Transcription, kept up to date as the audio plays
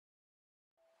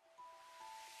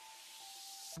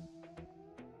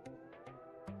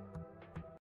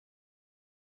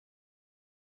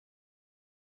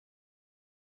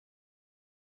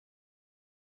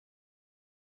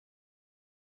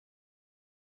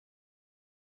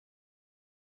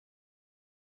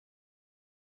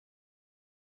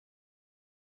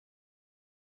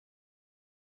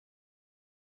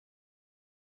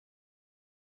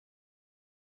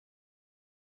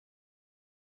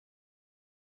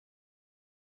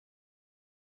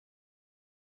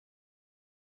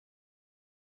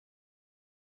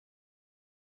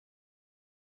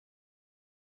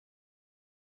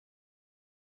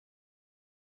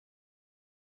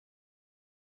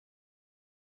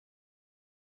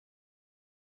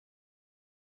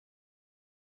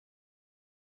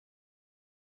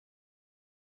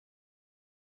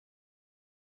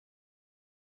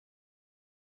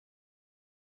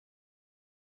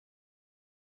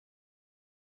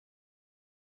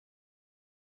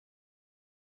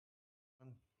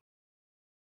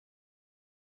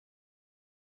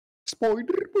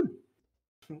Spoiler pun.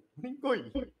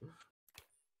 Ningkoy.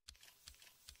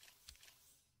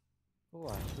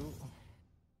 Waduh.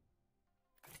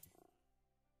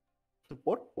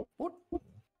 Support.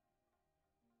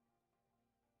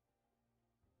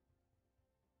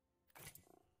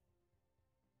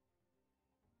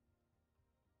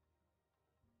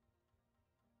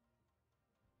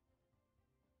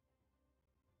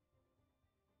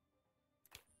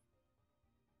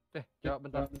 Coba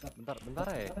bentar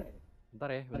ya. Bentar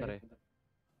ya.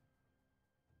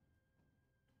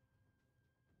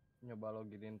 Nyoba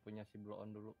loginin punya si blow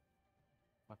on dulu.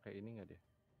 Pakai ini nggak dia?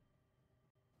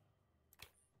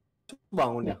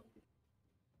 Bangun ya.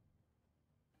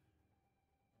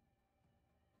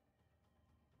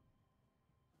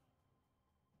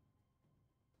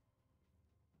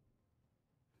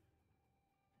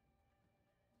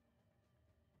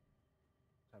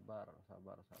 Sabar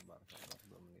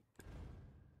 2 menit.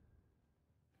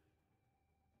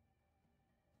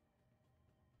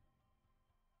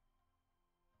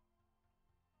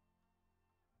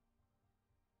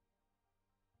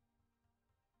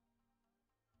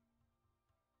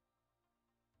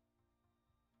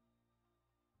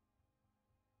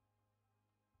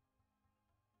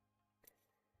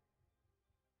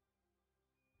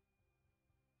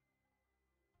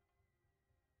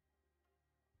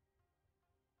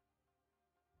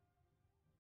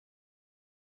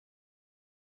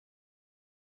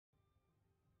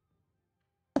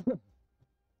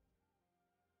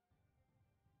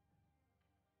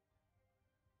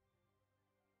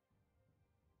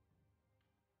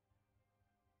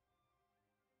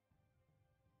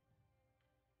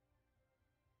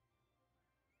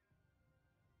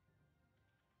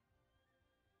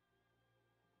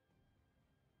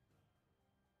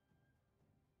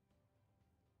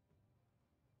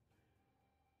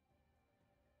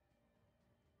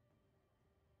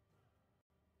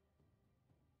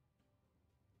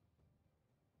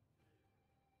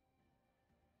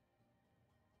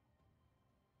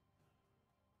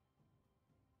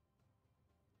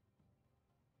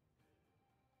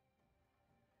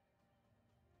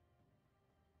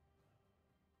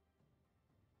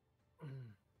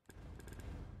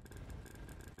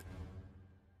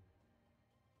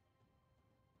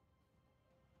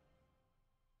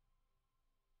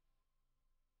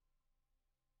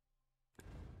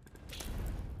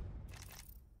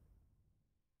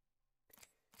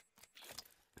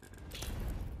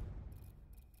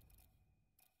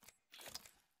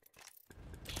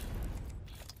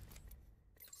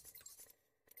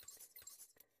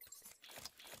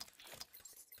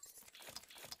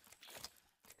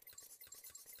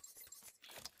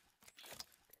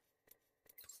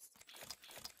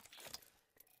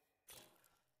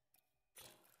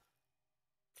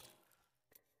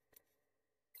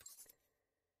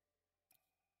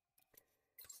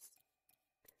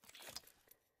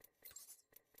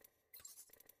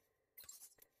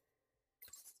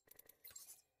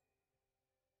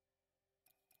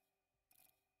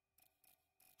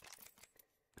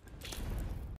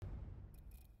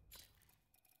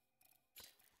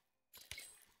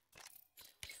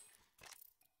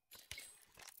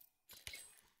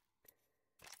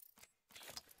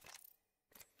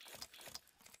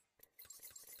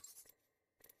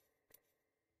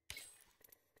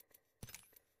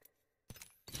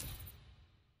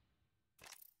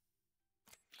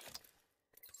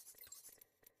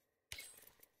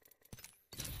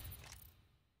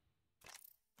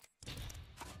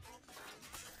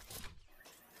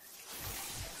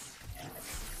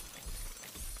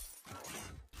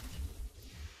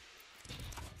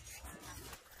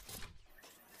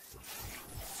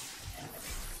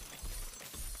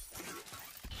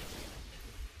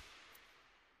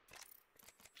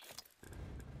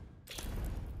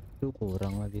 Itu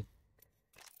kurang lagi.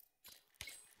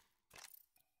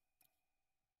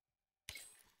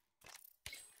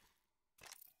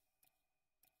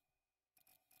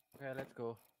 Oke, let's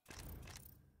go.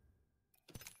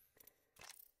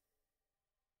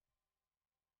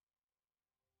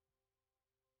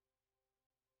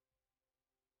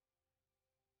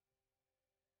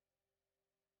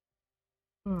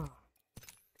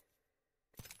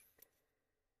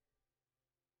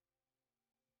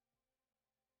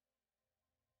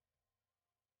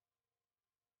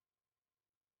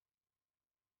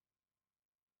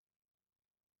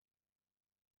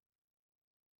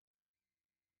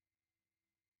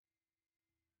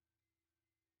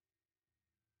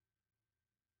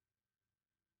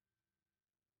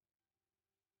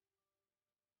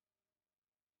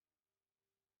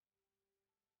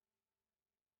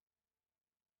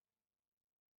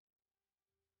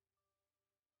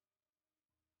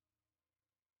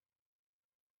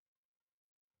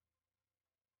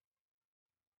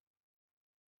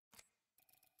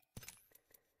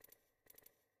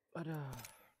 Aduh.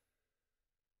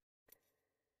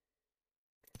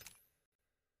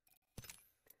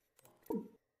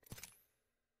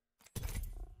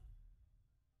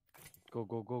 Go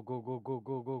go go go go go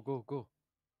go go go go.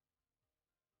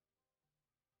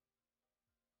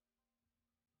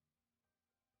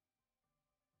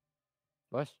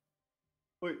 Bos.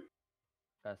 Woi,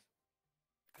 Gas.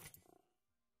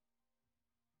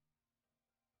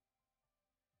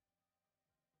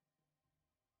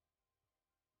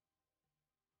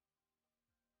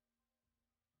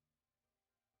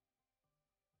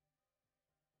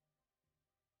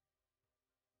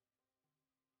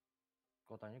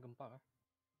 Kotanya gempa kah?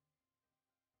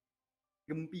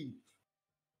 Gempi.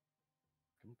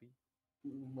 Gempi.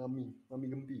 Mami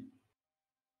Gempi.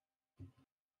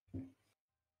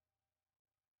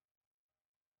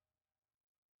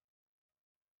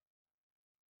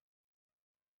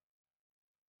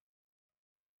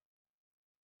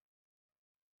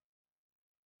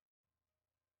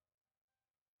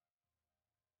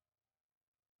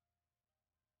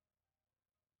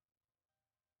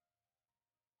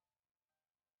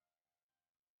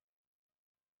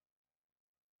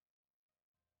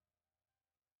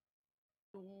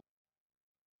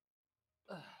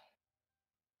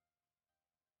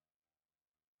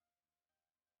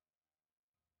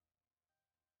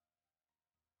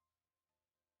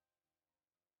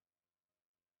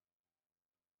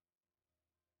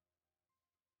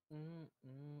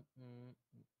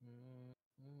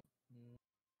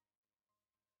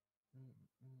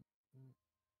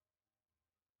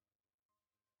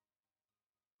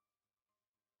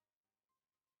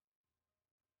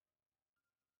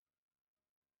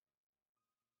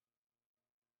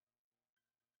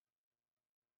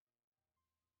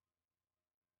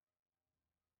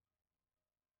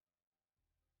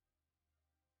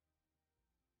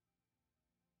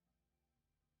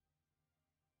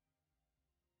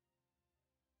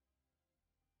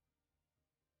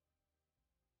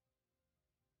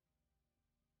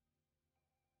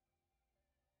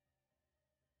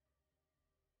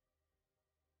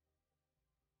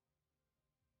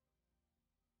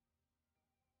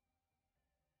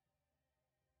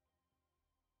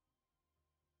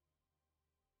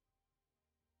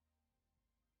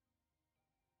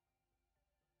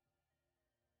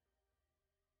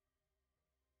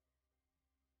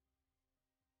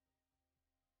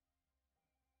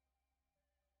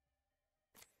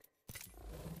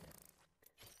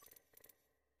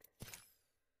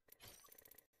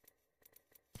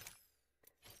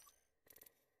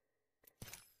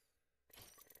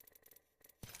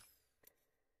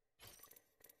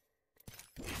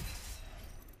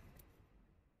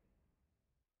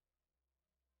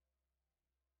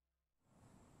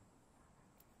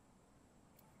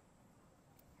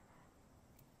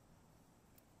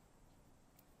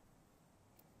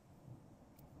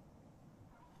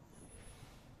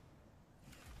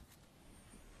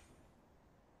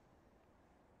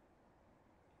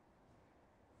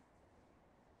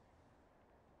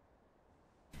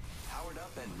 Powered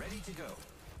up and ready to go.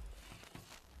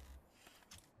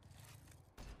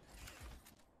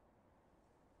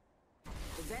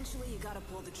 Eventually, you gotta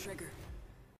pull the trigger.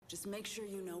 Just make sure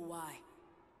you know why.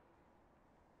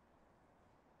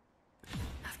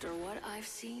 After what I've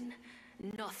seen,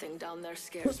 nothing down there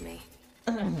scares me.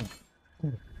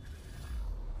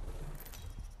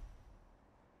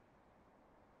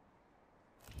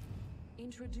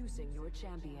 Introducing your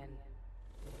champion.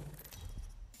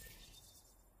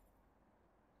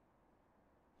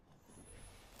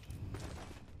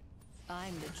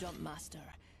 I'm the jump master.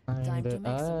 Ay, Time to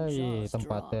make some jaws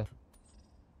tempatnya. drop.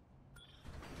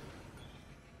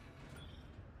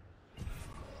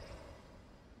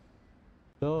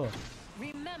 Tuh,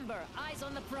 Remember, eyes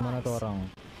on the mana prize. tuh orang?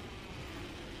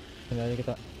 Sini aja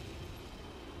kita.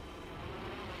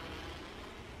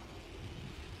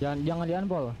 Jangan di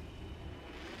unball.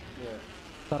 Iya.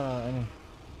 Ntar ini.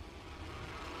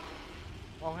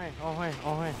 Oh hey, oh hey,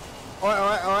 oh hey.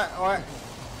 Oi.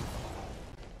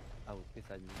 Autis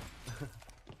aja.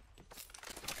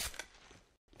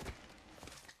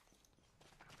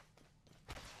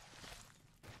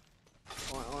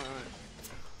 Oi.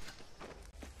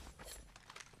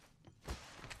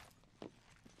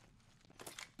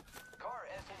 Car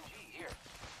SMG here.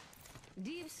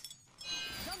 Deeps,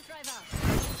 jump drive out.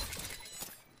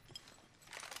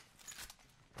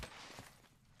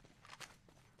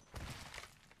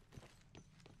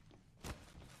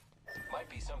 Might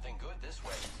be something good this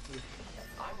way.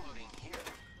 I'm looting here.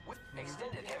 With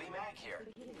extended heavy mag here.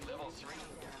 Level 3.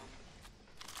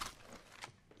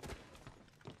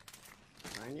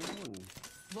 Nah ini pun.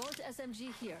 Volt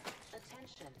SMG here.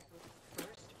 Attention.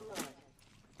 First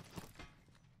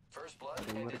First blood,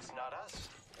 and it's not us.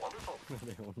 Wonderful.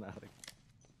 Ada yang menarik.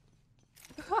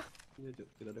 Iya, Cuk.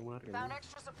 Tidak ada yang menarik. Found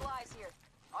extra supplies here.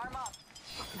 Arm up.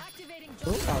 Activating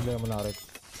Tuh jump. ada yang menarik.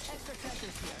 Extra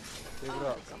treasures here.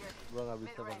 Bro, gua nggak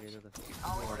bisa pakai itu tuh.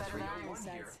 Always better than Iron iron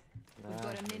sights. We've Nah,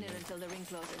 got a minute until the ring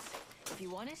closes. If you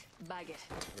want it, bag it.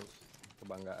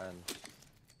 kebanggaan.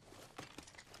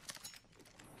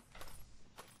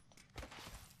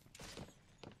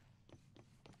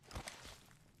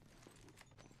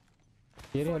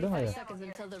 Kiri ada nggak ya? 45 seconds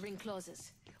until the ring closes.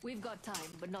 We've got time,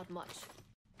 but not much.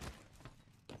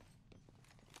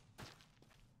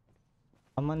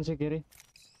 Aman sih kiri.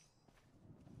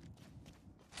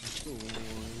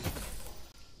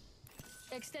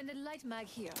 Extended light mag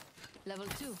here. Level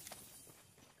 2.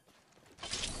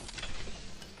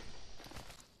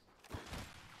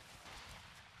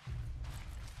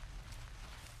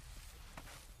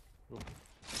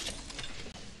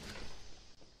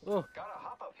 Oh, Gotta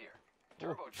hop up here.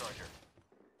 Turbocharger.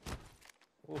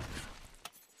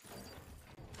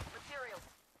 Materials.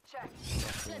 Check.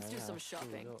 Let's do some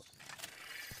shopping.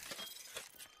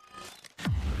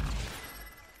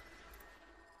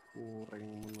 Kurang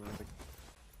menarik.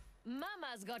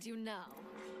 Mama's got you now.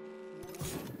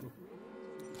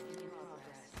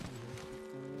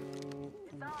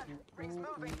 It's on. Ring's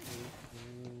moving.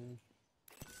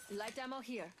 Light ammo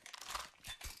here.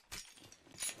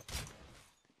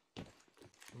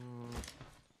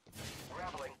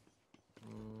 Grappling.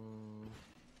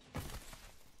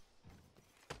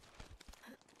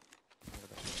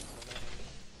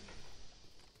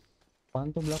 Apaan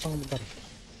tuh belakang bentar.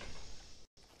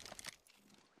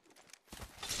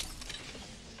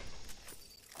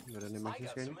 Nggak ada I nemesis got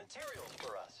some kayaknya. materials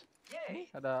for us. Yay!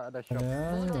 ada shop.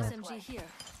 Bolt Ada. SMG here.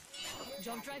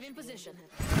 Jump drive in position.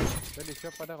 Tadi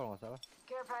shop ada kalau nggak salah.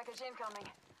 Care package incoming.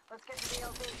 Let's get to the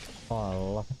LT.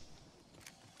 Walah.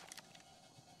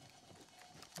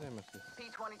 Ini masih.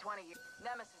 P2020.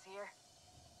 Nemesis here.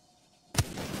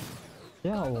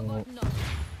 Ya Cargo ungu. boat no. Now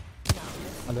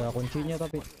let's see Ada what it kuncinya has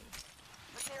tapi. for me.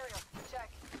 Materials. Check.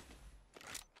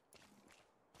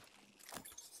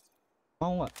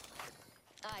 Mau nggak?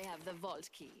 I have the vault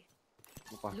key.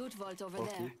 Apa? Loot vault over Vault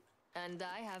there. key? And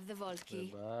I have the vault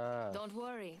key. Bebas. Don't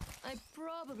worry. I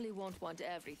probably won't want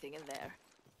everything in there.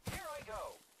 Here I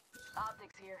go.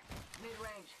 Optics here.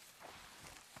 Mid-range.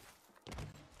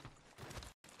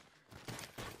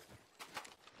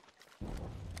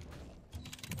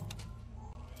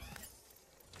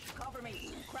 Cover me.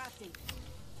 Crafty.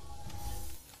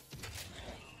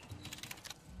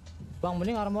 Bang,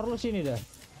 mending armor lu sini dah.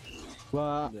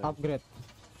 Gua Ya. upgrade.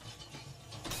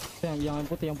 Yang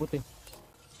putih, yang putih.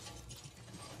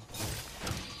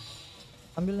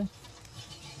 Ambil deh.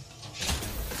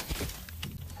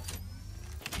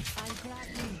 I'm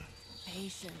crafting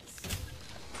patience.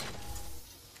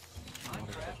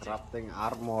 Crafting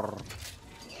armor.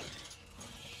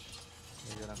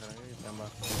 Ini kadang-kadang ini tambah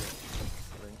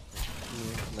range.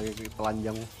 Ini lagi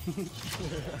telanjang.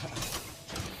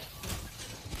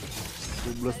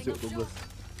 12 Cuk, 12.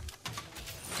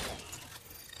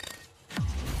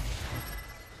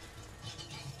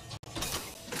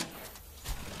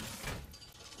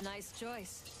 Nice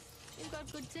choice. You've got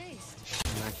good taste.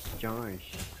 Nice choice.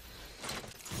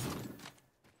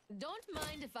 Don't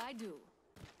mind if I do.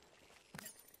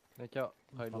 Nih cok,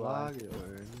 kali Apa dua. lagi?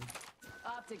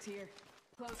 Optics here.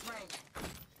 Close range.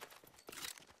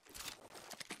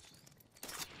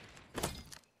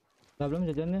 Udah belum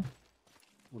jajannya?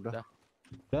 Udah.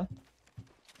 Udah?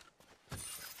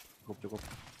 Cukup.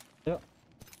 Yuk.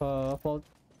 Ke vault.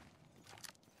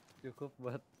 Cukup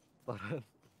buat torrent.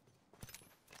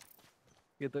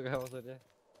 Gitu kan maksudnya.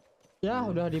 Ya,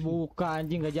 udah dibuka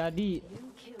anjing nggak jadi.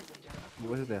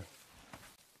 Buka situ ya?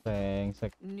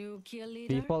 Brengsek. New kill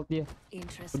leader. Default dia.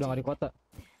 Interesting. Udah nggak di kota.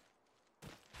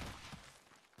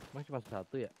 Emang cuma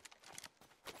satu ya?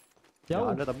 Jauh.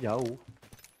 Ya, ada tapi jauh.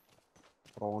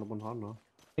 Terowongan depan sana.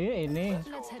 Ini.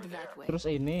 Let's head that way. Terus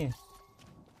ini.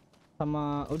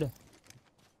 Sama udah.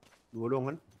 Dua doang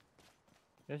kan?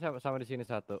 Ya sama di sini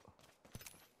satu.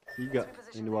 3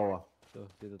 yang di bawah. Tuh,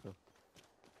 situ tuh.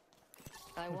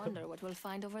 I wonder what we'll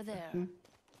find over there.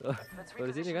 Tuh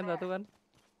di sini kan satu kan?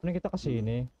 Ini kita ke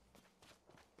sini.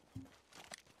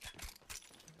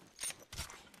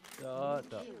 Cok,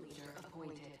 cok. Kill leader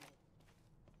appointed.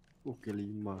 Oke 5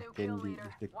 New kill candy leader.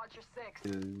 stick Watch your six.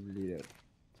 kill leader.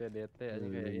 CDT aja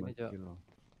kayak ini cok. Kill.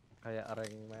 Kayak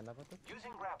rank main apa tuh?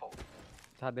 Using grapple.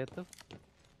 Cadet tuh.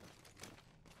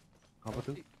 Apa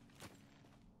tuh?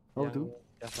 Apa Yang- tuh?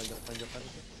 Yang panjok-panjokan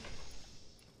itu.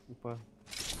 Apa?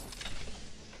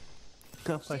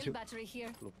 Apa Shield Cuk? battery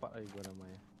here. Lupa lagi gua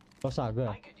namanya. Oh Saga.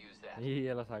 I could use that.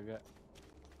 Iya lah Saga.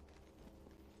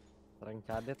 Rank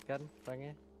cadet kan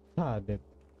ranknya. Cadet.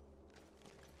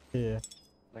 Iya.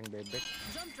 Rank bebek.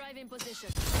 Jump drive in position.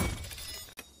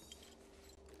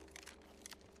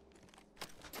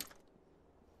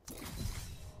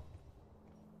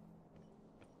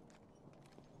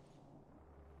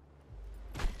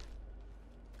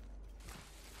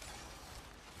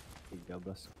 Tiga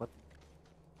 13 squad.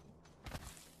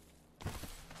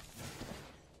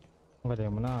 Nggak ada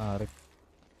yang menarik.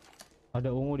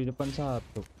 Ada ungu di depan 1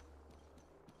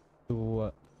 2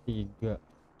 3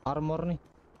 armor nih.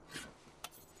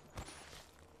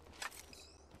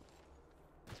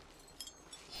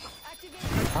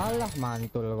 Alah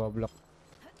mantul goblok.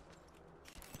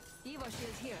 Evo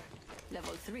shield here.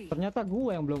 Level 3. Ternyata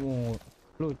gua yang belum ungu.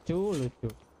 Lucu.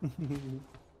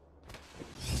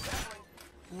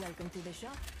 Welcome to the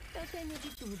shop. Katanya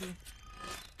ditunggu.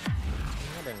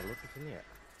 Ini ada yang ngelut di sini ya?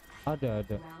 Ada.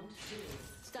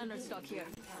 Standard stock here.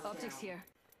 Optics here.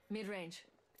 Mid range.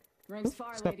 Rings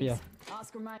far, Step ladies. ya.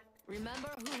 Oscar Mike.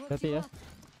 Remember who hooked Hati you ya. up?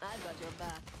 I got your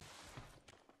back.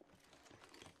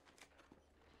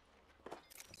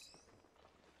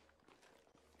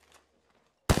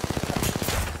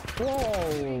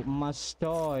 Wow, emas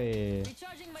coy.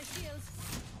 Recharging my shields.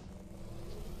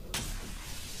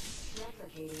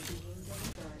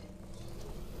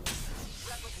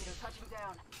 Replicator touching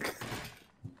down.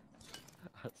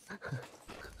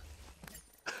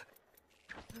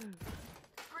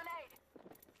 Grenade.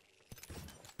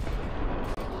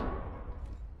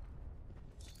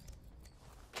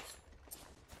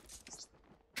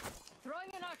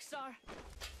 Throwing an arc star.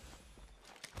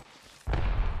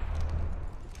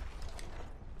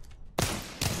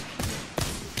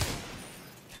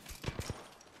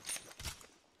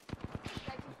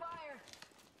 Taking fire.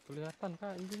 Kelihatan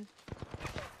kak anjing.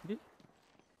 Di.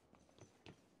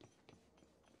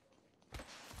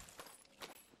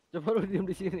 Coba lu diam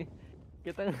di sini.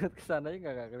 Kita ngeliat ke sana aja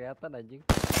nggak kelihatan anjing.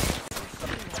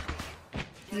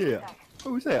 Iya.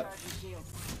 Kok bisa ya? Charging shield.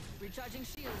 Recharging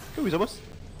shields. Kok bisa bos?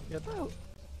 Ya tahu.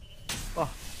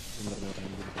 Wah, bener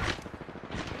anjing.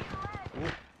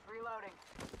 Reloading.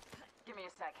 Give me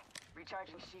a sec.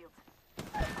 Recharging shield.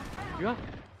 Ya.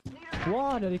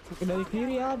 Wah, dari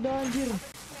kiri ada anjir.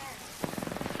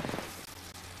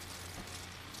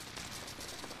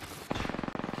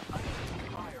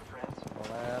 Fire, friends.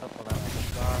 Poler banget anjing.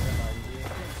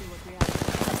 Let's see what we have.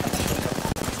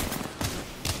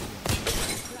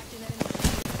 Cracked an enemy.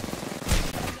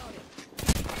 Reloading.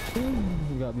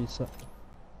 Nggak bisa.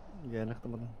 Gak enak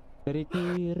temen. Dari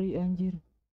kiri anjir.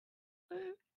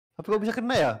 Tapi kok bisa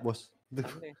kena ya bos?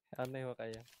 Aneh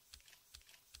makanya.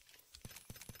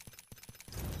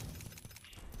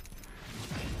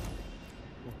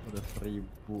 Udah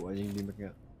 1000 anjing di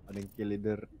map-nya. Ada yang kill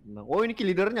leader 6. Oh ini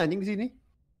kill leadernya anjing di sini.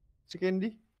 Si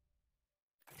Candy.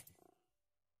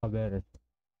 Kabar.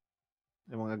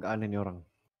 Emang agak aneh nih orang.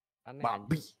 Aneh.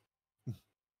 Babi.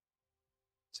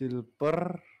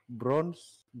 Silver,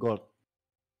 bronze, gold.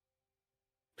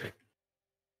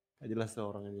 Gak jelas tuh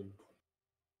orang ini.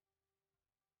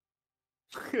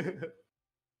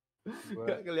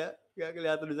 Gak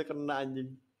kelihatan bisa kena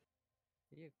anjing.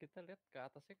 Iya kita lihat ke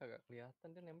atasnya kagak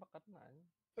kelihatan dia nembak karena anjing.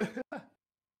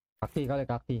 Kaki kali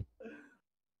kaki.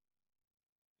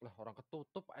 Lah orang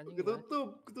ketutup anjing.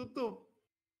 Ketutup.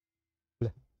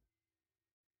 Lah.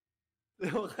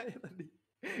 Ya, makanya tadi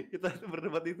kita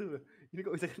berdebat itu loh. Ini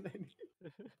kok bisa kena ini?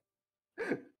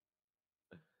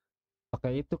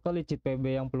 Pakai itu kali cheat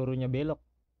PB yang pelurunya belok.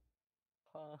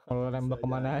 Kalau nembak Bisa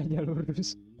kemana jadi. aja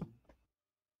lurus.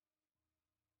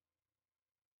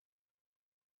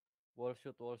 Wall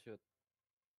shoot.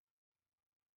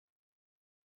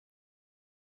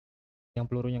 Yang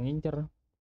pelurunya ngincer.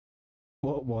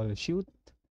 Wall shoot.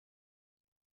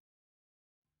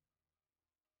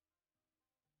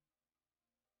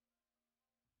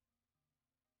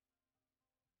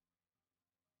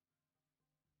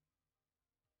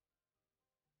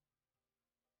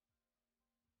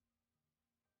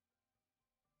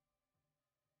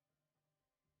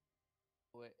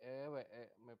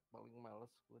 map paling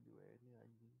males gua di WE ini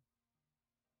anjing.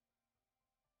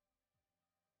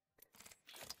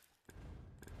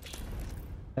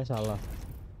 Salah.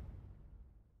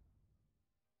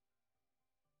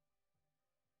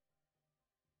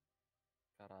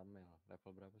 Karamel,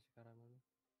 level berapa sih karamel?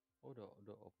 Oh,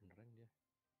 udah open rank dia.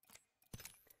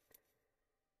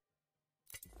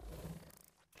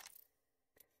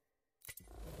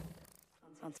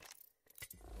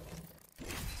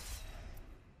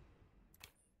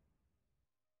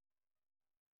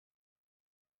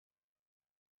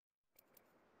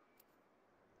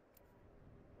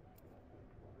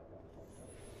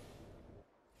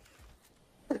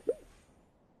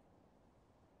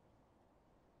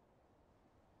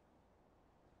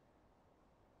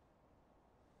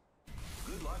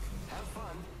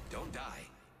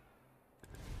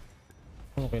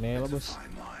 Oh, kayaknya It's a bos.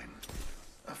 fine line.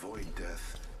 Avoid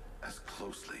death as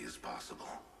closely as possible.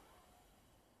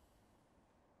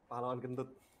 Pahlawan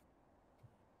kentut.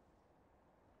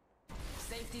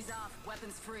 Safety's off,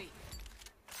 weapons free.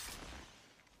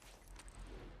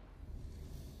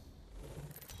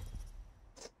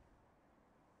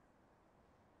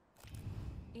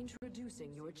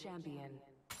 Introducing your champion.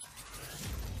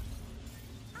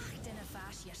 Dinna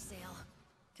fash yourself,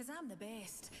 cause I'm the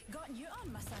best. Got you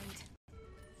on my side.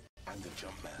 I'm the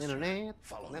jump master. Nenek,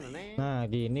 Follow me. nenek. Nah,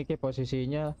 gini kayak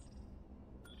posisinya.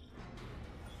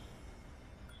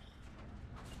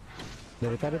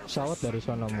 Dari tadi pesawat dari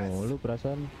sana mulu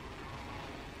perasaan.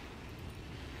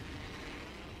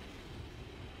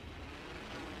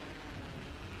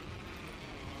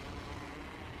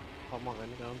 Sama kan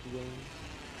dalam tiga ini.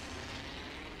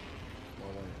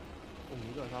 Bawah ya. Oh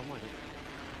enggak sama ya.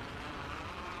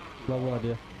 Bawah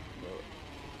dia.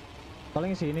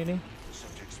 Paling sini nih.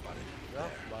 Subject spotted. Ya,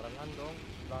 barengan dong.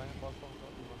 Belakangnya kosong tuh.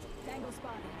 Tango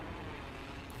spotted.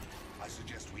 I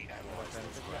suggest we analyze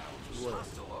those grounds.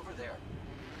 Hostile over there.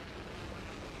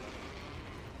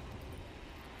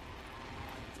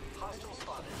 Hostile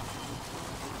spotted.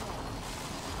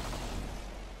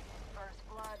 First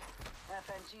blood.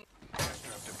 FNG.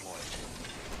 Airstrap deployed.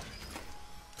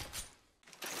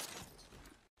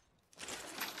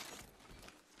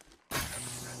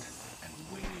 Set and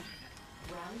wait.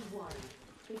 Round 1.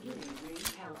 Beginning ring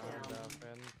countdown. Ada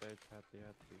vantage,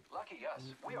 hati-hati. Lucky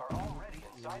us, we are already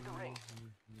inside the ring.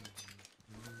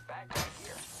 Back right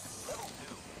here. Level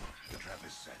 2. The trap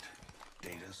is set.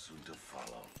 Data soon to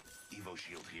follow. Evo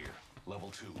shield here. Level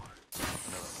 2.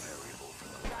 Another variable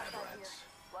from the lab rats.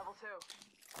 Level 2.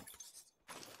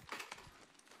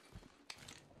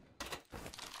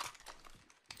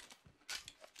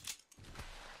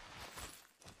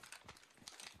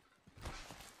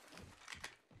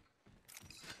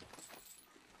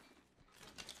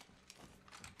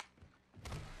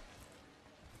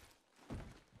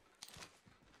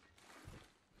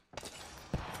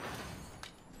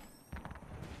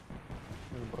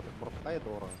 Bertek aja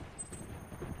tuh orang.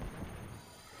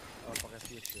 Oh, pakai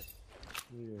fuse ya.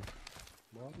 Iya.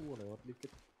 Baru lewat dikit.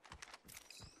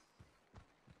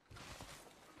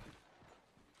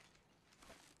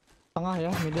 Tengah ya,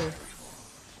 middle.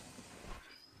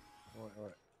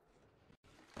 Oi.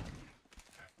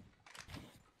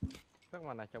 Kita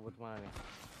kemana? Cabut mana nih?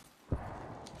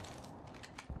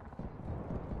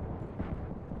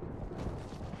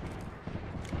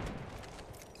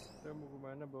 Kita mau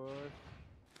kemana bos?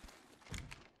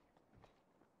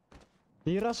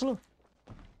 Diras lu.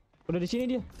 Udah di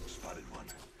sini dia. Spotted one.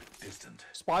 Distant.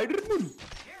 Spider-Man.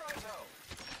 Here I go.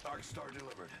 Dark star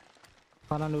delivered.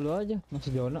 Kanan dulu aja,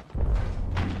 masih zona.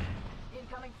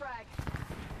 Incoming frag.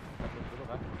 Cabut dulu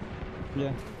kan? Iya.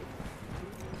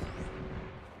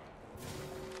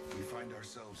 We find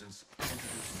ourselves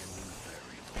introducing a new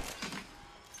variable.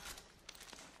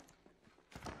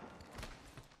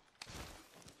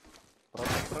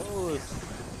 Terus.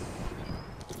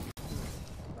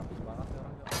 Nafsu banget nih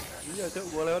orang. Cok. Iya, Cok,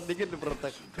 gua lewat dikit di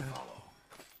protek. Follow.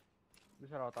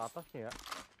 Bisa lewat atas nih ya.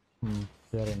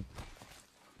 Biarin.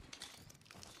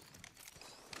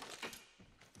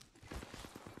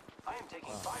 I am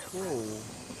taking fire. Wow,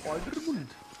 Spider-Man.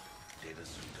 Data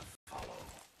soon to follow.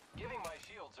 Giving my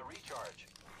shields a recharge.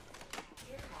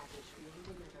 Care package being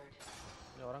delivered.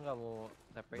 Ini orang nggak mau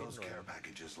TP-in Those loh. care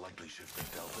packages likely shift the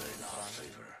delta in our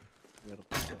favor. Biar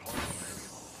Deploying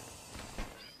variable.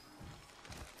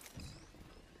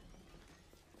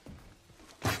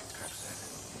 Trap set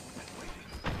and waiting.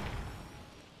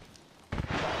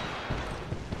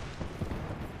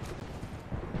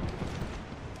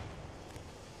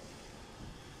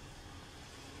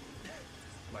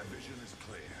 My vision is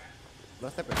clear.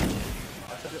 last step ya.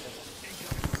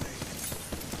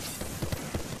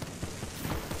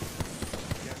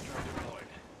 Gas trap deployed.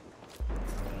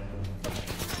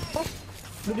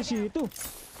 Udah di situ.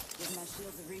 Give my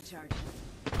shields a recharge.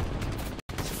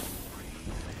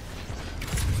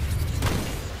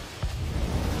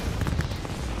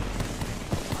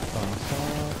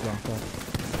 Bangsat.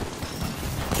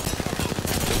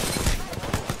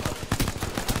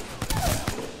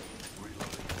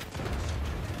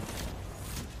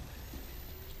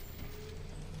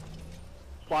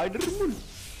 Spider-Man.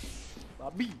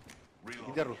 Babi.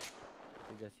 Kejar lu.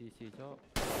 3 sisi cok.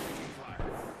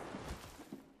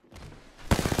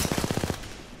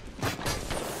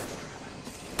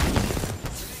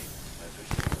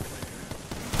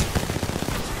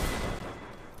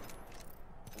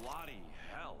 Bloody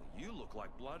hell, you look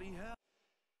like bloody hell.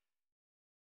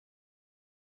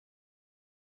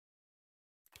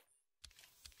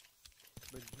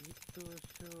 begitu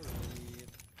sulit.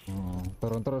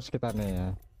 Turun terus kita nih ya.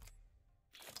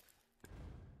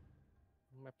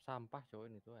 Map sampah cowok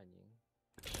ini tuh anjing.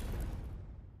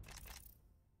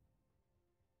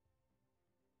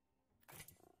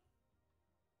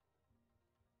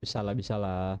 Bisa lah, bisa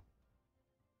lah.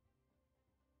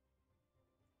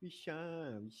 Bisa,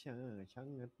 bisa,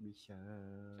 sangat bisa.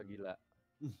 Segila.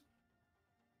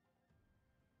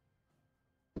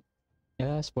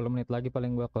 Ya 10 menit lagi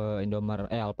paling gua ke Indomaret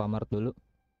Alfamart dulu.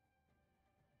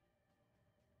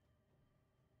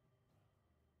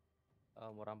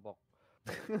 Mau rampok.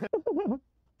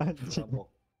 Anjing. Rampok.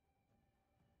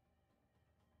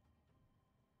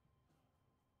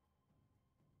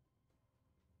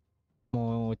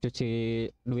 Mau cuci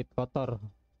duit kotor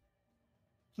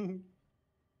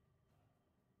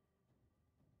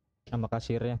sama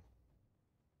kasirnya.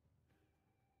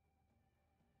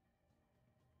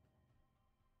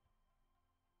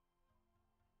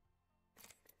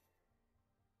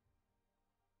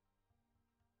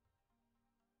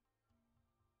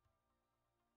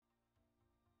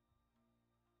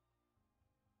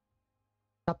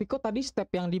 Tapi kok tadi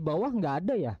step yang di bawah nggak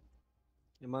ada ya?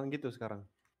 Emang gitu sekarang.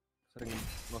 Sering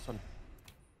noson.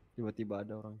 Tiba-tiba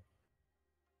ada orang.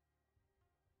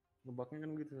 Ngebugnya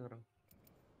kan gitu sekarang.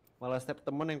 Malah step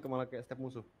temen yang malah kayak step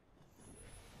musuh.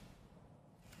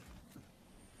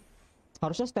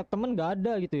 Harusnya step temen nggak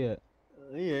ada gitu ya?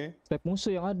 Iya. Step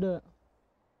musuh yang ada.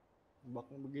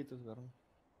 Bugnya begitu sekarang.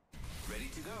 Ready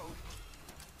to go.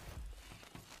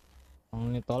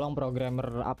 Ini tolong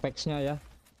programmer Apex-nya ya.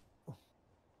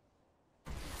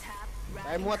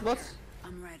 Saya muat bos.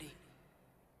 I'm ready.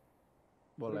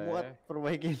 Boleh. Muat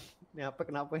perbaikin. Ini apa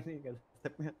kenapa ini kan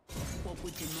stepnya? What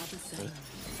would your mother say?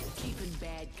 Keeping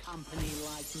bad company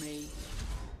like me.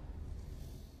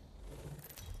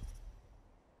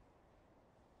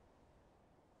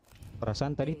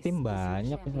 Perasaan tadi tim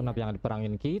banyak nih, kenapa yang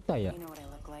diperangin kita ya? You know what I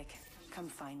look like.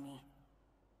 Come find me.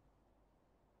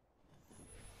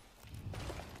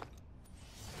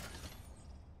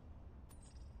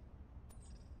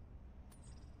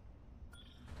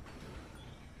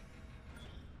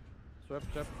 Swap,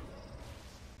 swap.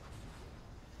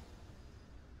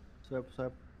 Swap,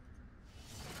 swap.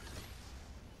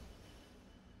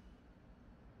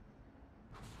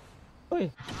 Woi,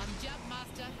 I'm jump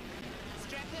master.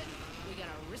 Strap in. We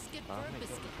gotta risk it for a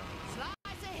biscuit.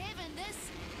 Slice of heaven this.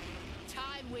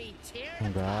 Time we tear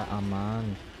it enggak apart. aman.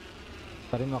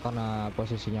 Tadi mah karena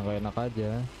posisinya gak enak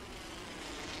aja.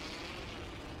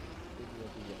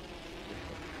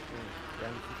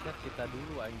 Yang sikat kita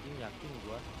dulu anjing, yakin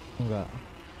gua. Enggak.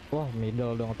 Wah,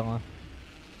 middle dong tengah.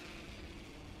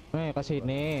 Nih ke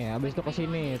sini, habis itu ke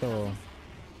sini tuh.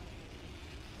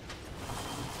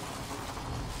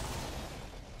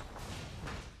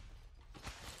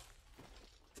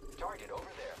 Target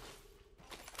over there.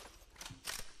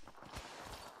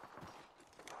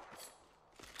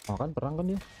 Oh kan perang kan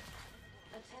dia.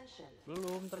 Attention.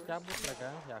 Belum tercabut mereka,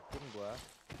 yakin gua.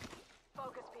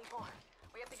 Focus, people.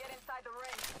 We have to get inside the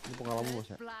ring. Ini pengalaman bos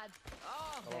ya. Blood.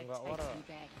 Oh, Kalau that nggak takes orang. me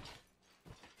back.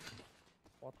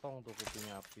 Potong tuh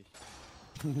kupingnya habis.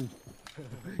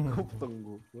 Gue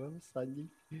tunggu. Bos anjing.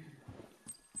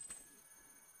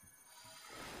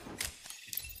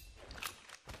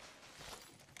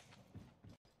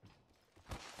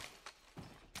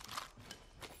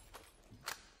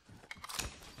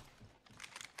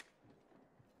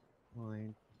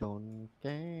 I don't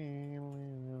care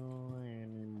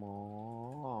anymore.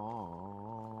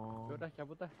 Yaudah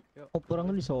cabut dah, yuk. Oh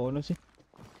perangnya di sono sih.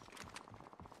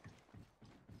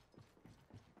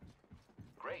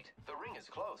 Great. The ring is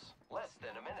close. Less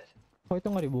than a minute. Oh itu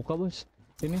nggak dibuka bos.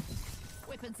 Ini.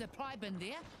 Weapon supply bin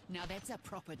there. Now that's a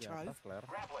proper Di trove. atas, Claire.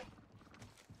 Grappling.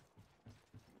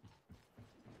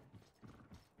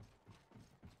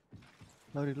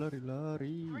 Lari, lari,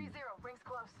 lari. 3-0. Rings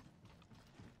close.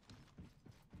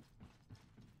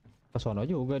 Ke sono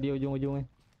juga dia ujung-ujungnya.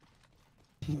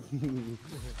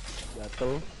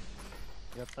 Gatel.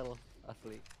 Gatel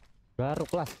asli. Garuk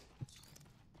lah.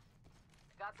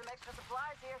 Got some extra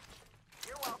supplies here.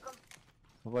 You're welcome.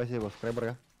 Apa sih bos?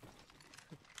 Kraber ya?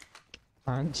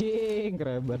 Anjing,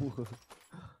 keren. Boleh,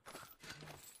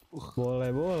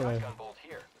 boleh. Shotgun bolt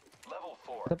here. Level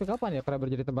 4. Tapi kapan ya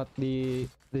Kraber jadi tempat di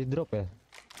drop ya?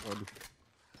 Waduh.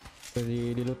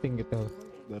 Di looting gitu.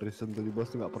 Dari season 7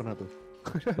 bos tuh nggak pernah tuh.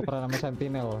 Tukeran sama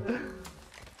Sentinel.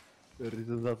 Dari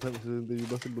season 1 sampai season 7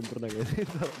 bos tuh belum pernah kayak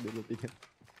gitu. Di lootingan.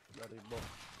 Dari box.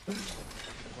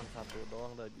 Cuman satu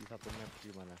doang di satu map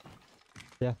gimana?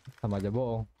 Ya, sama aja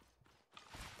bohong.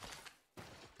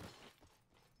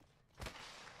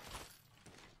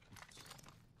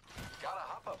 Gotta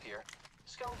hop up here.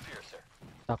 Skull piercer.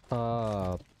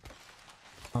 Cakep.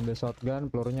 Ambil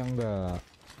shotgun, pelurunya enggak.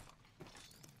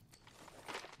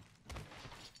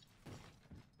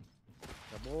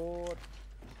 Cabut.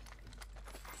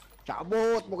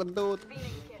 Cabut, mau kentut.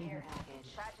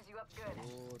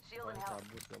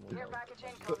 Cabut, gak mau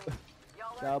tahu.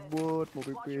 Cabut, mau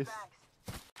pipis.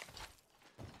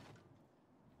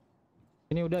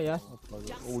 Ini udah ya.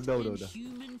 Just Udah. in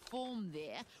human form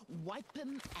there. Wipe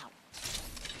him out.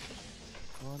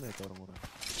 Mana itu orang-orang?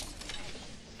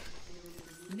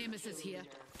 Nemesis here.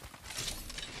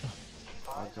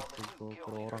 Ajak ke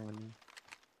orang ini.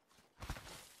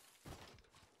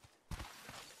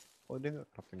 Oh dia nggak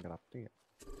crafting ya?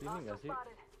 Ini enggak sih?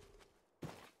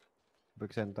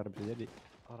 Break center bisa jadi.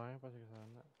 Orangnya pasti ke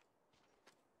sana.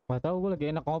 Gak tahu, gue lagi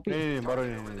enak ngopi. Baru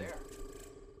ini.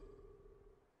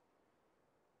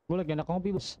 Gue lagi enak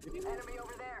ngopi, bos. Enemy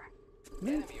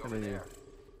over there.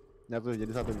 Nyatu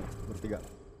jadi satu nih, bertiga.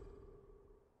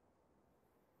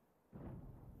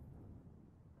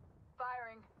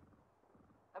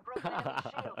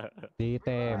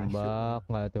 Ditembak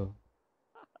nggak tuh?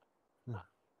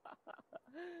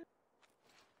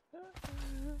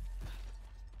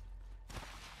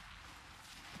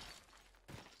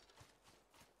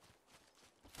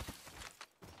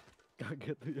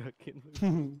 Kaget tuh, yakin.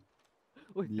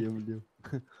 Diam.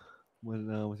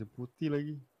 Mana masih putih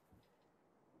lagi.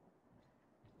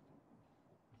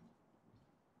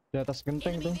 Di atas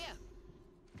genteng tuh. Enemy there.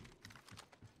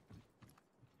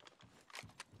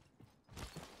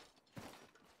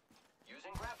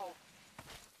 Using grapple.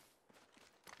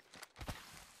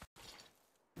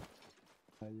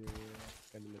 Ayo,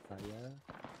 kan dulu saya.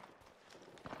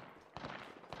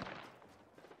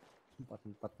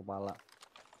 4 kepala.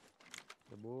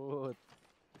 Cabut.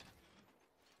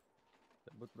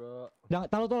 Cabut, bro. Jangan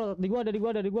tahu di gua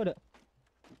ada.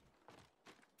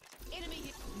 Enemy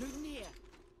here. Looting here.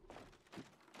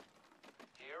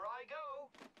 Here I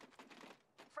go.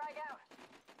 Frag out.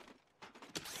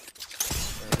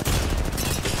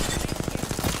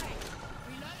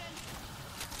 Reloading.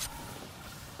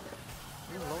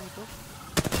 Ini long tuh.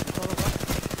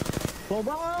 Slow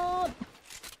banget.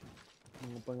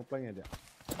 Ngeplang ya dia.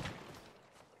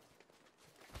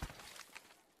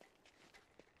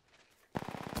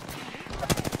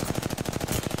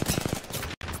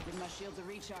 Give my shield to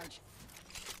recharge.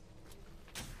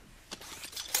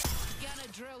 Gonna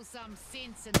drill some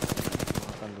sense into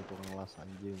Makan tuh tukang las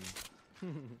anjing.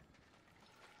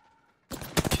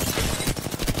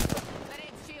 that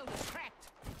egg shield is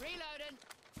cracked. Reloading.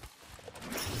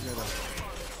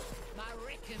 My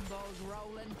wrecking ball's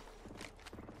rolling.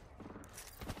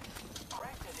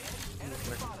 Cracked it in.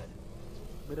 Enemy spotted.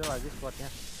 Beda lagi squadnya.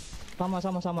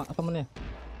 Sama temennya.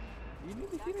 Ini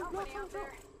di sini belakang.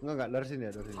 Enggak dari sini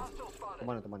ya, dari sini. Hostile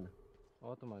spotted. Temannya.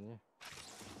 Oh, temannya.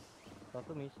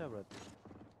 Satu Misha berarti.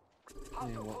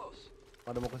 Hostile mau- close.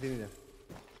 Pada mau ke sini ya.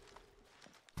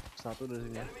 Satu dari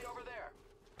sini ya. Enemy over there.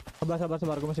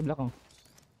 Sabar, gue masih belakang.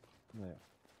 Nah, ya.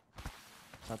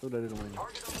 Satu dari rumahnya.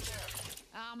 Target over there.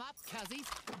 Arm up, cuzzies.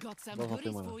 Got some Bang, HP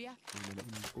goodies mana? for ya. Ini ada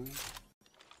info.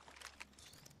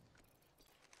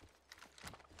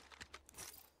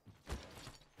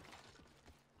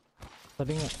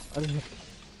 Tadi nggak, aduh,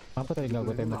 kenapa tadi nggak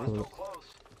gue tembak dulu? Hostile close.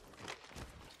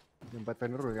 Yang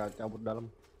Pathfinder udah cabut dalam.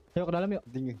 Ayo ke dalam yuk.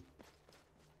 Tinggi.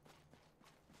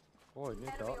 Oh, ini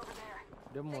cok.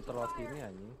 Dia muter lewat sini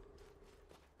anjing.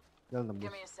 Jangan tembus.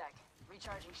 Give me a sec.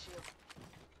 Recharging shield.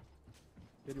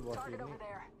 Dia di bawah Target sini. over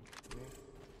there. Ini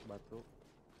batu.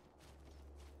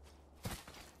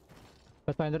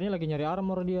 Pathfindernya lagi nyari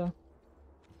armor dia.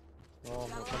 Oh,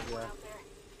 muter dia.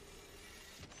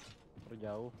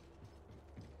 Terjauh.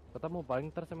 Ketemu paling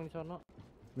ntar sama di sono.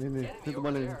 Ini, Enemy itu over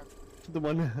mana? there. Itu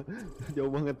mana? Jauh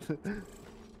banget.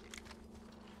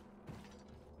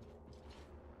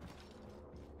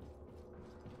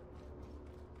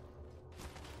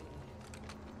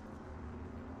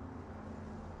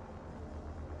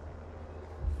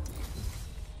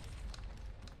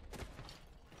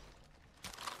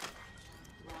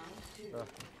 Dah.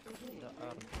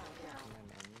 Dar.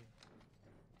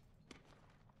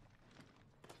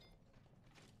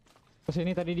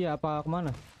 Kesini tadi dia apa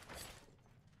kemana?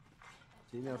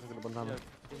 Sini harus ke depan sana. Ya,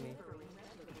 sini.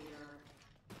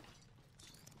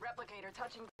 Replicator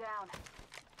touching down.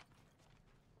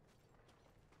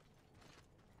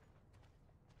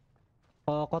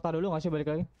 Oh, kota dulu nggak sih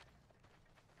balik lagi?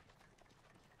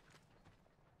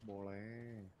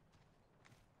 Boleh.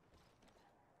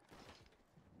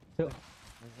 Yuk.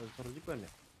 Sensor jipan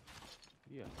ya?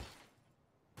 Iya.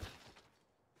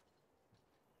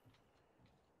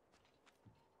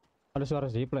 Ada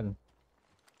suara zipline.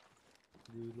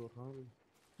 Di luar sana. Nih.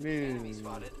 Enemy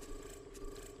spotted.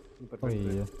 Oh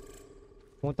iya.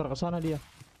 Muter ke sana dia.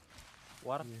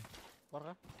 War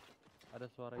kah? Ada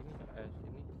suara ini nggak?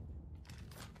 Sini.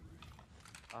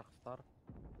 Arkstar.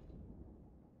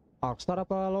 Arkstar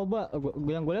apa loba?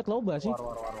 Yang gue liat loba sih.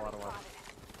 War.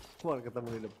 Keluar ketemu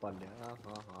di depan ya.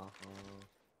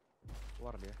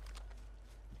 War dia.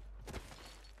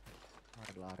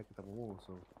 Lari ketemu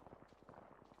musuh.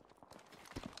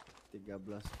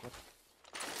 13 squad.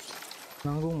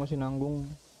 Nanggung, masih nanggung.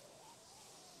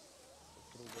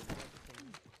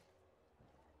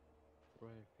 Pro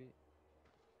heavy.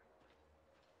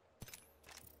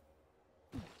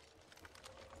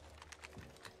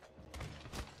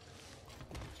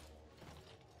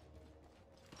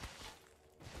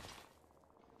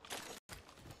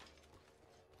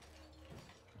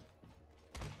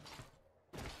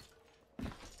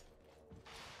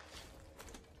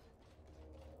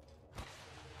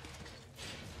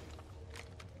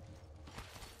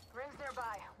 Rings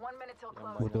nearby. 1 minute till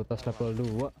close. Butuh tas level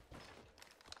 2.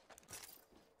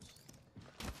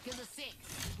 Give us a sec.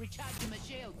 Recharging my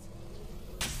shields.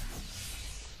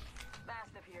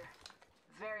 Mastiff here.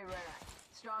 Very rare.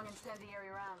 Strong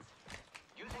incendiary rounds.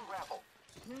 Using grapple.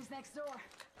 News next door.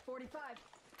 45.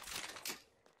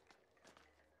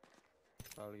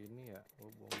 Kali ini ya,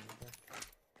 bohong deh.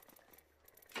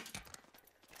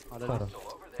 Ada Ntar,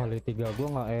 kali 3 gua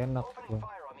nggak enak Opening gua.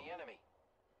 fire on the enemy.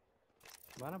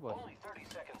 Mana bos? Only 30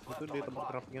 seconds Itu left di on the tempat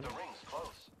clock. craftingan. The ring's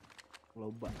close.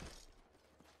 loba.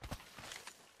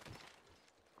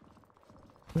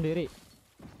 Sendiri.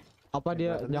 Apa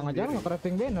dia Kelihatan jangan-jangan sendiri.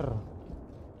 nge-crafting banner?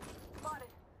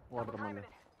 Spotted. Wah, Double temannya. timing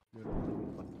it. Di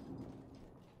depan.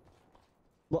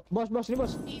 Bos, ini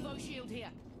bos. Evo shield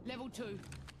here. Level 2.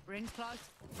 Rings close.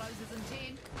 Closes in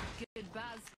 10. Good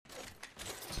buzz.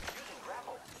 Using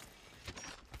grapple.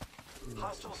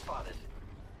 Hostile spotted.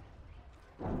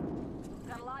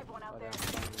 Got a live one out there. The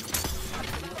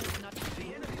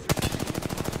enemies are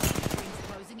Rings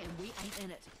closing and we ain't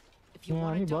in it. If you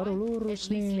Nah, want ini to baru die, lurus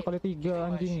at least nih let kali 3 giving my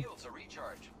anjing. shields a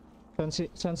recharge.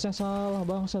 Sense-nya salah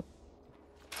bangsat.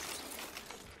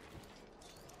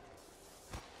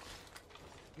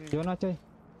 Zona coy.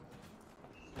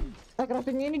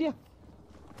 Crafting ini dia.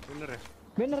 Bener ya?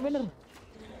 Banner.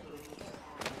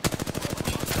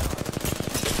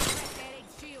 Adding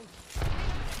shield.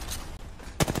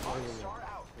 Star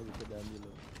out. Bisa diambil loh.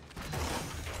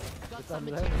 Got Kita some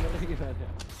ambil material. aja lagi gimana?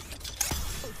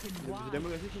 Open Bisa ambil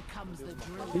wide. gak sih? Here comes the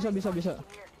drill. Bisa.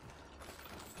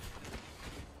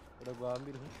 Udah gua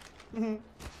ambil.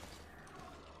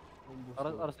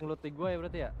 Harus ngeluti gua ya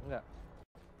berarti ya? Enggak.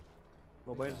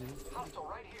 Lobain sini. Hostile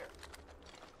right here.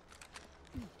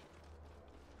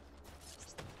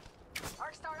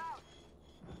 Arc start out.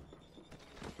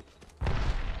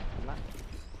 Kena.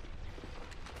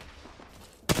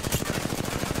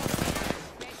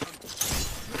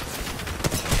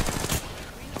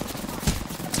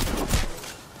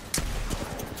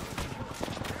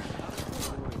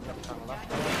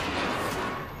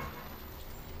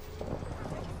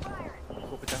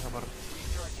 Gua pecah sabar.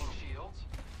 Recharging shields.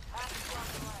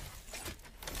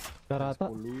 Udah rata.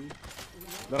 10.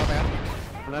 Udah rata ya?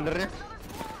 Blendernya.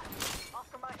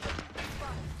 Oscar Mike. Spotted.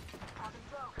 Popping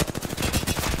smoke.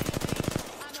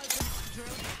 I'm open.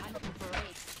 Drill. Hunting for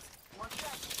eggs. One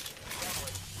sec.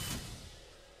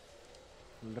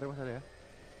 Blendernya masih ada ya?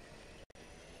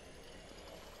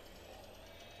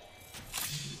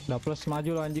 Udah plus maju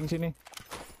lo anjing sini.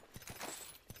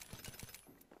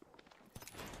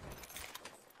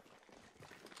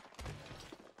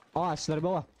 Awas dari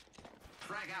bawah.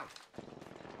 Frag out.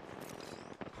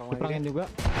 Diperangin juga.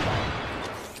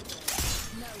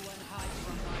 No one hides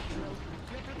from my drill.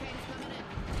 Replicators coming in.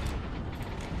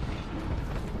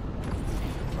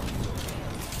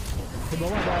 Di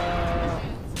bawah ada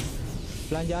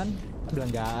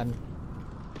belanjaan.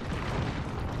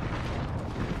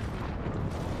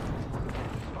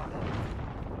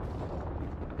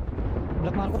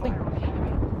 Black market nih.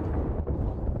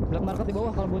 Black market di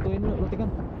bawah kalau butuhin lootingan.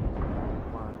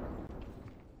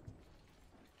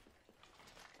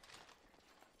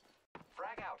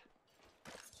 Frag out.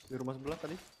 Di rumah sebelah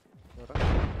tadi.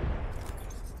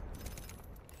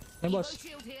 Nih bos. Evo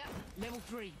shield here. Level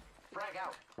 3. Frag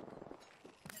out.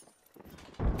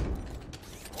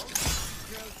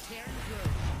 Drill tearing through.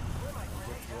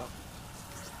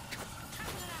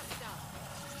 Coming out stuff.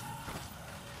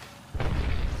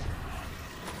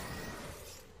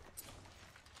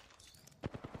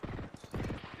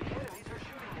 The enemies are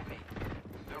shooting at me.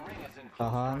 The ring is in close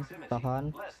Tahan.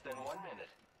 proximity. Less than 1 minute.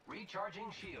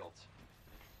 Recharging shields.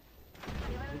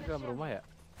 Ini ke dalam rumah ya?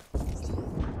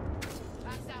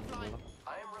 Back's offline. I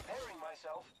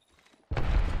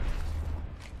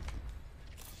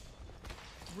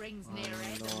rings near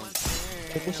it and once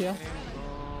Fokus ya.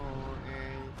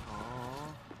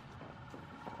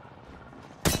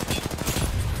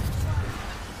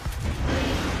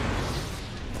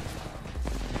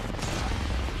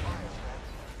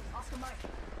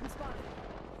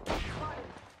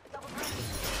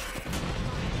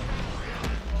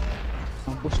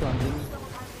 Mampus lu anjing.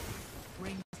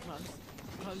 rings close.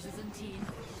 Closes in 10.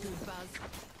 Good buzz.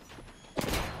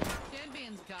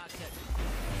 Champion's carcass.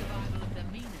 Survival of the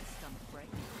meanest stomach break.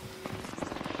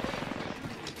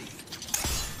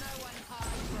 No one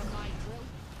hides from my drill.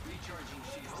 Recharging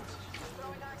shields.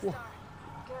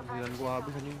 Giliran gua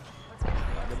habis anjing.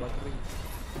 Nggak ada baterai.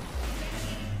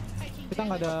 Taking Kita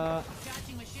nggak ada.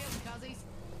 Charging my shield, cuzzies.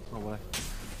 Nggak boleh.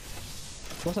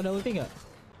 Bos ada ulti nggak?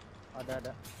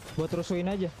 Ada. Buat rusuhin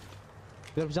aja.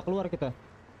 Biar bisa keluar kita.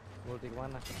 Multi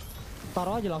kemana?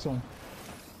 Taruh aja langsung.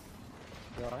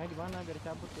 Ya, orangnya di mana biar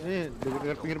cabut ya? Nih,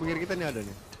 dekat pinggir-pinggir kita nih ada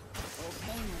nih.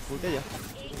 Ulti aja.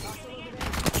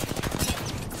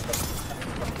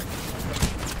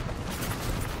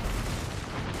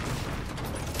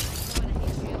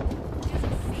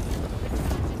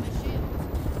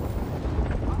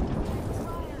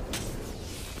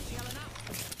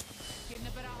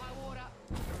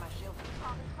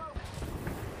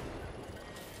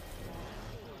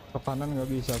 Ke kanan nggak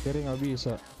bisa, kiri nggak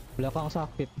bisa. Belakang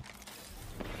sakit.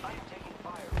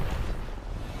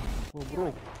 Oh bro.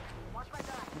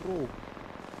 Bro.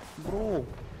 Bro.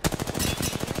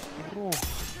 Bro.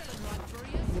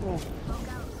 Bro.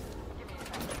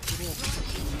 Bro.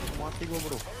 Mati gua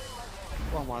bro.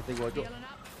 Wah mati gua cok.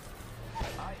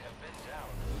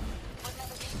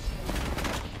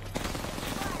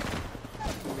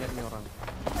 Lihat nih orang.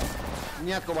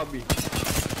 Niat kok babi.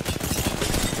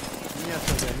 Niat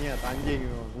saja niat anjing.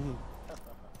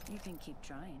 You can keep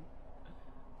trying,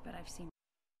 but I've seen.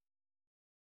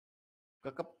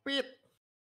 Kekepit.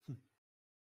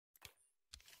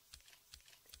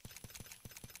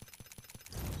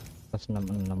 Pas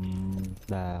 66.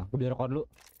 Dah, gue biar rekod dulu.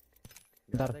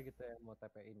 Nggak Ntar. ada gitu yang mau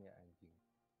TP-in ya anjing.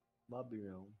 Babi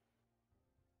memang.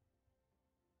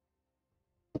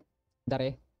 Ntar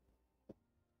ya.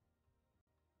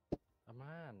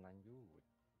 Aman, lanjut.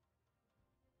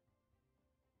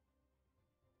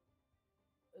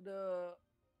 Aduh.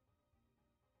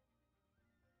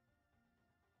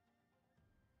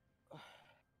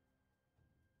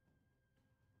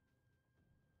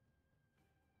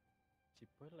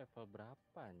 Cipoy level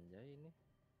berapa anjay ini?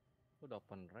 Udah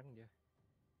open rank ya.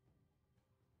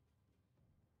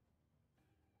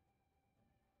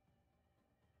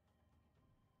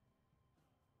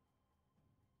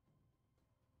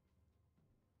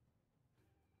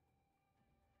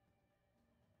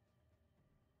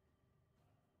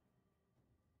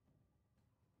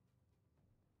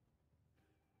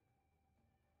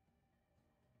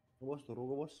 Bos turun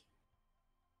gua bos.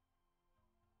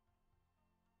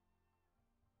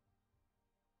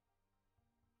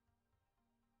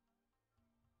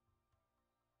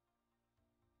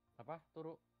 Apa?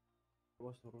 Turu.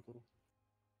 Bos turun. Turu.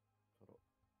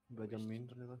 Udah jam min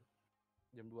ternyata.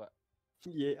 Jam 2.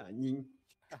 Iya anjing.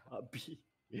 Babi.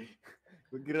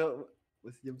 Gua kira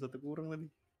masih jam 1 kurang tadi.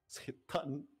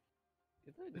 Setan.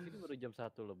 Kita di sini baru jam 1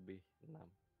 lebih 6.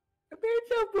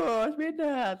 Beda bos,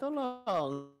 beda.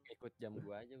 Tolong. Ikut jam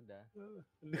gua aja udah.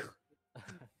 Aduh.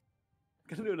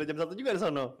 Kan udah jam 1 juga di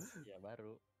sono. Ya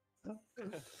baru.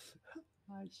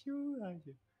 Asyuh.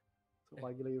 Besok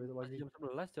pagi lagi, besok pagi. Jam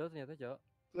 11 cok ternyata cok.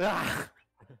 Wah.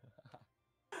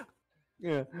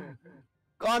 Ya.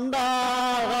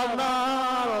 Kontol.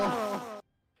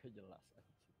 Jelas.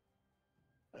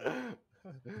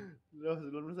 Loh,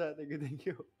 sebelum saya thank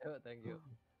you. Thank you.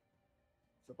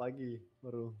 Sepagi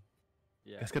baru.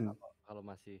 Ya, Gaskan. kalau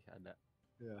masih ada.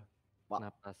 Ya. Pak.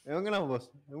 Napas. Emang kenapa bos?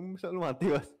 Emang bisa lu mati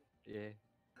bos? Iya.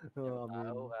 Oh,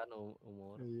 Tahu amin. kan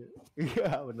umur. Iya.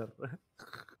 Iya bener.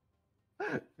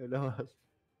 Ya udah mas.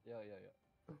 Yo.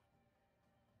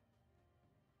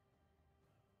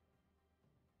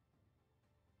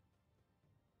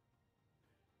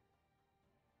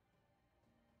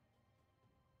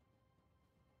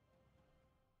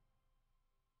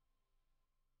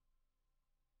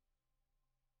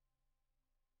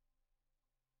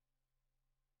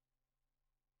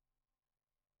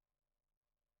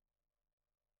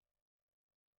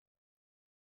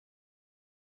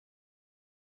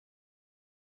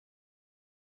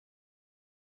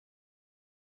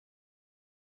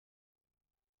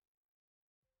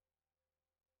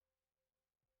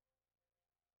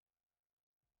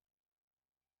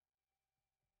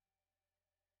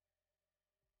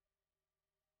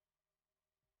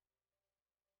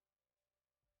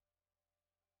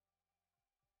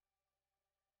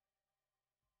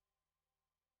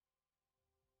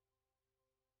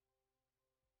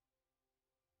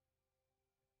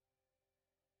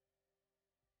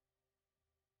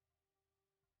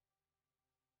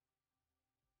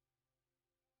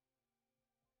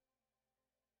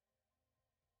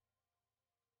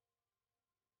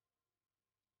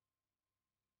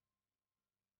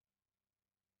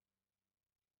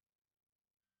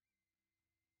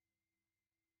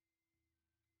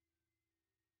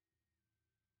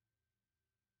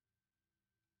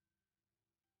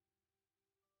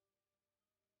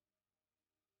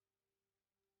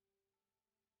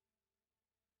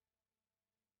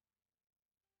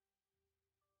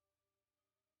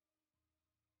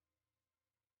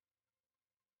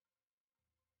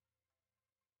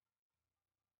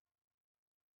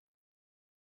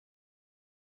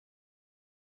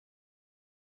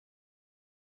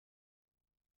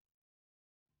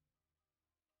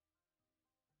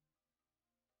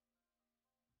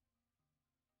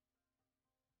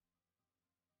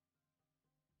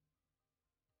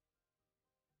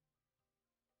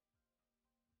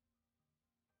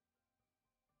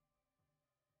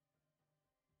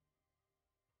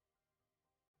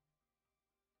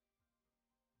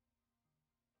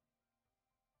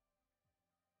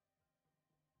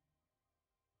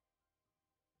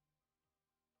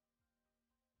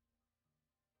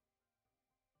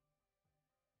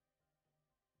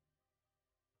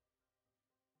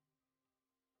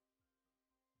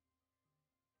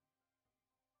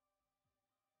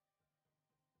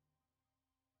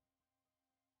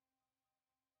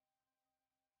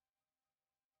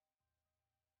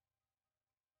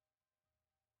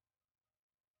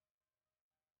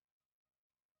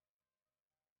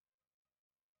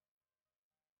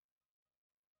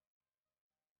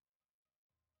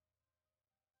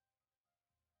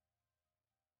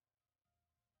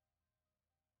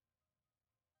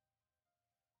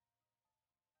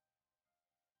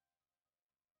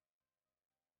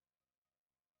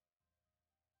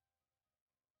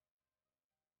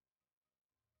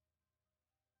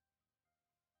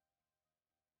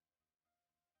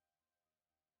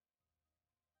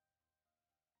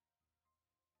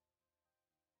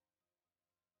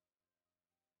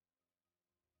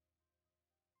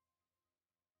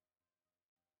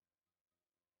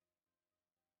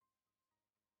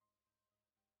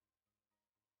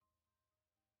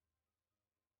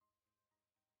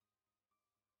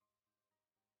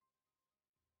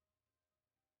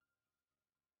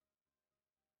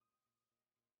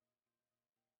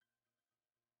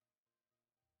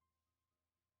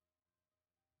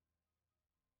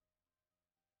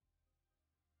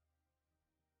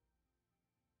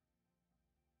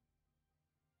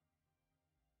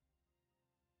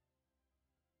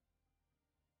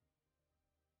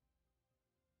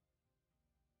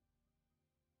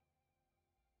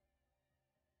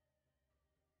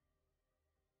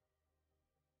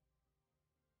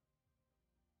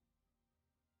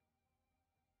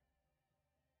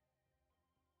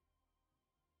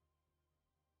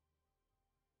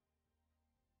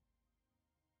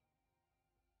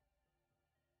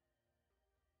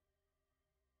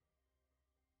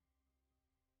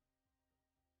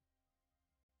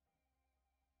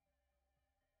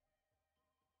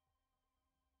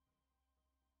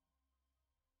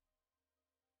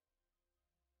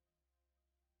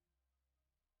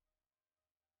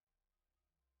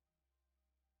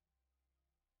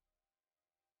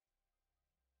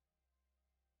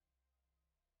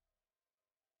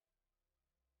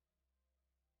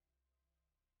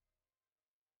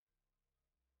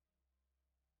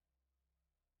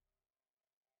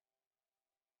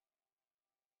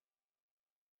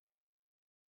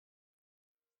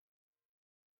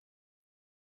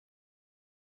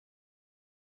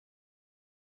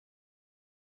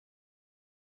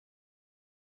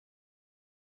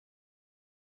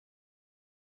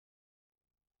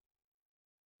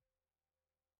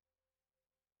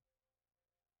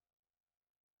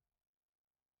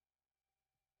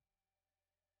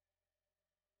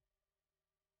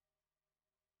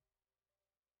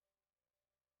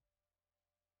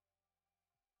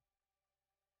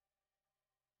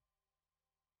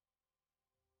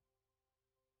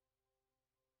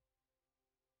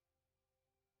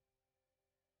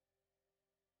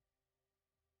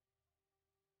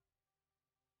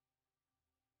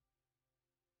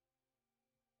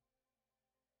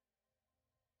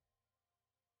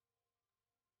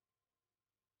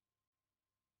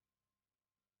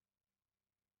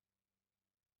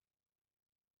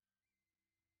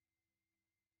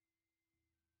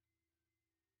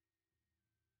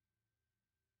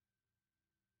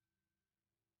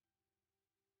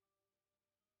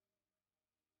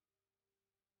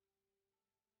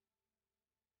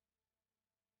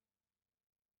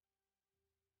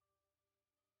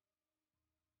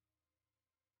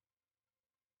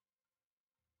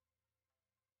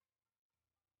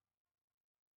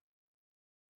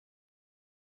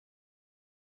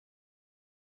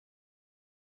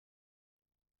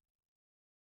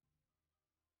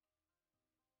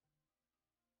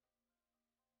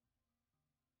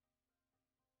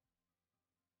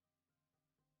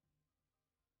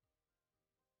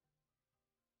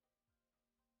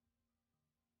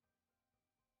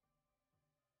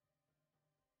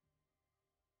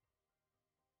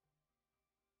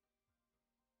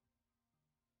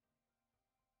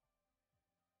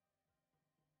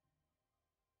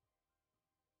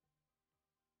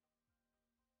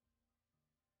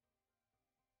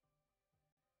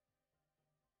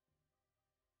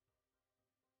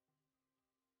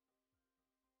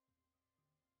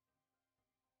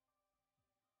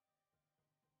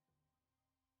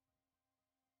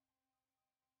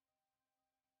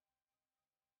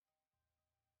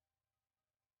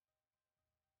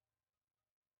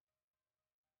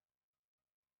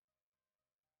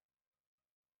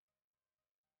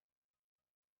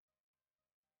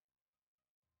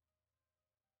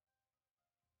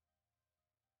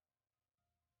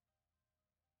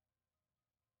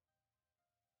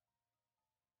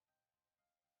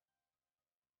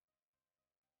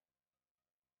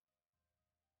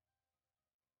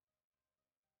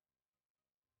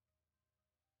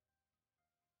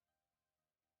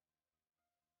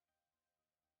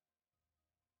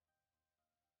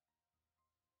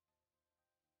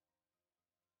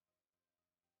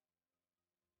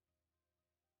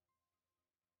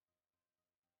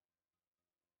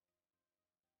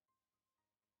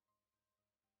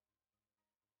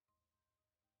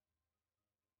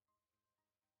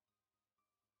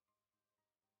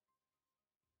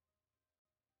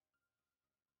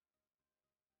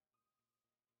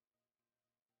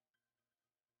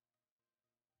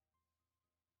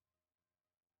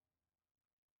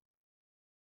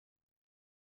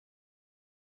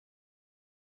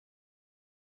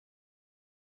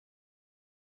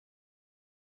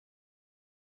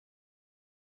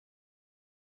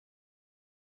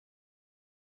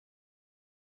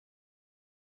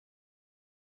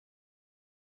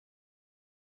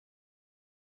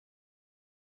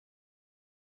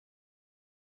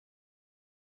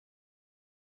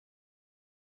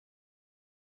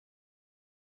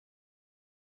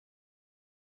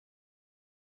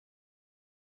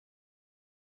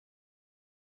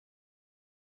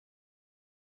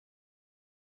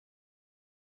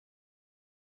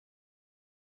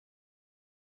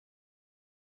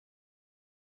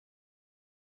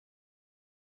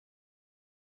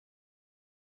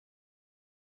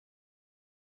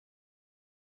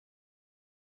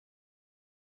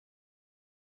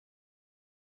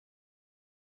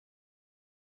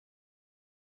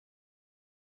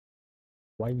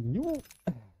 Wahyu.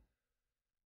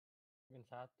 Min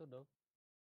 1 dong.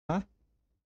 Hah?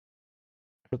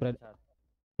 Min 1.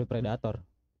 Lu predator.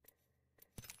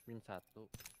 Min 1.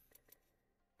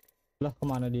 Lah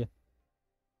kemana dia?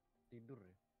 Tidur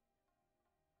ya.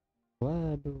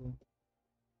 Waduh.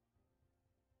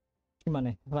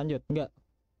 Gimana? Lanjut? Enggak.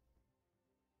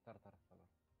 Tar kalau.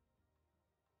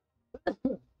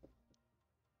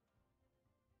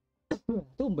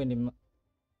 Tumben nih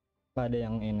nggak ada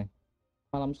yang ini.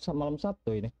 Malam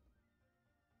Sabtu ini.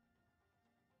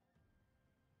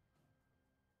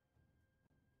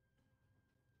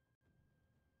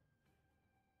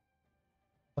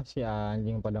 Masih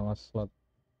anjing pada nge-slot.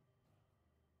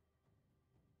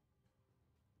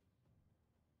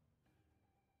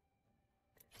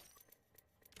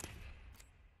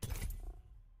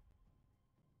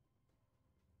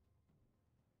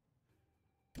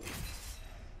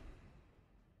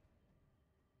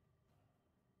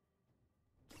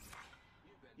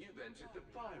 You've entered the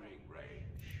firing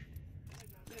range.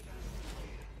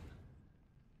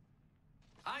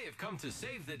 I have come to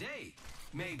save the day.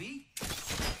 Maybe.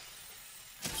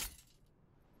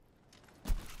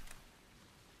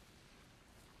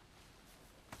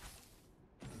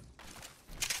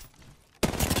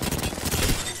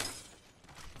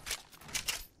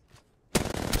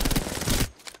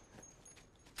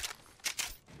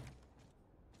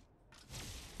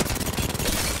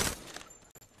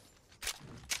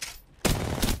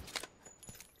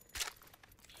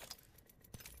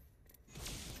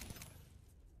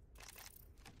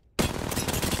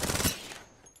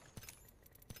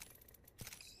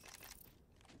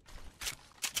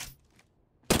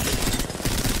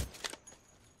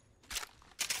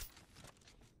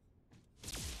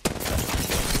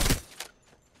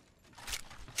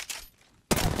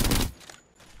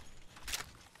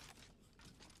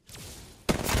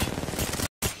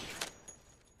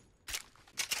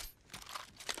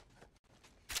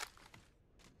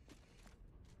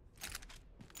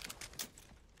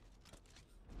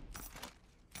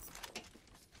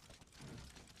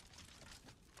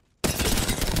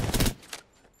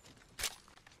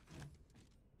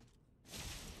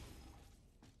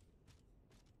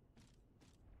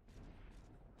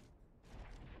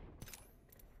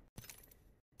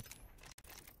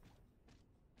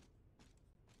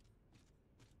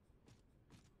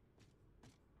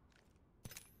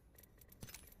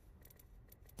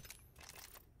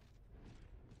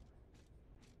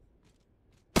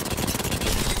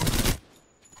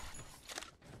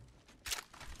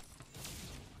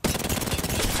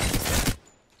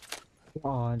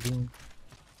 Anjing.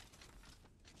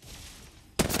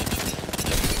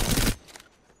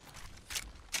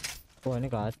 Wah ini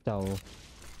kacau.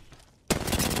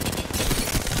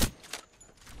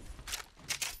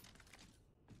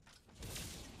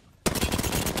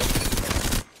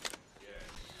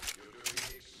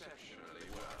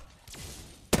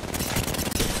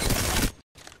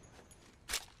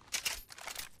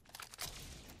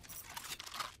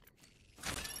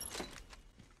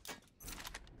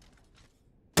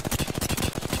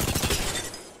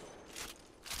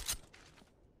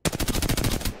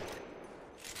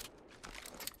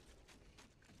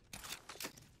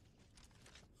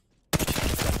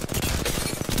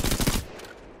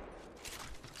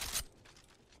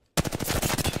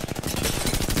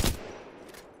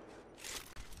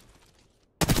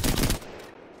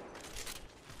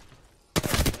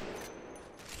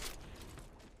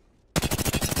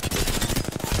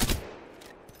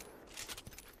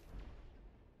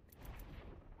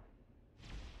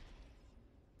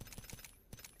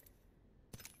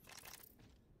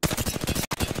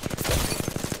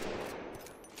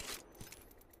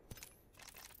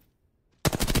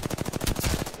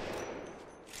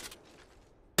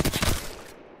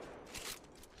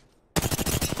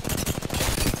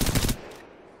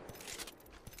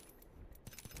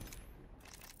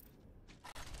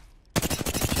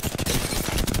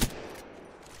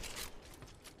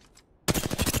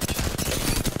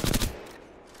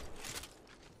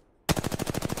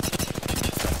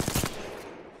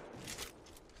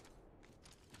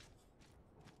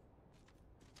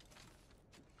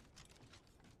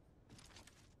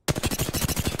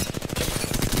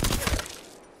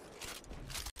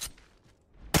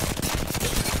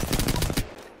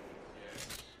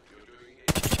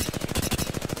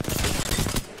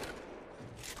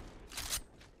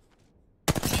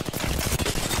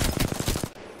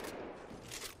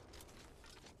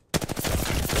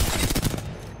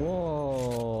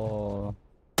 Wow,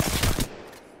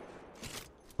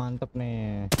 mantep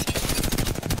nih.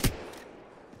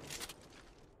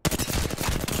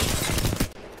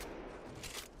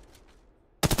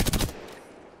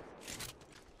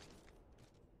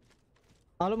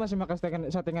 Lu masih pakai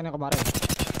settingan yang kemarin?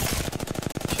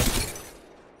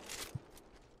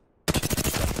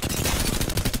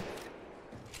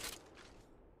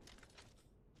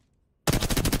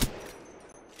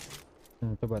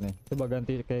 Coba nih, coba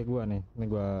ganti kayak gua nih. Ini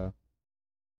gua.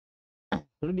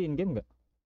 Lu di in game nggak?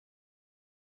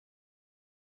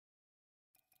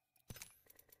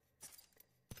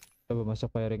 Coba masuk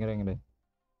firing rank deh.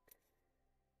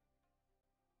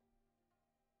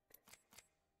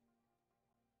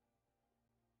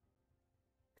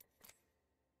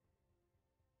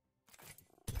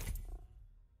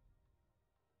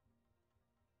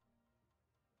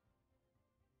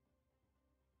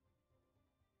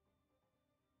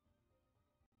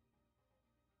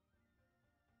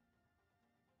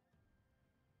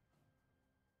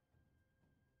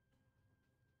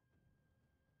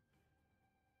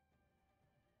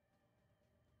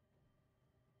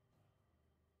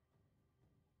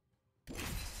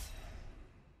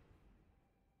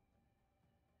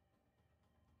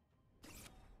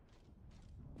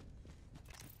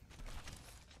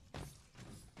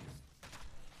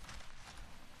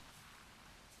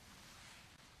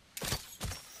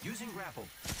 Using grapple.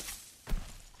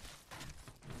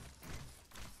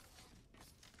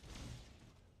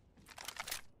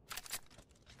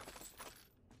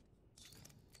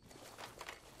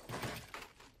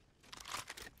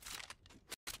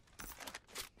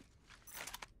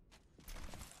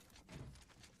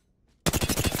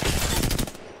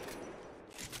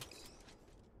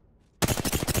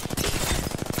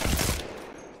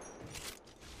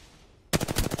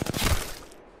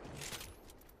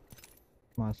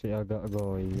 Masih agak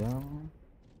goyang.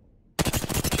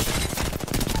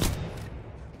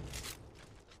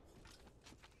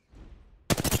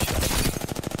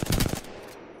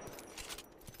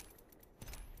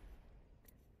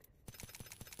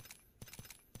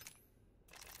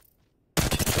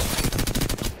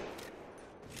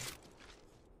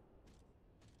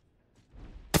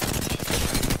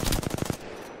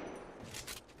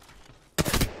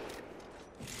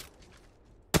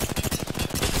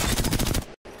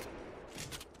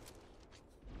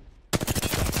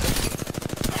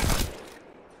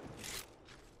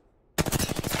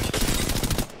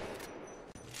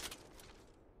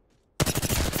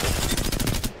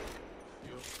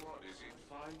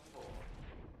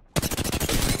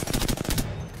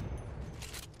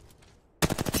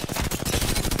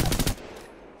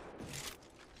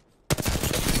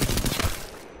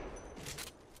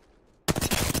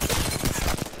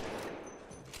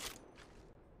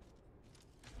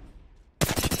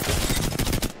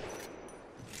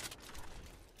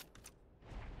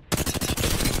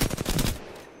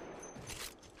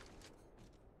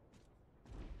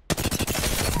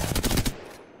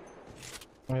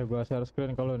 Ayo gua share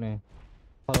screen kalau nih.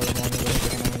 Kalau lo mau nyoba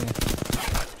namanya.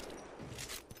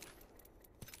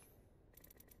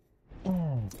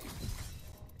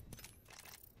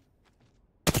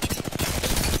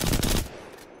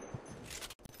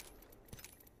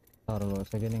 Taruh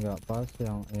segini nggak pas,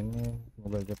 yang ini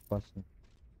semoga aja pas nih.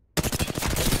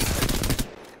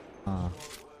 Ah.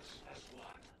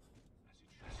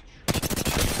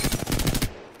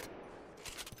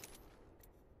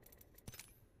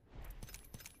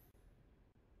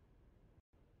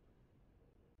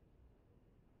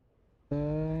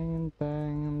 Teng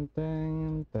teng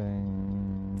teng teng.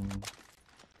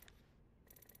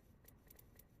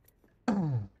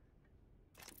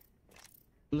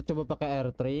 Lu coba pakai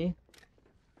R3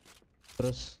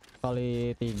 terus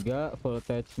kali 3 full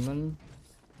attachment.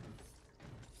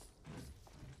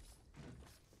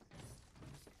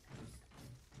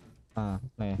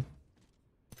 Nih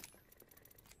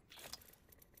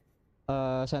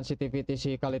sensitivity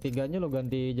si kali 3 nya lo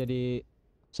ganti jadi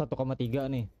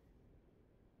 1,3 nih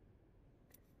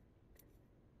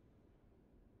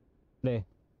deh.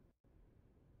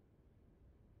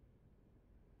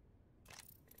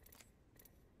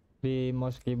 Di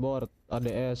mouse keyboard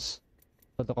ADS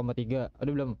 1,3 ada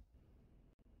belum?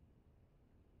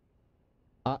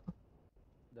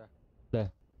 Udah.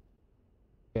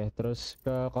 Oke, terus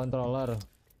ke controller,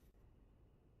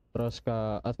 terus ke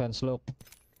advance look.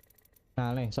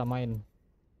 Nah nih samain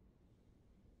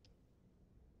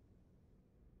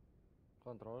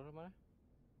Controller mana?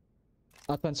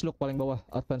 advance look paling bawah,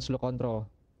 advance look control.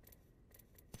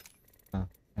 Nah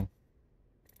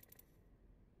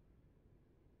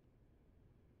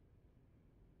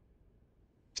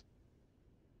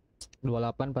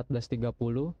 28 14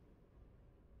 30.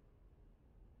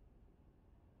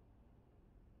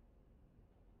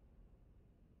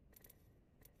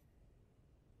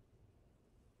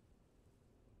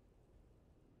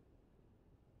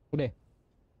 Udah.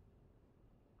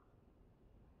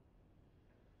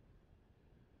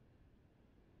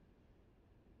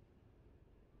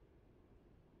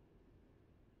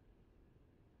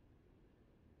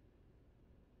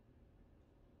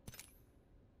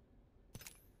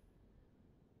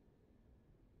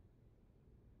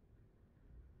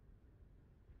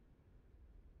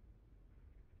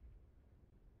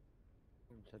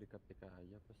 Bisa diketik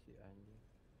aja apa sih anjing.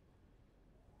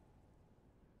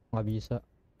 Nggak bisa.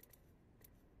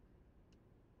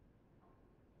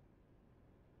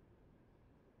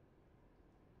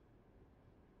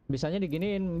 Bisanya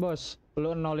diginiin bos,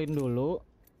 lu nolin dulu,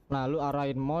 nah lu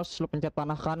arahin mouse, lu pencet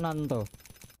panah kanan tuh.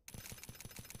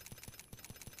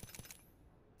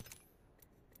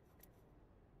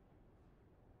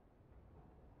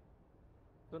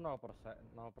 Itu 0%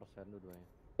 dua-duanya.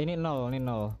 Ini 0.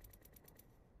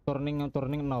 Turning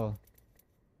 0.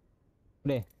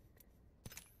 Deh.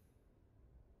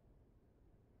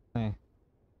 Nih.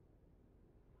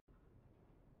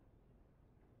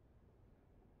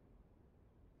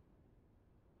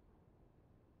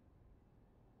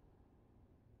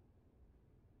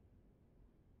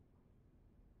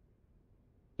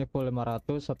 Ini full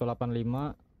 500,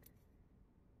 185,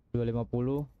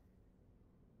 250,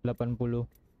 80.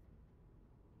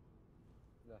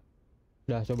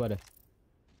 Udah coba deh.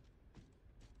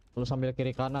 Lu sambil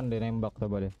kiri kanan deh nembak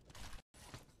coba deh.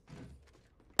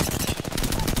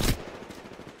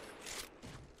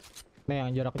 Nih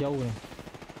yang jarak jauh nih.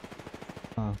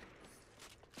 Nah.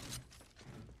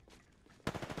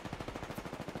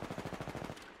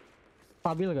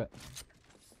 Stabil gak?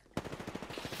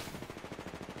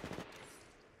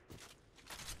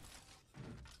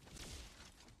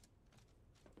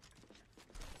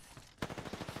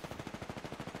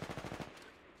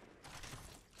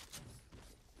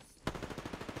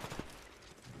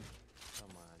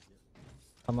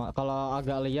 Sama kalau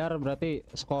agak liar berarti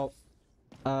scope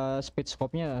speed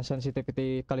scope-nya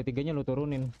sensitivity kali 3-nya lu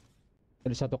turunin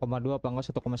dari 1,2 apa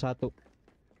enggak 1,1.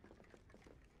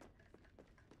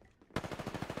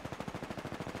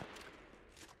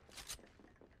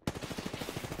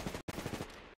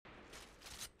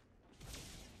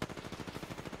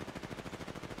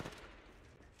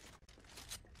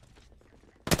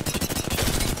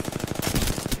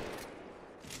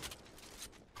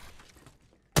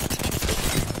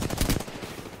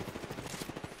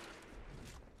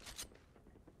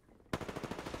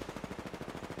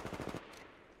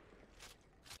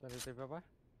 Sensitif apa?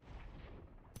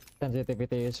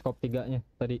 Sensitivity scope 3-nya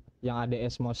tadi yang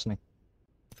ADS mouse nih.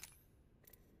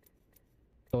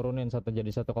 Turunin jadi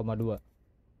 1,2.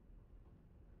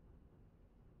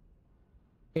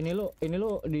 Ini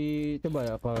lu dicoba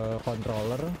ya ke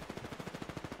controller.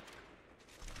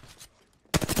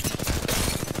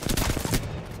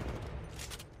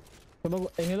 Coba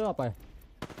ini lu apa ya?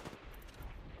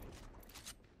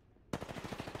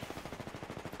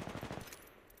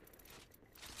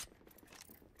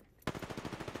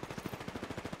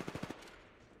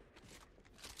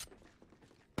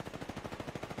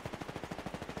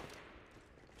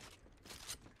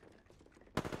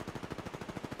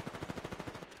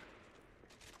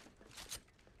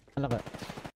 Enak gak?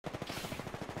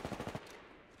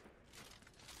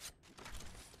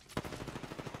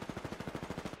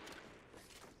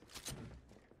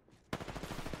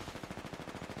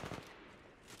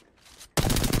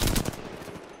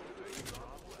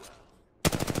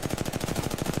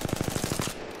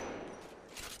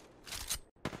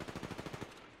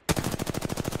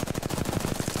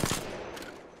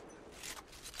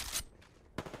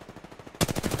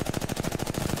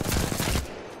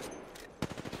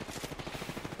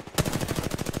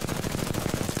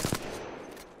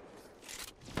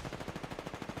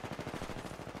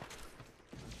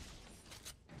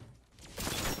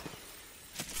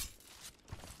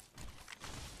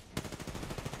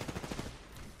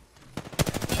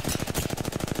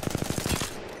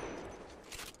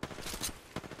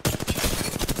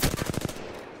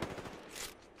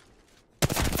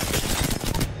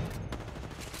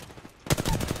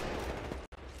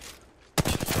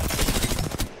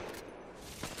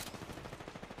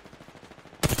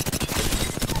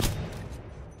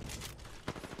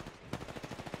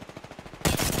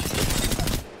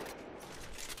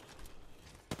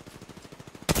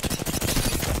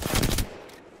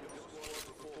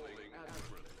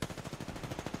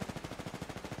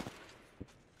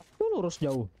 Lurus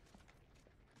jauh.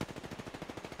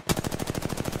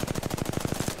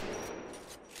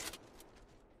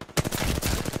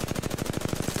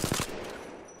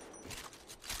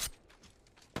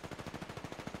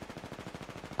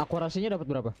 Akurasinya dapat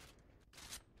berapa?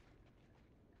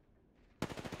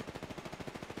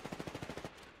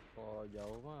 Oh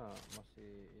jauh mah masih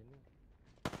ini.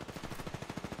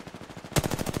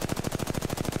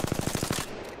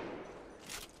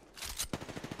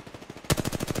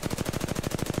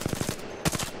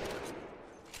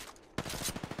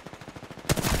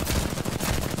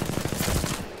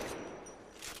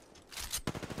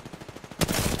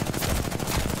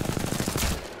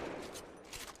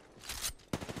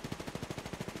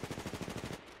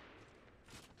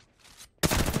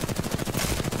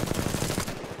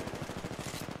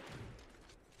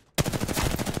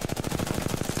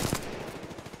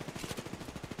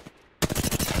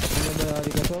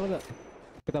 boleh gak?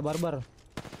 Kita barbar.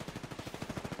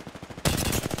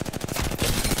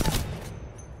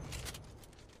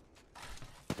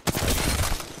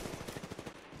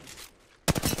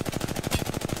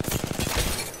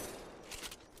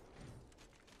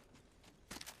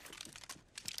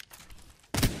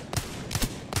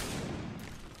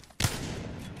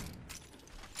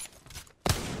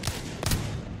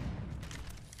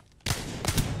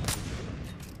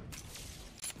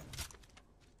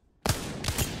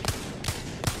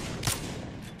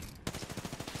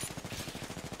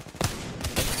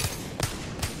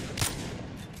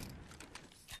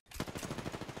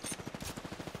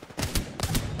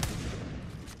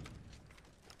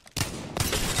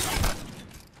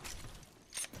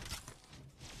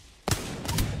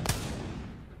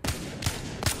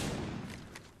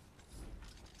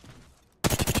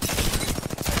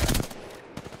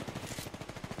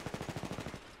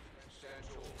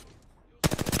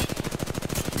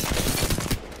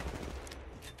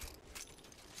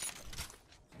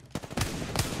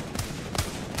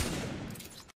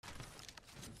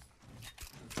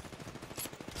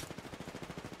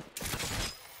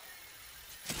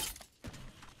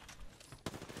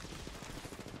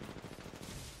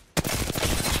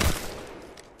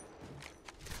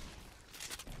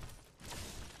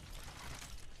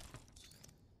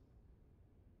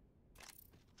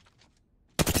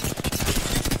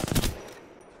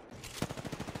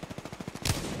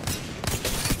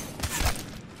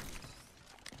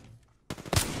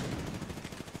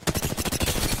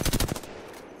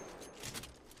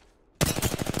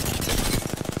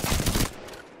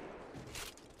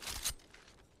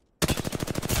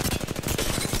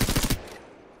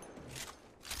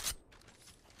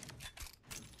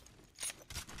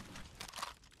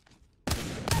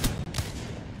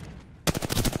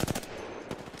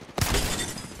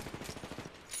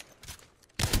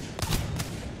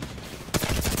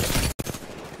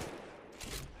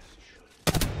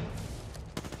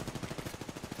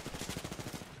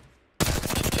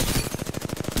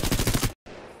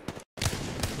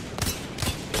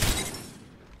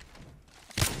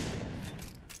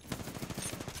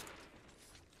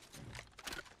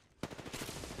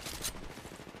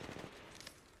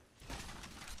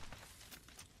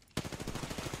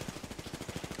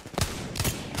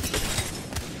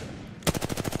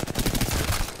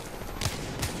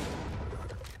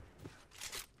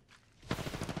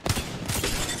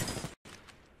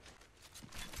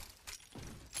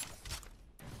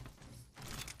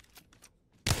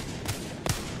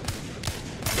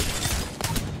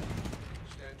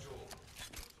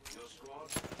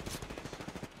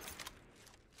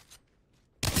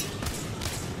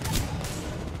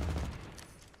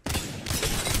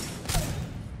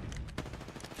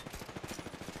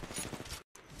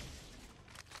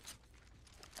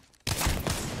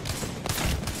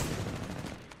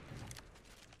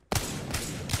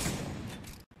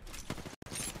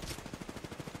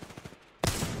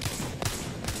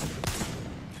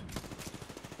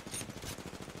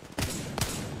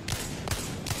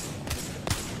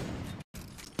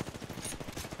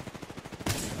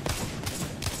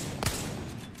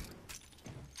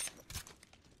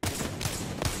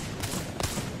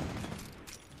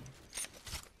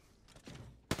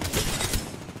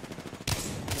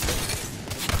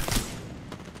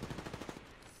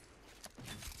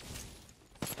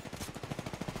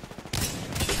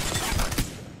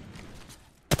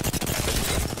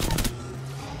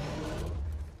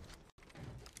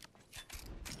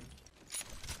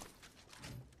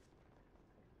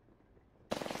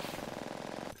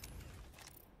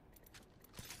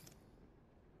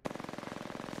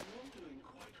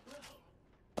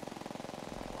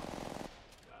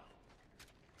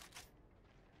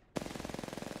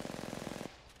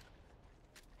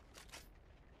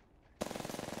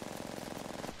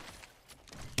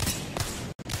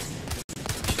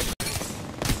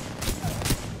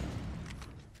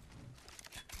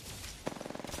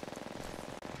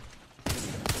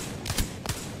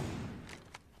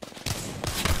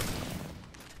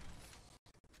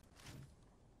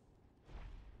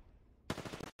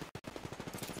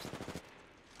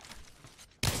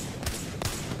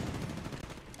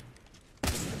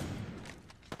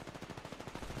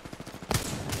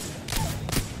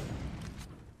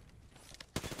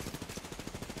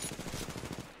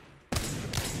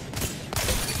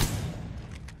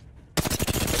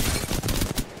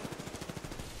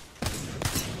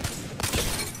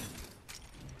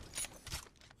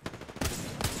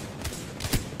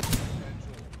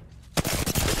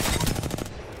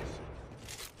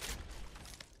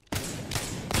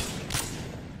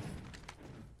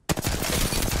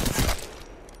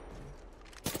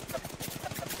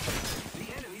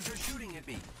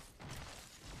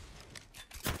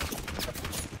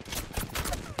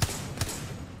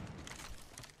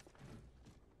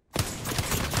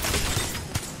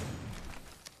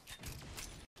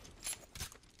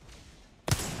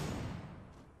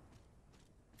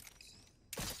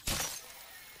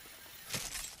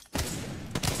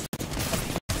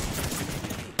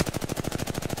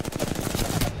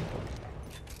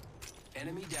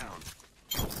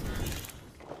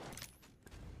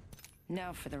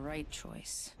 Now for the right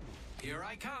choice. Here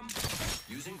I come.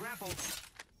 Using grapple.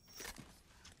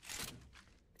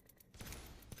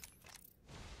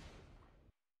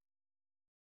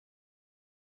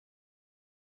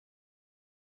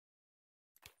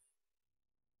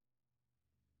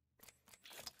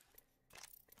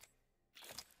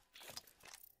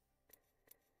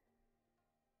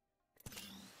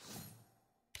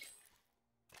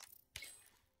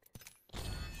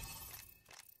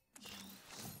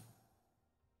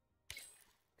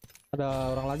 Ada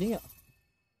orang lagi nggak?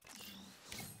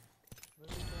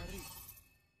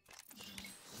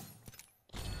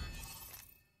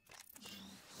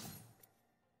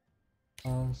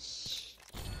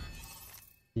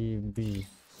 DB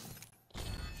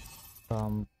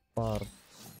Tampar.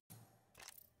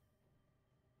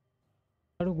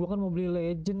 Aduh, gua kan mau beli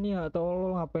legend ya, atau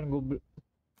lo ngapain gue beli?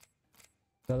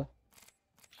 Udah lah.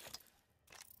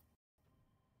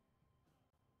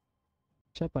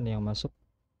 Siapa nih yang masuk?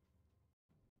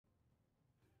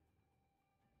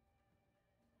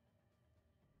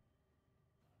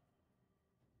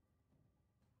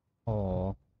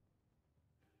 Oh.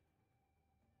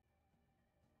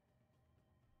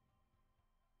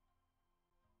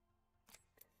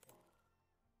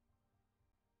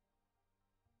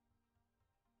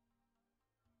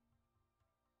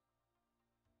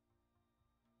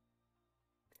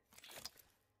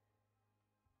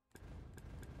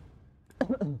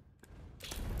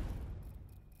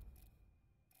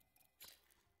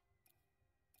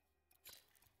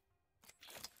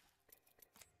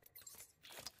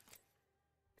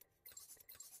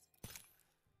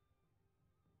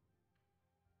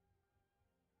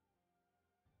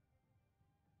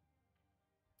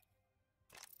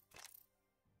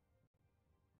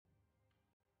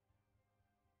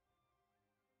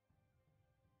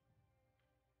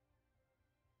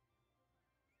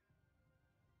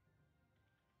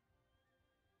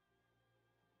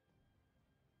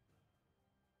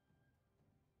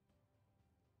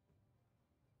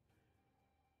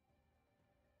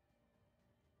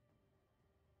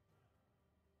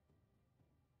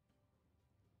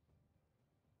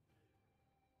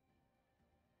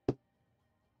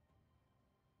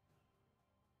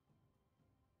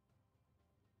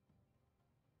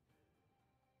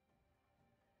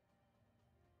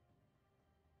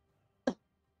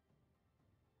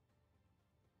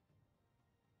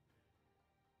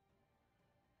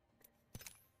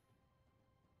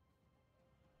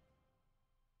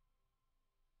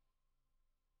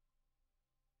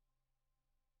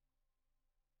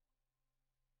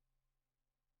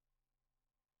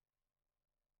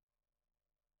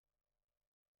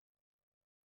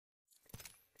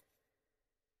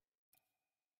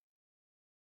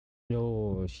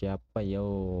 Yo, siapa yo?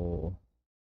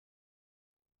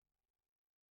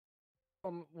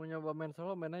 Mau nyoba main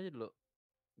solo, main aja dulu.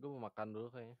 Gue mau makan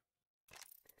dulu kayaknya.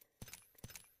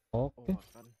 Oke.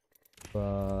 Makan.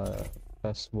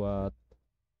 Tes buat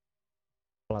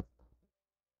plat.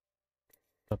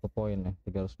 Berapa poin ya?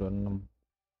 326.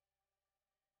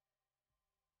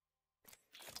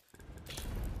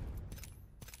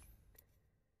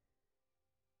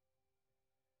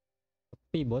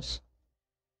 Sepi bos.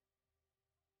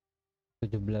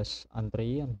 17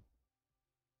 antrian.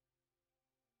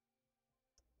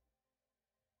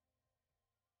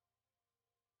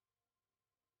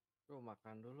 Gue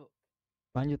makan dulu.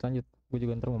 Lanjut. Gue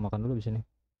juga ntar mau makan dulu di sini.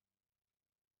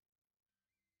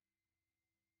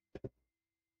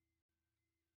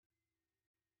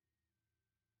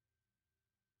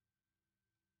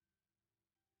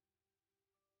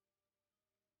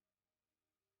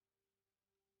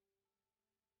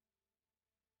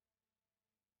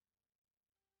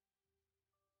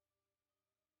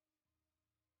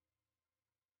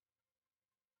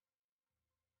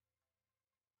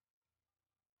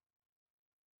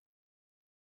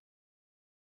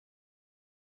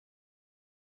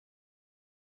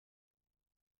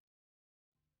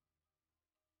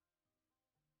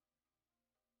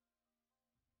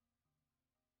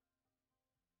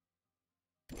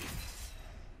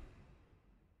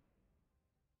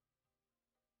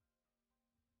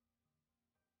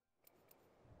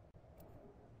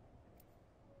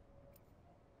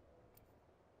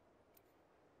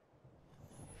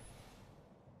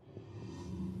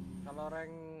 Kalau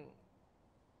rank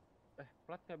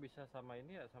plat nggak bisa sama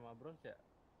ini ya, sama bronze ya?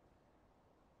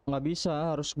 Nggak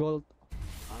bisa, harus gold.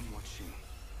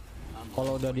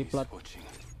 Kalau udah di plat.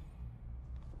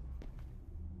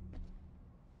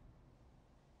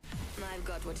 I've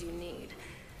got what you need,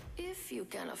 if you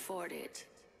can afford it.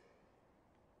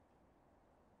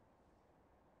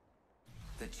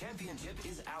 The championship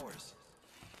is ours.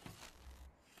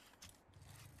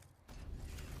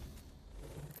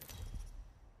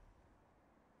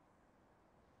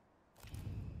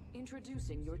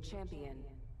 Introducing your champion.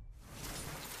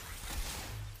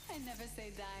 I never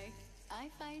say die. I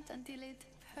fight until it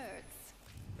hurts.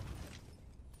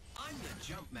 I'm the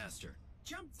jump master.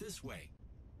 Jump this way.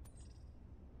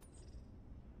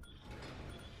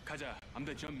 가자. I'm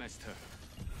the jump master.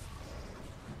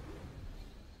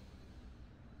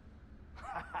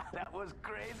 That was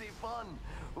crazy fun.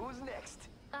 Who's next?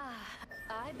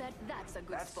 I bet that's a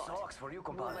good That spot. sucks for you,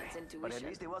 compadre. Woman's But at intuition.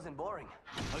 least it wasn't boring.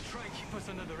 I'll try and keep us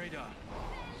under the radar.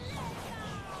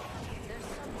 There's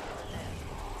something over there.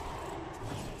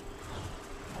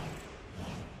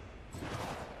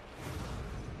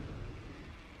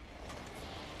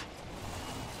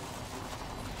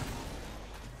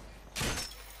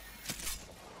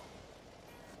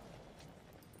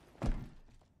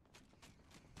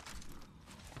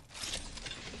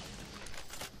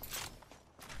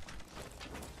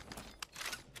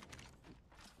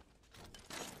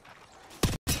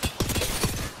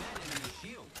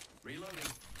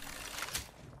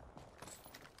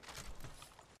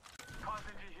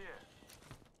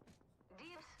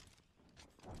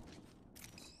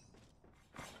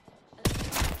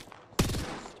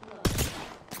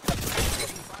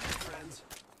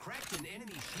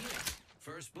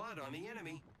 First blood on the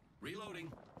enemy.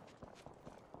 Reloading.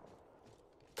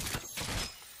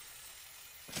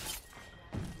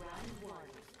 Round 1.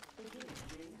 Beginning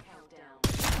ring countdown.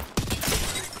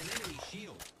 An enemy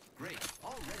shield. Great.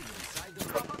 Already inside the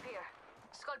ring. Pop up here.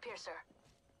 Skull piercer.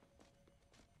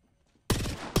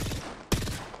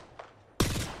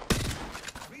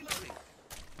 Reloading.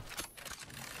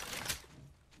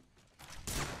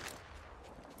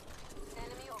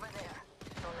 Enemy over there.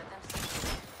 Don't let them see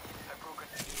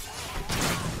you.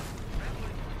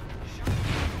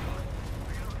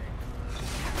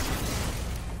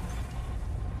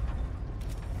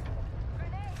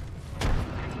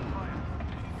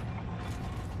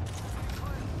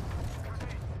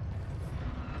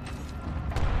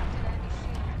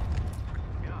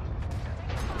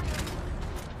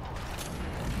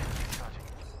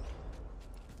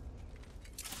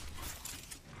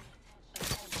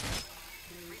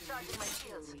 Recharging my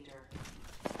shields.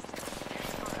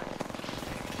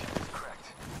 Correct.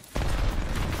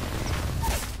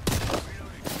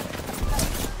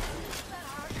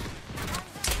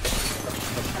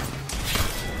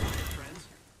 Friends,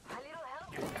 A little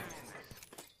help?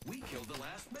 we killed the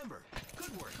last member.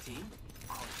 Good work, team.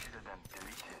 Consider them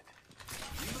deleted.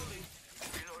 Reloading.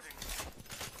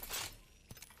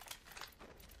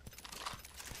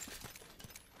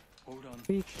 Hold on.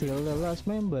 We kill the last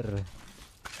member.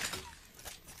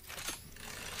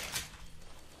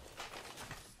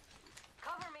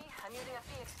 Cover me. I'm using a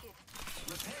Phoenix kit.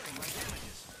 Repairing my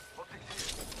damages.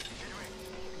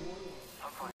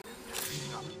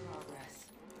 Progress.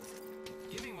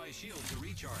 Giving my shield to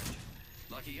recharge.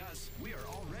 Lucky us, we are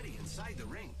already inside the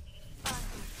ring.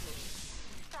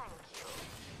 Thank you.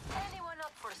 Anyone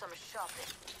up for some shopping?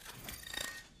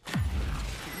 Give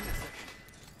me a second.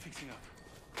 Fixing up.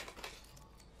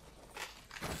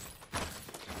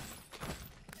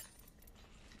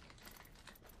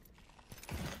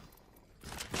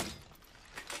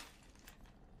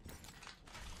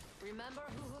 Remember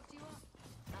who hooked you up?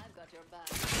 I've got your back.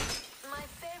 My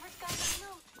favorite kind of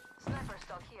loot. Sniper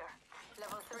stock here.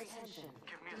 Level 3. Attention.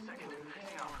 Give me a second. Delivering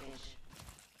care package.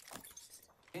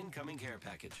 Incoming care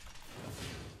package.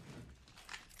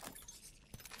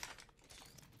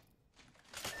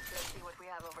 Let's see what we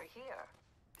have over here.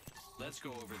 Let's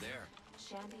go over there.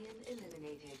 Champion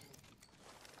eliminated.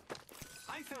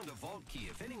 I found a vault key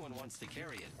if anyone wants to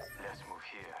carry it. Let's move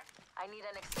here. I need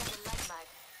an extended light mag.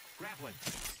 Grab one.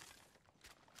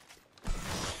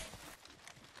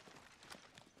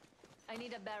 I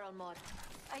need a barrel mod.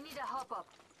 I need a hop up.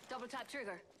 Double tap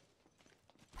trigger.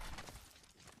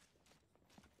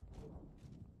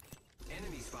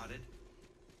 Enemy spotted.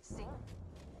 Sing.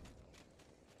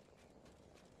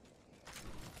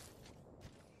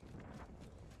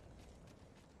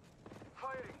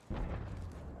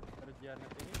 Kerjaan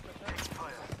ini kita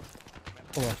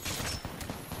Wah.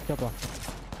 Siapa?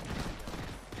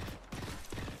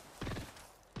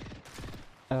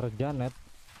 Janet.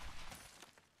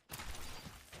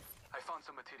 I found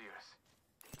some materials.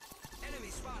 Enemy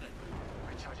spotted.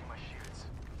 Recharging my shields.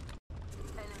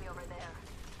 Enemy over there.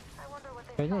 I wonder what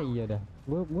they Kayaknya found. iya dah.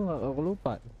 Gua nggak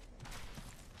lupa.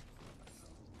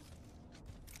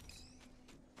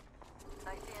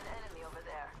 I see an enemy over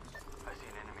there. I see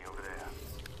an enemy over there.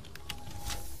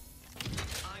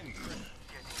 I'm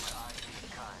Getting my eyes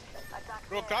kind. Attack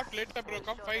Bro, there. come later, bro. We'll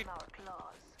Come show fight. them our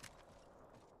claws.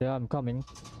 Yeah, I'm coming.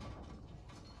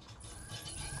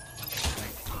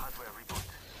 Hardware reboot.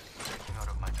 Breaking out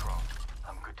of my drone.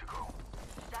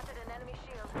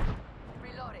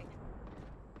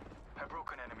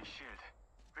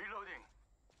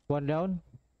 One down.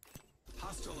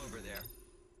 Hostile over there.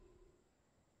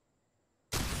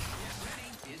 Get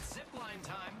ready. It's zipline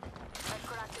time. I'm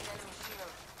cracking enemy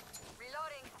shield.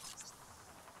 Reloading.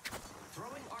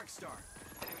 Throwing arc star.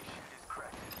 Enemy shield is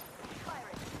cracked.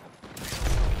 Firing.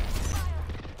 Fire.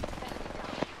 Enemy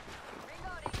down.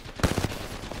 Reloading.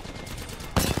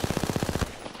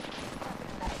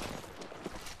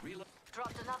 Reload.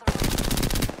 Dropped another one.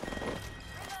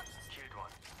 Reload. Killed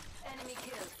one. Enemy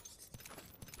killed.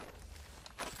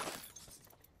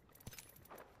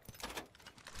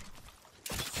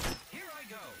 Here I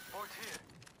go. Port here.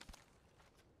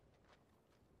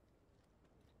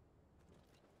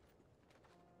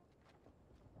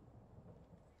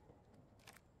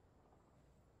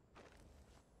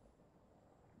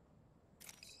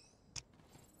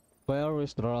 Where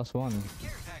is the last one?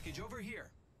 Care package over here.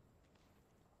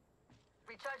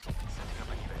 Recharge. Setting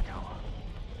up an evac tower.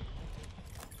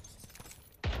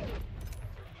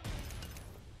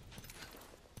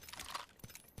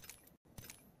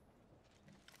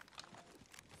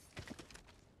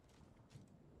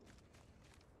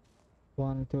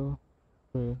 One, two,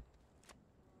 three.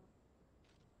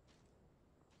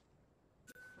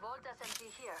 Vault SMG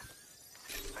here.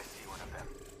 I see one of them.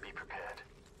 Be prepared.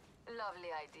 Lovely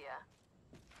idea.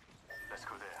 Let's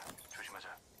go there. 조심하자.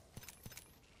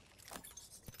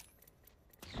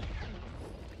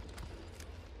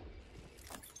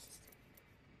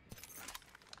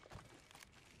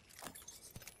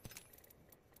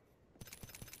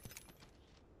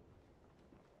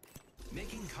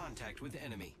 Making contact with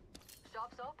enemy.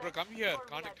 Shops open. Bro, come here. Or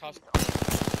Contact VIPs task. open. Taking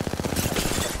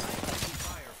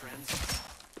fire, friends.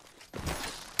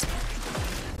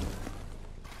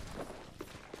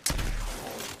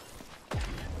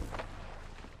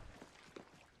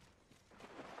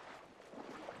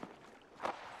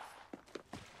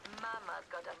 Mama's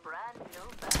got a brand new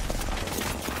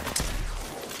bag.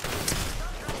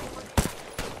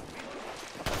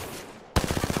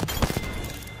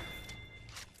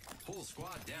 Whole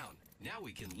squad down. Now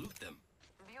we can loot them.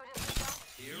 Beautiful shot.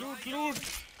 Here Loot, I go. loot.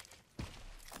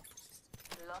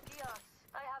 Lucky us.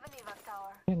 I have an evac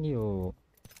tower. Can you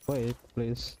wait,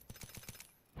 please?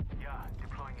 Yeah,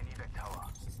 deploying an evac tower.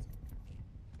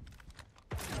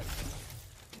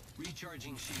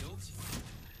 Recharging shields.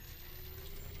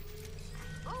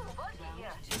 Ooh, Volky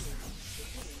here. Heat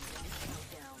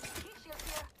shield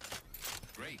here.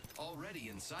 Great. Already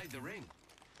inside the ring.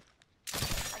 I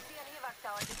see an evac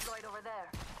tower deployed over there.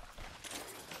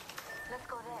 Let's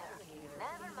go there.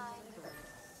 Never mind.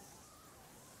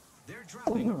 They're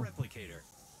dropping a replicator.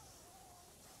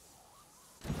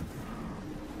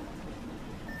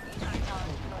 Evac tower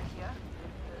deployed here.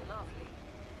 Lovely.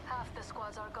 Half the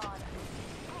squads are gone.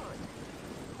 Good.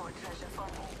 More treasure for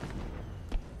me.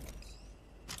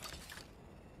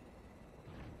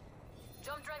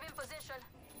 Jump drive in position.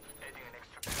 Adding an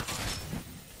extra pair of eyes.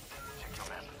 Check your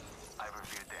map. I've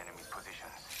revealed the enemy's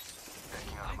positions.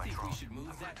 Backing out I of my think drone. we should move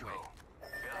I'm that good to way. go.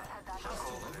 Let's head that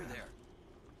Hostile way. over there.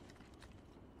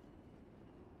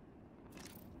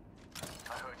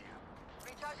 I heard you.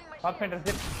 Recharging my Pathfinder shield.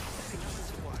 zip. Setting up a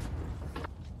zip line.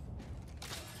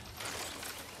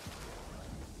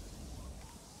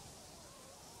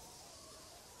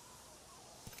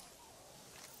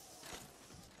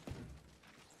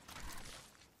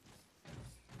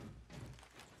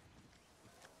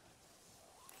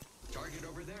 Target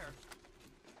over there.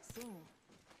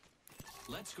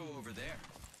 Let's go over there.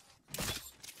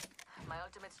 My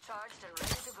ultimate's charged and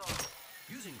ready to go.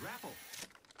 Using grapple.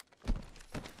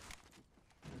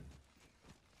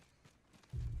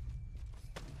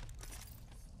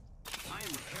 I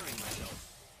am repairing myself.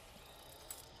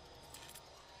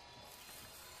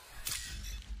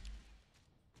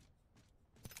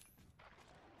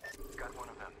 Got one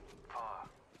of them. Far.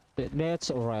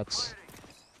 That's rats.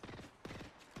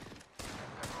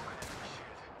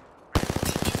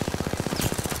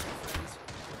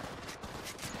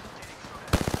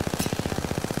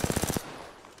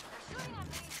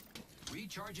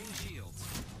 Recharging shields.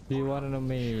 Do you want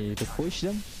me to push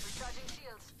them? Recharging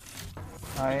shields.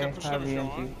 We can push them if you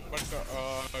want,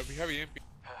 but we have EMP.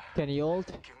 Can you ult?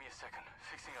 Give me a second.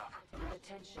 Fixing up.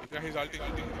 Attention. Yeah, he's ulting.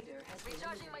 Leader has been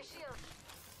Recharging my shield.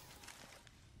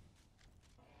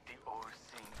 The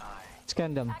all-seeing eye.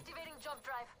 Scan them. Activating jump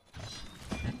drive.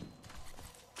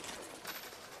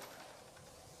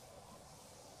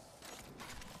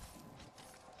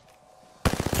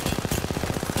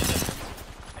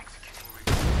 Executing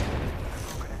recall. I've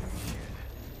broken enemy shield.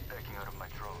 Backing out of my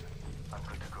drone. I'm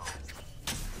good to go.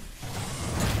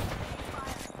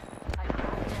 I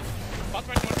cracked it.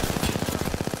 Pathfinder one.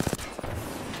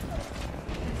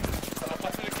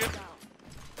 Pathfinder kid.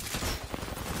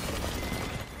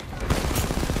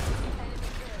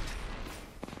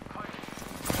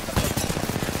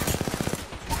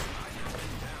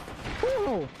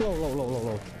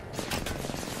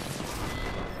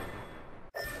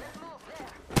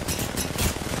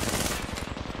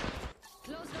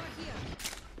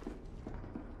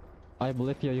 I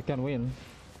believe you can win.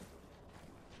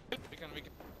 We can.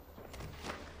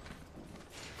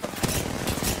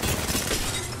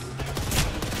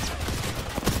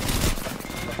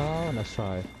 Oh, nice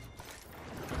try.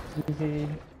 Easy.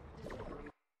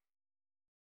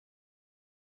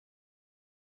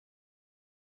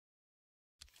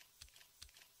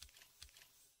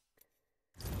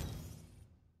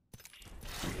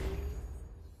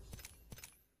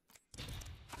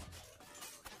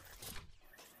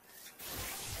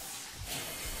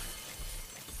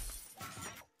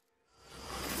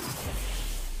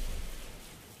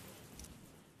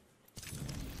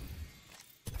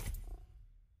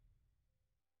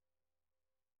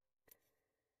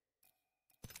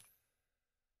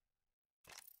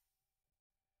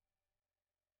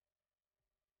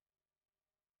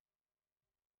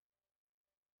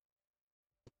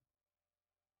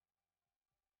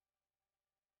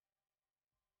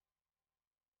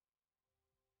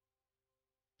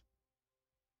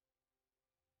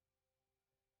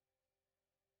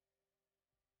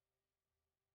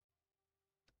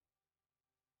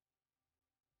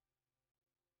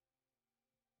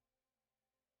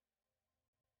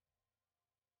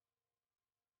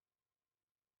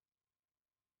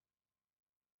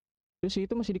 Terus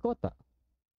itu masih di kota.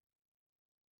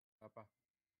 Apa?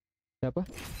 Siapa?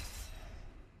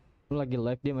 Lu lagi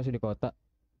live dia masih di kota.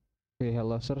 Si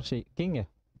Hello Sir si King ya?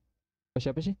 Apa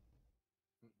siapa sih?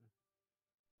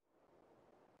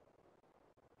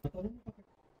 Sampai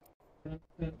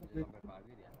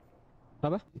pagi dia.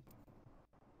 Apa?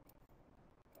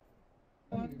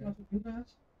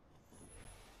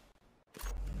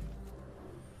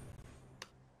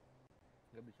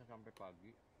 Nggak bisa sampai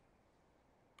pagi.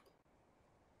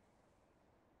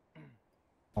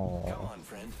 Oh. Come on,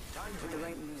 friend. Time for The the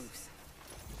right moves.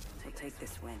 Take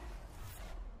this win.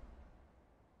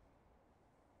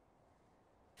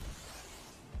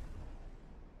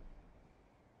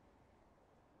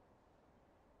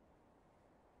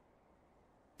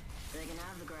 Digging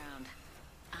out of the ground.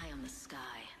 Eye on the sky.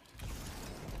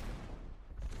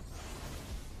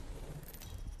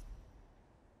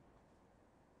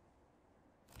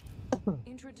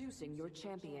 Introducing your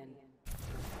champion.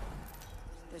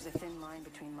 There's a thin line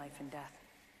between life and death.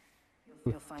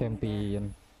 You'll find me there.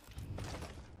 Champion.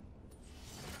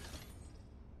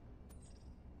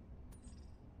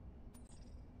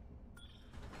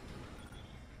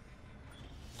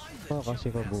 Oh,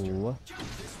 kasih ke gua. Jump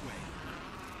this way.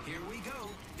 Here we go.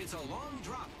 It's a long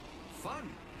drop. Fun.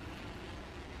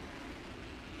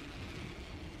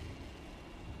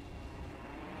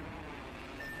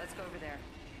 Let's go over there.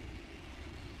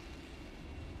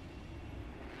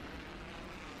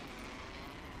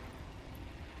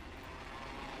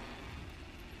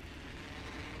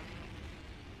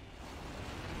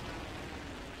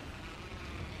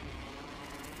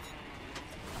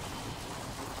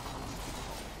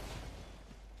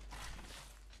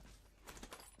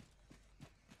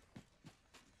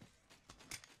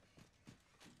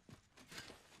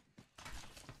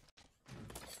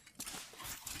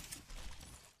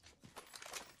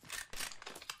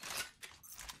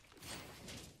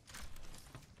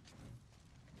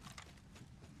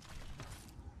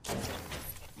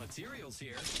 Materials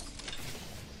here.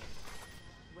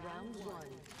 Round 1.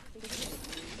 Beginning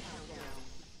countdown.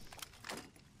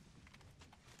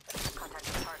 Contact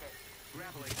the target.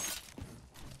 Grappling.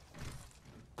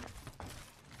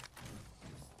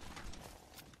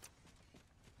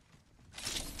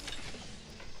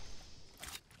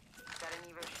 Got an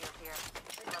Evo shield here.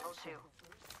 Level 2.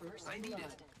 I need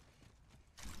it.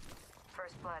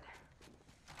 First blood.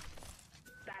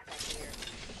 Backpack here.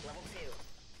 Level 2.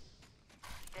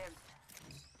 Dims.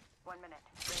 1 minute.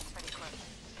 Range pretty close.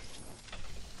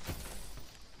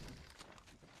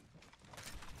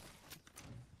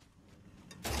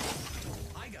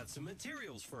 I got some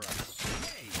materials for us.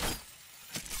 Yay!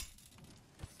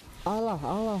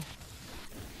 Allah.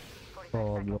 45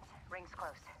 seconds. Rings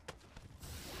close.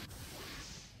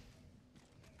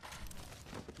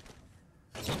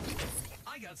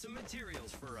 I got some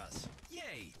materials for us.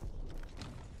 Yay!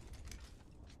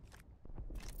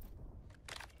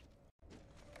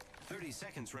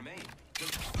 Seconds remain.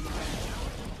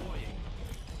 Deploying.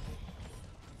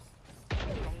 I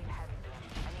need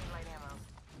light ammo.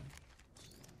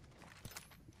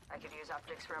 I could use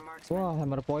optics for a marksman. Wah,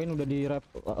 hammer point udah di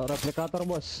replikator,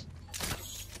 bos.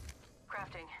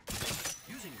 Crafting.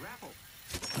 Using grapple.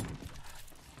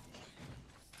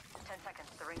 10 seconds.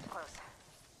 The ring's close.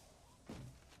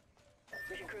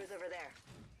 We should cruise over there.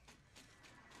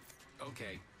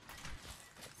 Okay.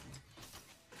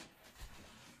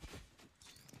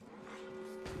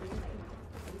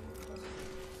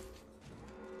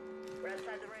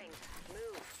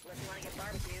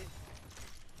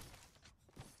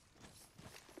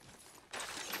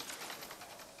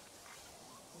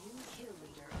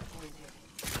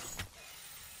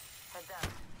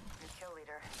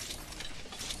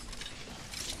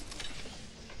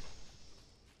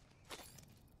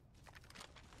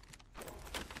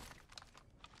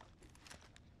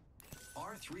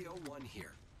 301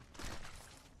 here.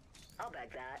 I'll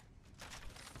beg that.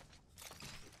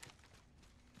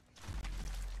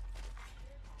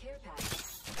 Care package.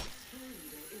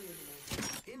 Leader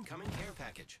eliminated. Incoming care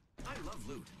package. I love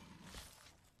loot.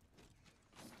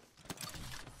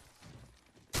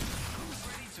 Who's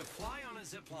ready to fly on a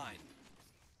zip line?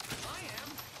 I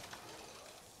am.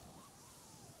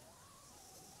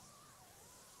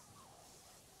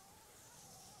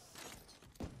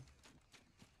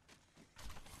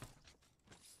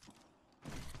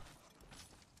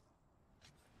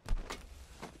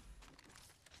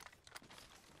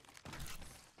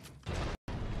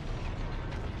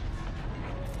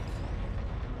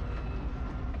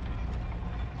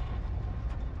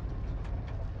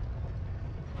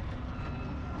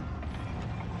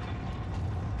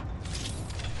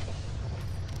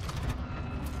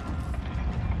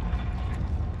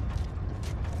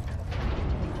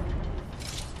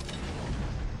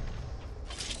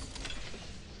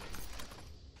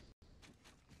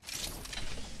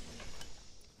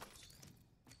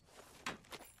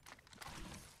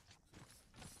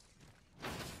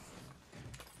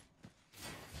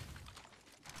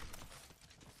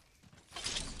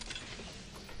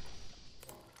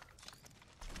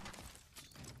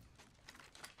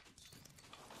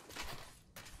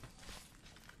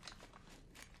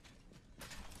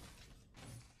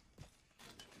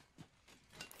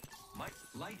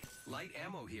 Light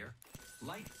ammo here.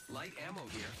 Light ammo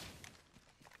here.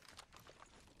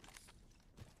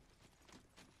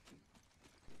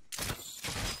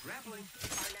 Grappling.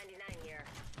 R99 here.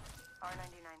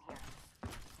 R99 here.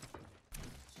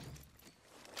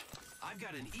 I've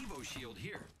got an Evo shield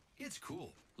here. It's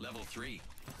cool. Level 3.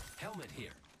 Helmet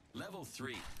here. Level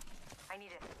 3. I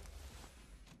need it.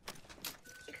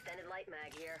 Extended light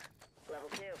mag here. Level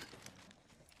 2.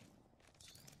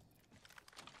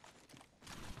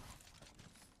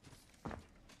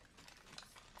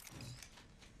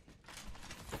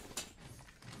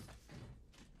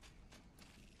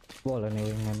 Boleh nih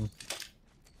wingman.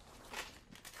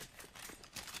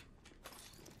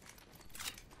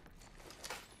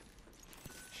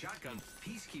 Shotgun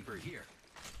peacekeeper here.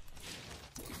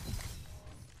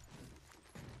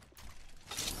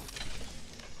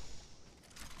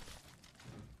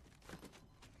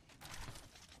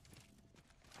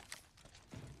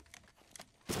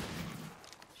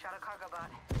 Shot a cargo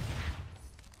bot.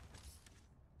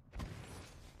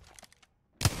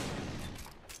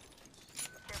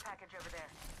 Care package over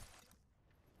there.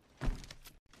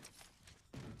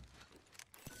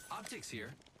 Optics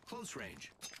here. Close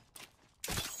range.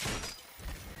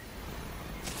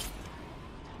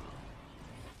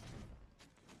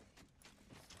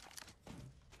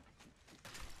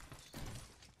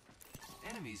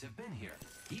 Enemies have been here.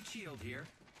 Heat shield here.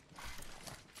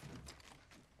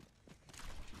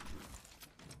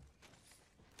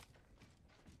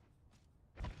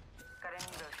 Got an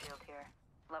Evo shield here.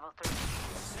 Level 3.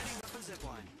 Setting up a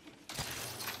zipline.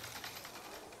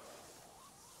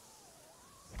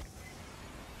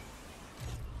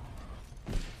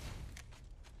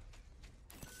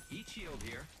 Heat shield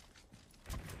here.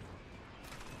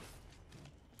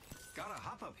 Gotta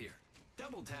hop up here.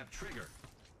 Double tap trigger.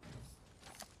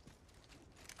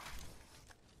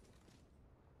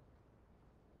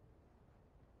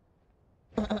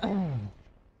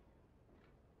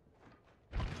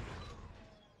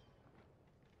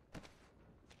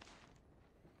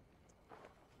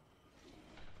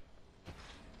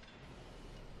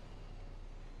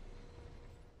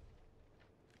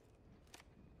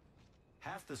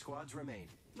 Half the squads remain.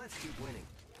 Let's keep winning.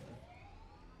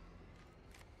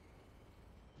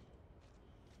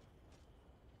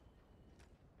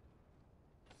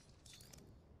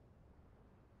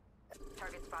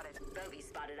 Target spotted. Bogey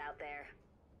spotted out there.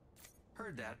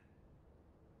 Heard that.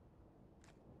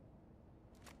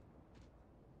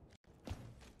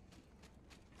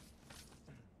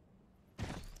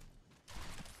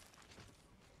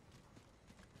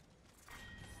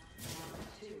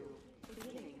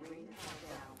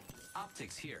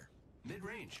 Optics here.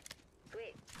 Mid-range.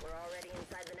 Sweet. We're already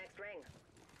inside the next ring.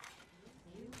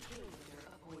 New kill leader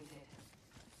appointed.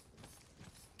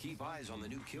 Keep eyes on the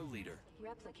new kill leader.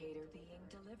 Replicator being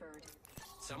delivered.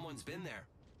 Someone's been there.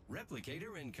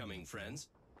 Replicator incoming, friends.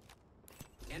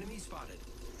 Enemy spotted.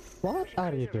 What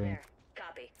are you doing?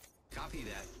 Copy. Copy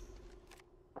that.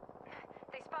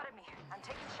 They spotted me. I'm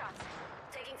taking shots.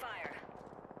 Taking fire.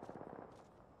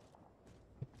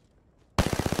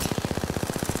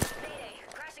 Mayday.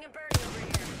 Crashing and burning over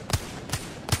here.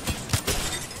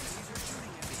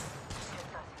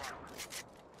 Just us now.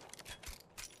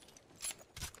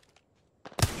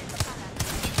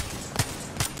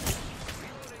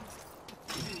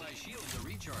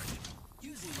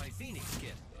 Phoenix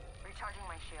kit. Recharging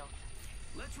my shields.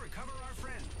 Let's recover our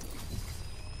friend.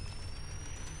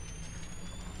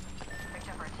 Picked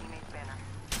up our teammate's banner.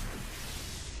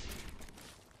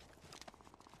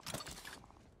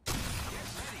 Get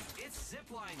ready. It's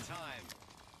zipline time.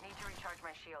 Need to recharge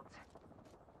my shields.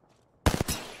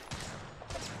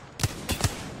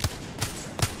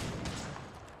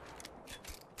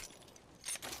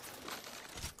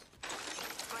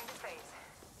 Going to phase.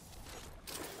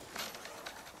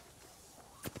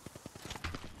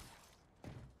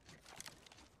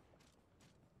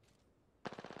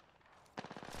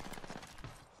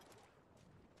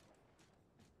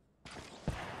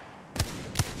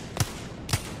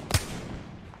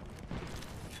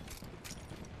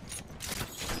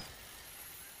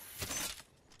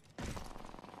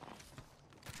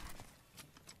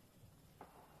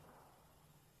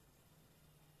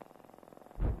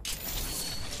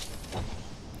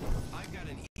 I've got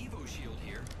an Evo shield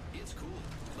here. It's cool.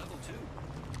 Level 2.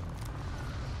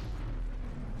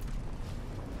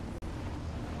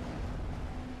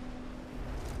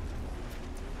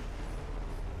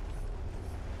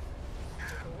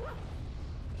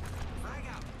 Frag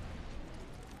out.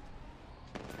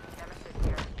 Nemesis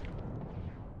here.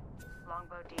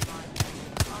 Longbow demon.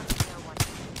 On scale 1.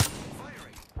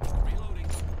 Firing. Reloading.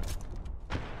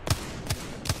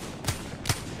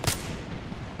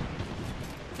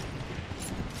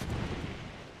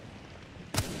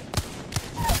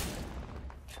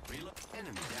 Reload.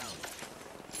 Enemy down.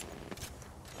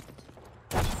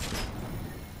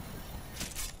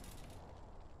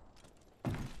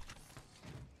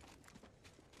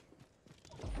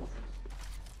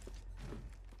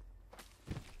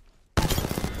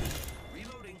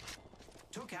 Reloading.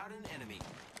 Took out an enemy.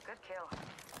 Good kill.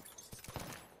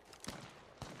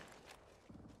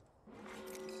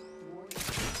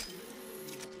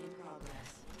 In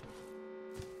progress.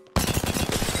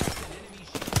 An enemy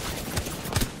shield.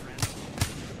 Friend.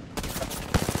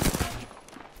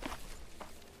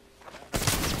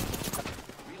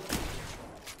 Reloading.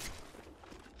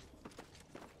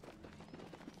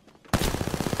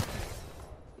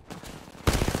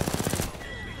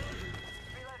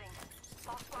 Reloading.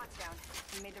 All squads down.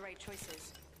 You made the right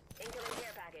choices. Incoming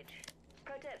care package.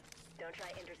 Pro tip: don't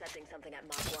try intercepting something at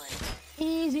Mach 1.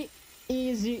 Easy,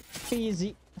 easy,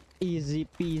 peasy, easy,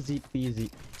 peasy, peasy.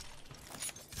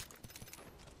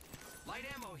 Light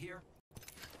ammo here.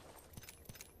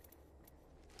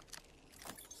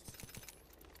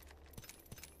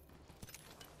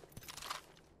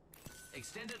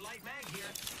 Extended light mag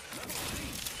here. Level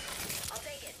 3. I'll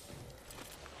take it.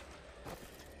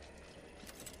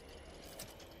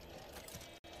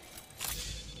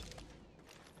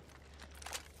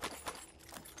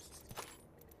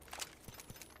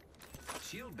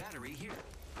 Shield battery here.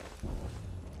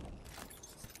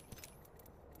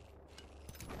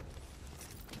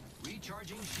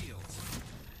 Recharging shields.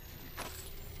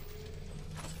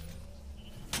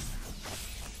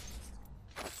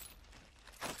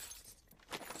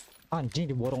 Anjing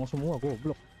diborong semua,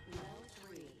 goblok. Level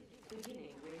 3.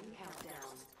 Beginning ring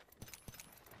countdown.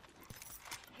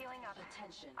 Healing up.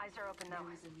 Attention. Eyes are open though.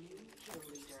 There is a new kill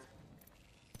leader.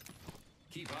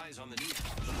 Keep eyes on the new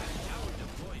tower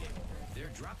deploying.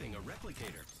 They're dropping a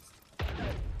replicator.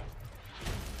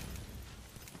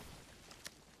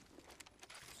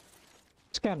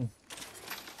 Scan.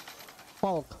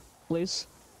 Falk, please.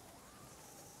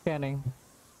 Scanning.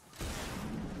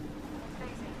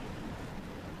 Phasing.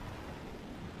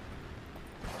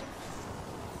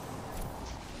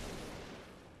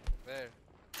 There.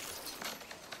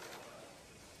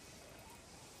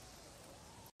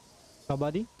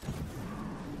 Kabadi.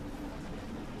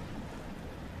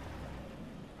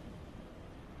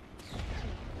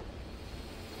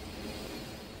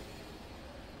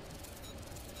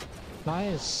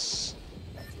 Nice.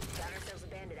 Got ourselves a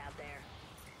bandit out there.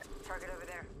 Target over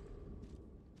there.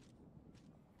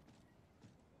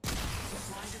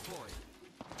 Supply deployed.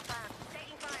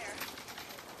 Taking fire.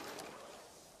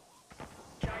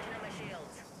 Charging on my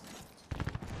shields.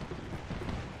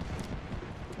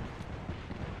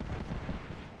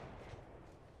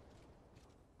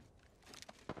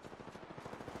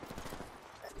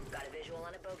 Got a visual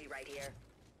on a bogey right here.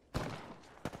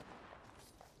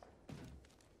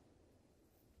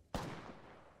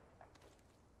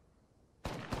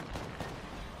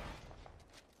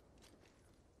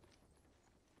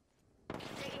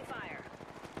 Taking fire.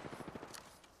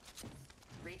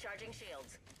 Recharging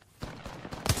shields.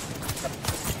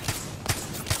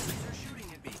 They're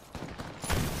shooting at me.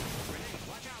 Grenade,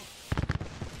 watch out.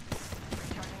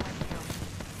 Recharging my shields.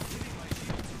 Giving my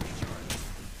shield to recharge.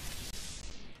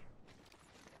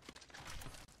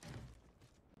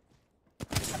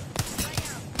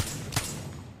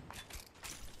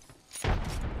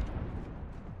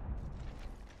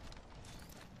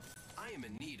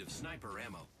 sniper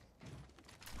ammo.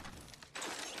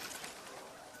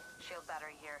 Shield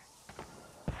battery here.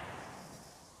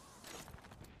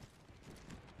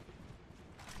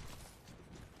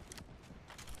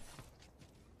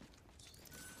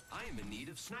 I am in need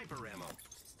of sniper ammo.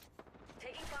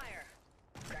 Taking fire.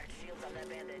 Cracked shields on that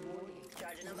bandit.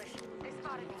 Charging on my shield. They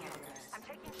spotted me. I'm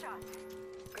taking shots.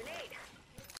 Grenade.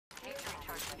 Need to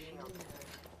recharge my shield.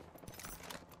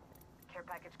 Care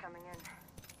package coming in.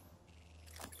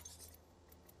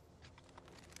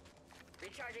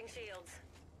 Recharging shields.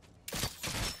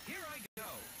 Here I go.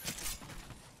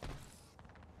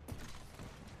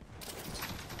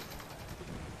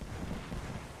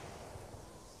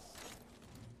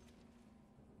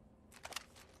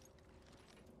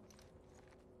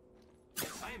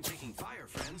 I am taking fire,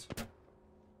 friends.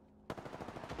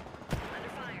 Under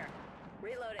fire.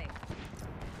 Reloading.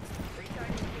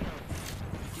 Recharging shields.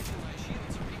 Giving my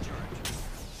shields a recharge.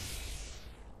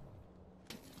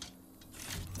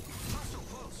 Hostile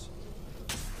close.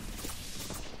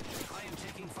 I am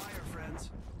taking fire, friends.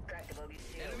 Crack the bogey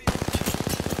shield. Enemy.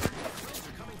 Friends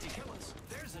are coming to kill us.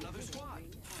 There's another squad.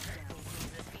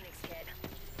 This Phoenix kid.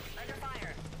 Under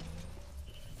fire.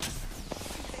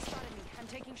 They spotted me. I'm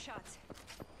taking shots.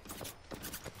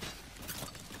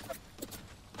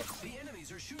 The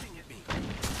enemies are shooting at me.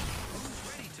 Who's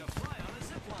ready to fly on a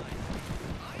zip line?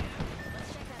 I am.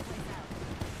 Let's check that place out.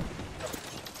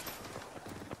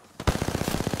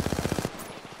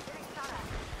 Getting shot at.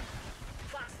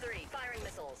 Fox 3, firing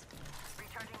missiles.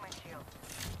 Recharging my shield.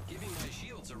 Giving my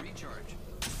shields a recharge.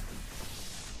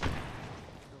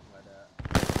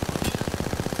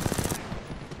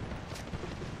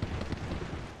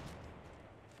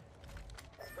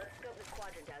 Let's scope this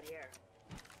quadrant out here.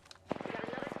 We got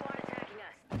another squad attacking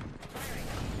us. Firing.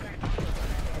 Cracked shields on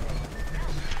that bandit.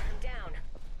 Help! I'm down.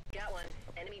 Got one.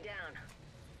 Enemy down.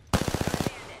 Got a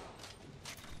bandit.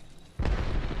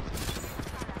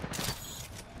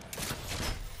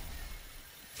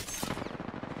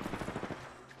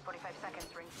 45 seconds.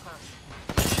 Rings close.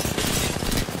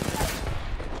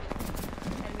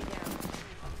 Enemy down.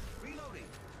 Reloading.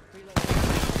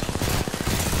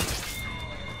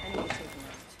 Enemy taking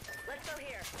out. Let's go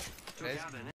here. Took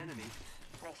out an enemy.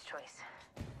 Nice choice.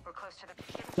 We're close to the.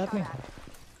 Let Shot me. at.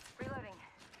 Reloading.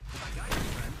 I got you,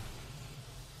 friend.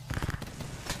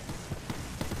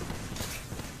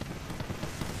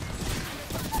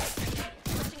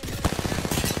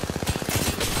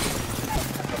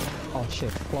 Oh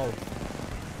shit, flow.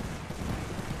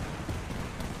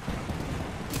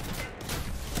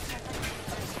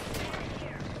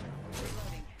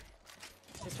 Reloading.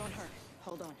 This won't hurt.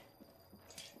 Hold on.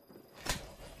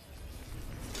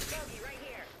 Bogey right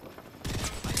here.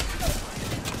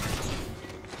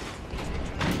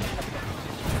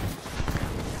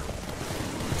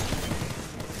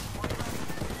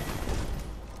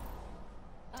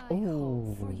 I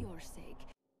hope for your sake.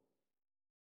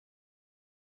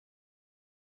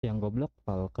 Yang goblok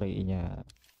Valkyrie-nya.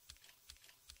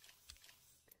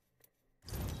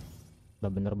 Udah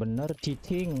bener-bener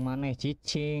cheating, maneh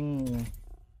cicing.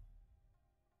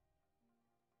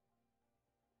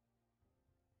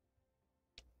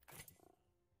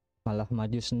 Malah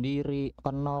maju sendiri,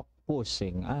 kenok,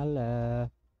 pusing,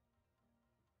 alah.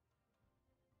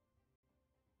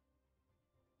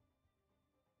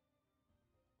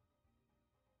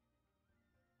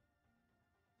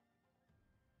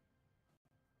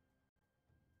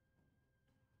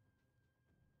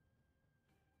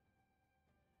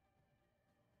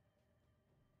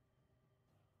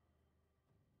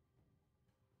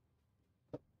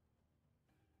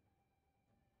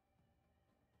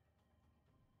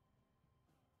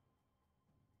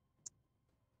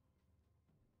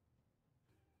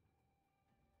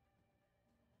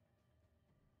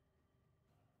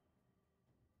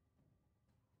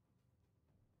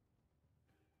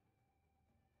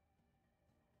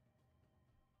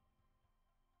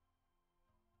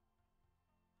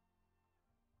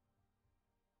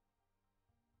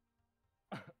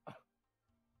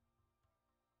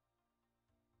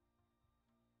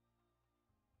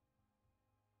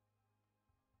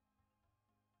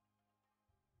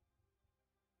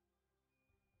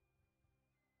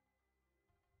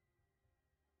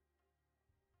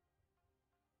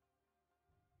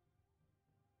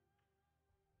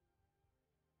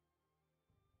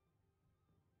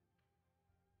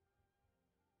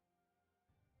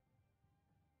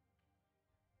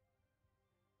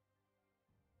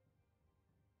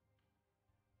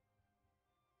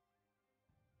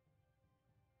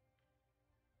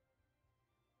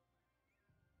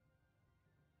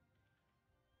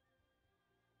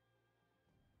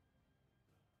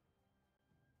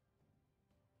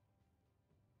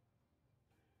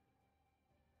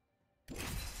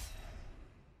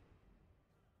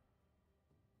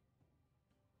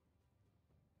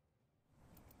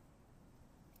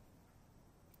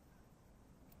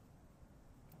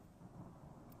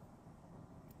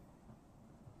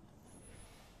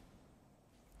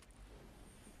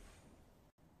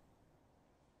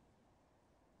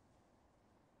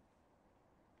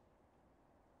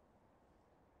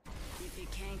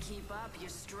 can't keep up, you're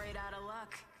straight out of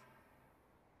luck.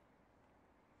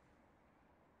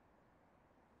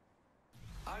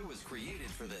 I was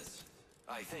created for this,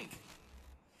 I think.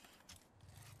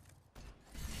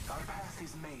 Our path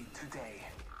is made today.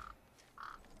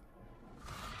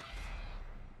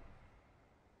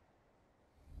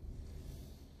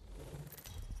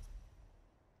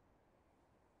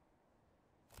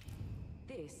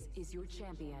 This is your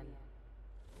champion.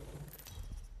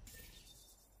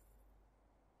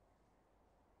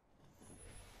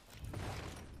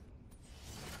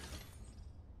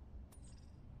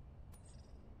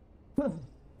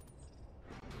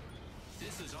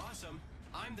 This is awesome.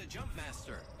 I'm the jump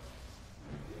master.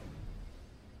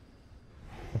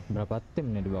 Berapa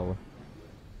tim nih di bawah?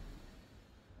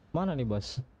 Mana nih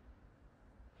bos?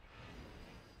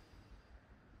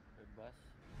 Bebas.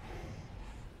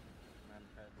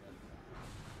 Nempel di atas.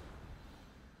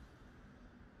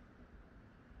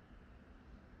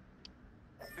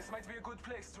 This might be a good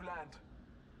place to land.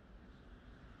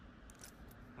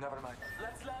 Never mind.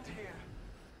 Let's land here.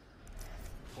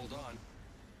 Hold on.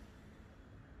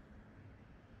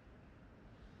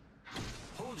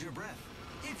 Hold your breath,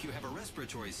 if you have a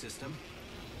respiratory system.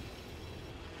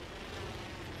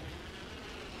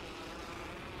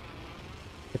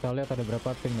 Kita lihat ada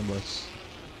berapa tim nih bos.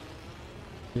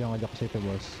 Yang ngajak ke situ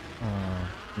bos.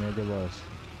 Ini aja bos.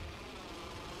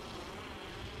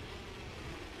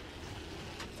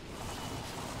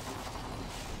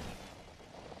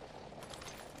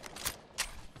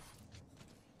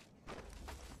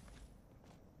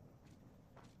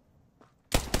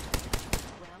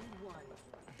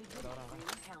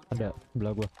 Ada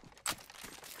belah gua.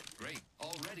 Great,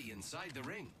 already inside the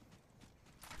ring.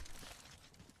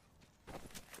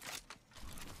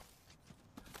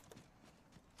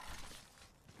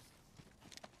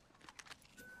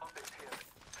 Optics here.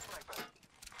 Sniper.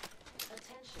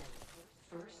 Attention.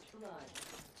 First blood.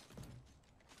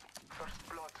 First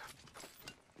blood.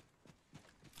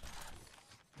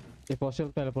 Di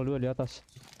fosil level 2 di atas.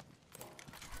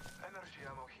 Energy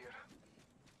ammo here.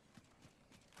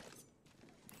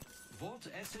 Volt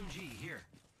SMG here.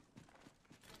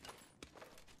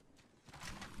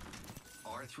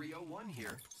 R301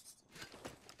 here.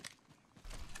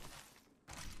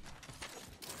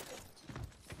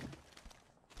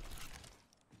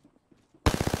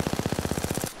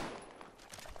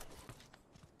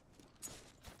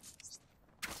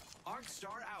 Arc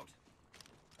Star out.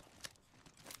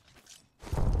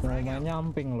 Mau main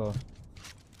nyamping loh.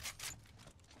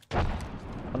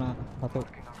 Kena satu.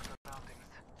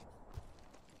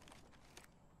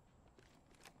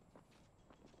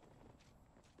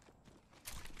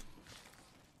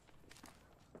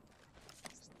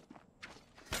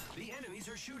 The enemies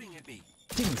are shooting at me.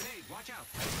 Cing. Grenade, watch out.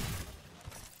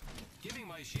 Giving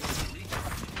my shield a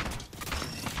recharge.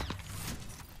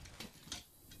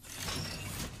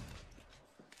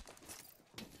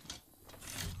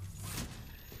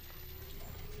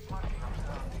 Marking our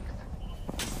surroundings.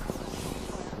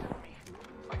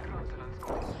 I granted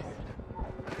unscathed shield.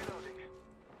 Reloading.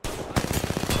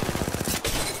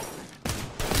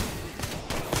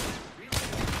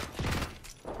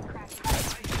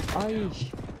 Ai.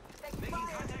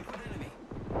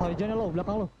 Jangan lo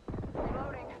belakang lo.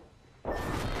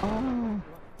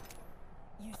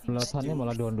 Belasannya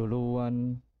malah down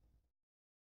duluan.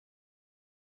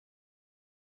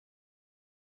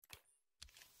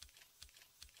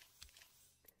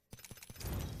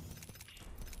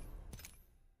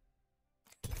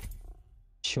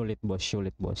 Sulit bos,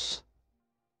 sulit bos.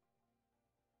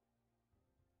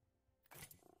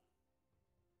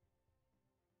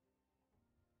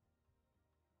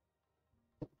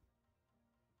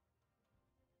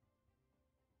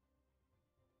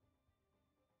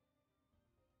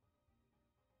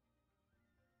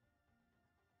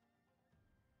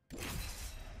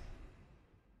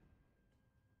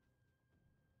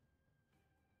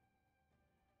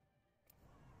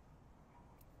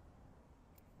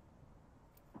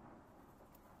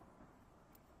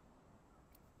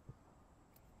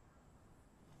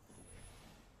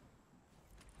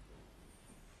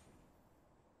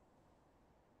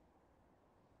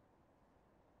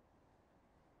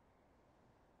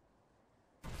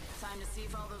 Time to see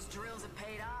if all those drills have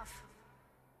paid off.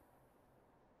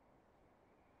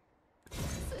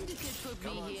 Syndicate put me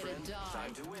Come on, here friend. to die,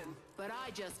 Time to win. but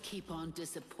I just keep on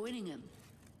disappointing him.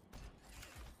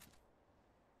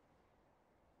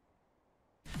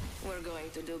 We're going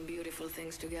to do beautiful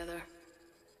things together.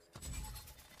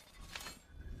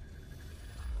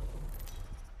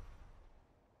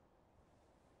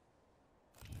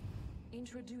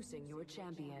 Introducing your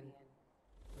champion.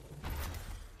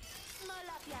 My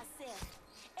up yourself.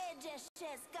 It just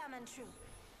shit's coming true.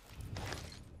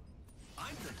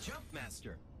 I'm the jump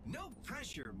master. No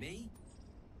pressure, me.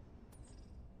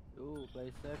 Yo,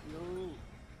 play safe, yo.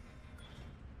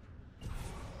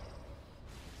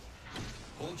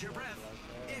 Hold your breath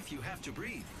if you have to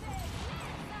breathe.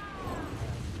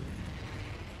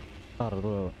 Ntar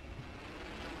dulu.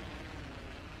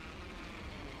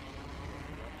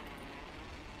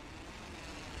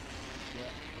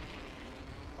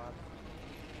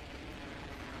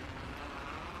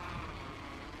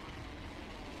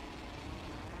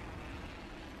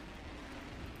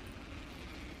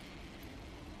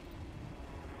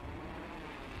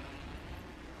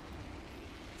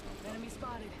 Enemy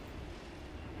spotted.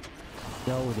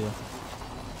 Jauh dia.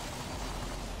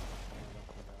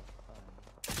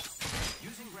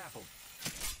 Using grapple.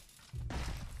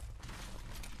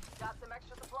 Got some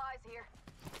extra supplies here.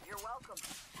 You're welcome.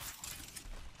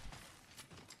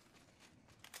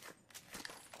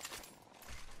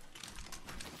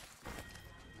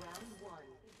 Round 1.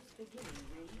 Beginning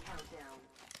ring countdown.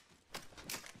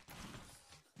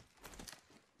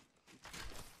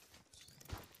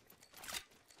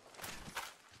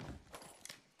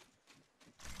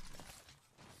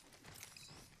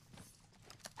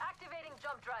 Activating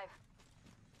jump drive.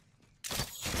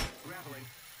 Grappling.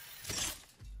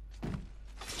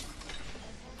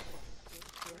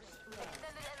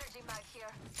 Extended energy mag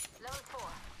here. Level 4.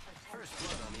 First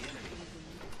blood on the enemy.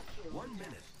 1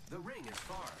 minute. The ring is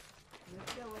far.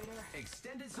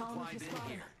 Extended supply bin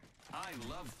here. I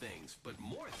love things, but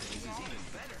more things is even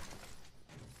better.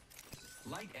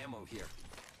 Light ammo here.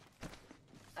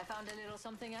 I found a little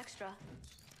something extra.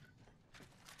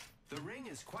 The ring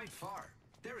is quite far.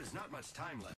 There is not much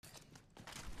time left.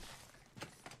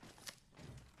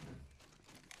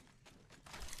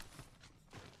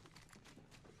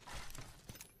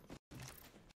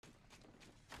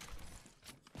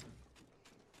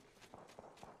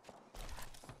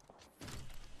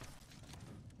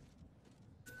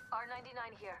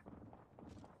 R99 here.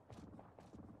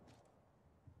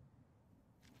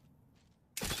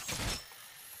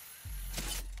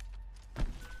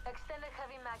 Extended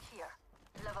heavy mag here.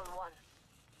 Level 1.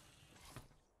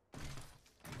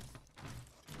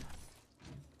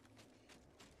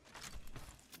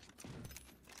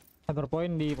 Cyber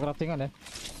point di craftingan ya.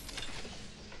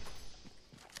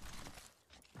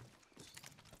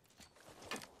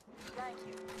 Thank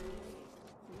you.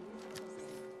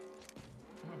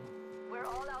 We're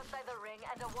all outside the ring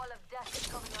and a wall of death is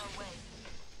coming our way.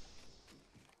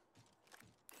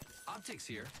 Optics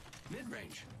here.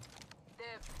 Mid-range.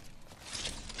 Dib.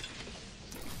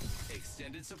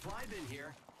 Extended supply bin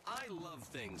here. I love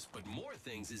things, but more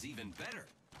things is even better.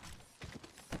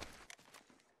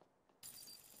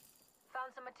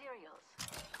 Found some materials.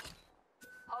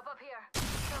 Hop up here.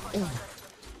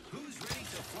 Who's ready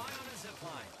to fly on a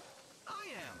zipline? I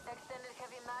am. Extended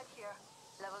heavy mag here.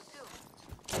 Level 2.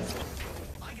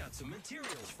 I got some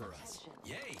materials for us.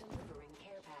 Yay. Delivering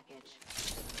care package.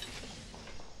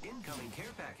 Incoming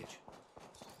care package.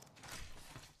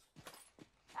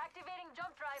 Activating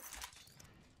jump drive.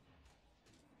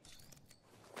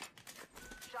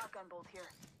 Shotgun bolt here.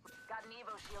 Got an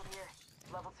Evo shield here.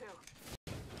 Level 2.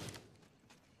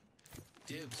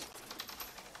 Dibs.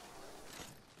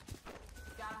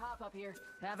 Gotta hop up here.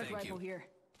 Havoc Thank rifle you. here.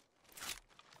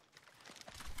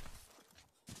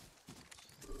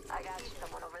 I got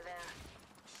someone over there.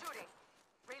 Shooting.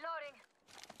 Reloading.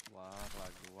 War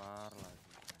lagi.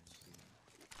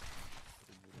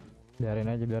 Biarin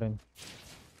aja, biarin.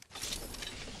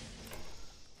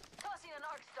 Tossing an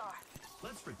arc star.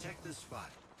 Let's protect this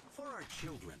spot for our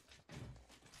children.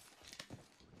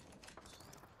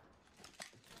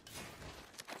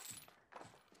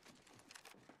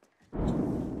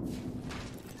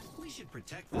 We should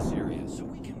protect this area so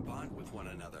we can bond with one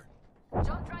another.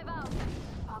 Jump drive out.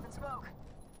 Pop and smoke.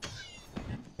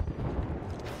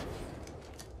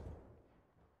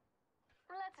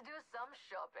 Let's do some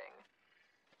shopping.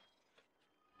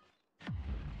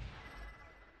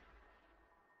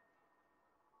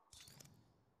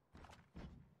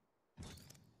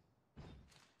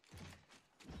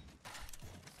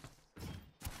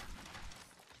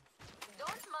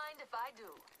 Don't mind if I do.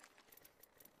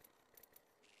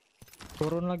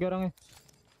 Turun lagi orangnya.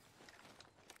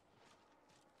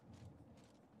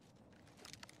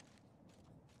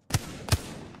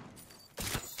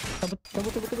 Cabut.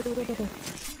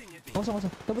 Nggak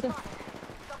usah. Cabut ya.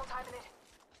 Double timing it.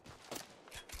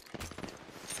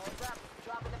 Heads up,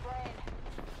 dropping the plane.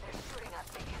 They're shooting at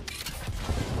me.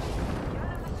 Get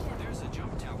out of the ship. There's a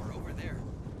jump tower over there.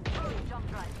 Jump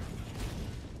drive.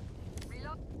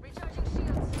 Reload. Recharging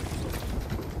shields.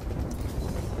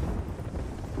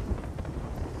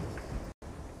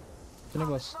 Ini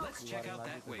bos. Let's check out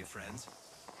that way, friends.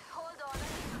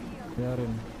 Biarin.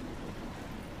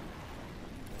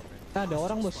 Ada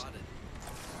orang bos.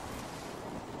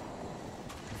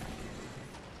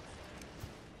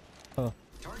 Oh.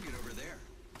 Target over there.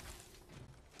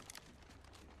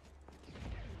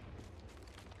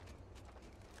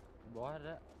 Bawah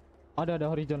ada. Ada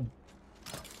horizon.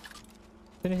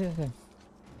 Sini.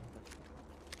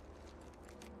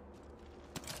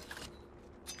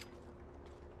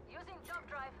 Using jump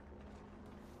drive.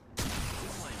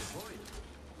 Zipline deployed.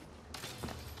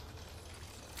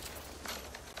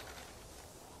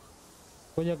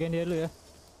 Gua jagain dia dulu ya.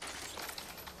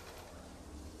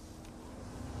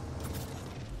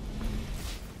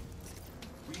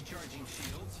 Recharging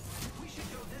shields. We should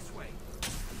go this way.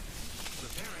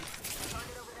 Repairing.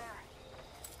 Target over there.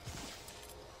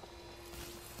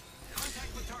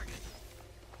 Contact with target.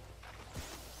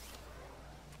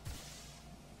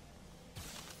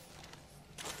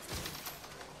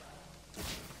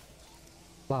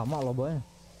 Lama loh boy.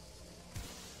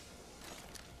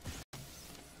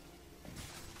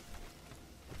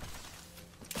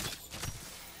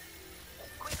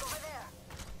 Quick over there.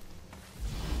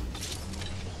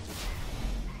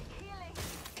 Healing.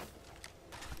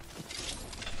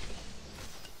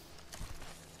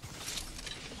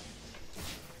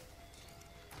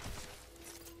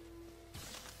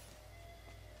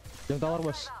 Jump tower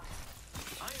bos.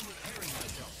 I am repairing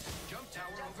myself. Jump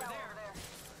tower over there.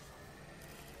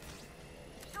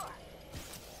 Sure.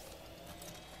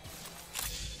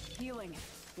 Healing.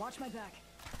 Watch my back.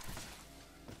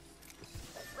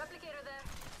 Replicator there.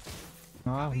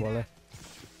 Ah boleh.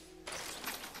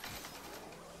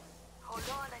 Hold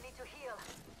on, I need to heal.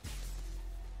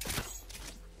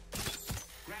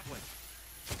 Grappling.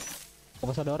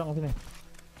 Fokus ada orang sini.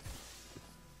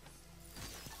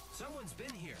 Someone's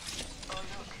been here. Oh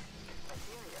look,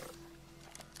 materials.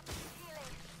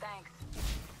 Healing. Thanks.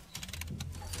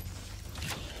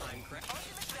 I'm cracked.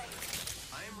 Ultimate ready.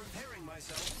 I am repairing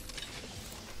myself.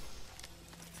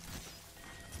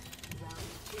 Round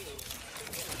 2.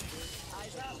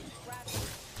 Eyes up. Crack.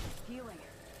 Healing.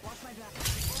 Watch my back.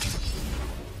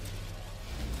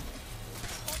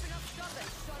 Open up shop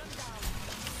and shut him down.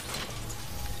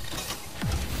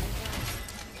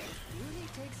 Really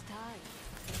takes time.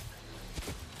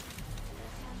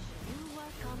 You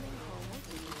are coming home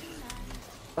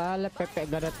tonight. Pala pepek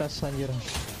gak ada tas anjir.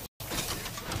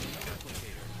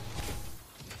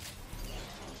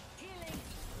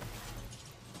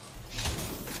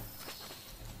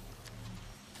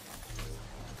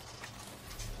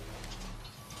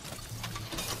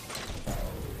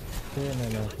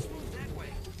 Nah.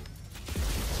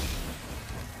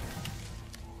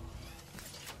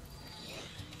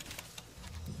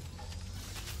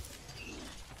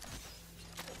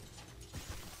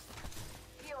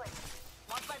 Healing.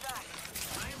 Watch my back.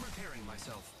 I am repairing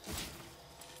myself.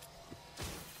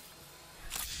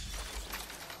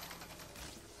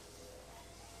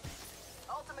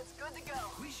 Ultimate's good to go.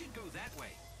 We should go that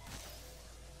way.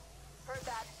 Heard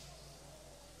that.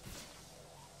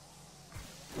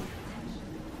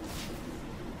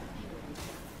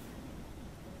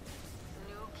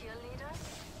 New kill leader?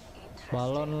 Interesting.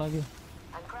 Balon lagi.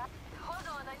 I'm cracked. Hold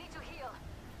on, I need to heal.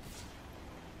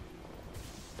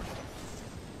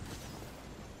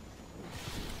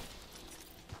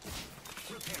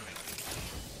 Repairing.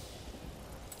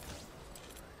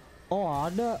 Oh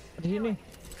ada di sini.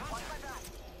 Watch my back.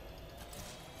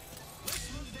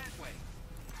 Let's move that way.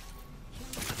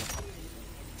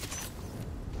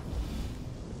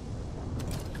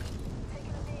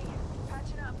 Taking a knee.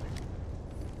 Patching up.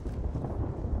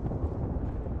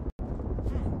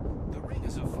 The ring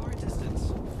is a far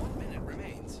distance. 1 minute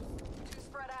remains. Too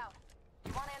spread out.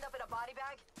 You want to end up in a body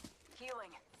bag?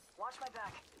 Healing. Watch my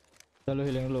back. Lalu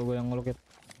healing dulu, gue yang ngelukit.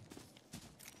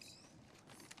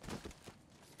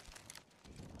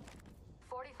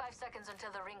 45 seconds until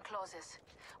the ring closes.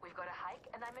 We've got a hike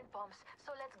and I'm in bombs,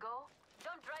 so let's go.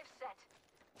 Don't drive set.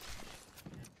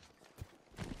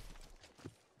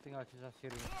 Tinggal sisa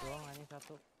siring doang ini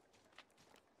satu.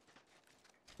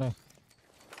 Nih.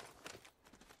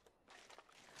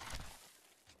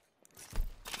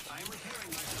 I am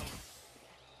repairing myself.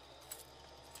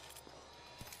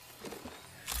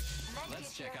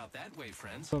 Let's check out that way,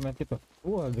 friends. Tuh medkit tuh.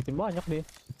 Bikin banyak deh.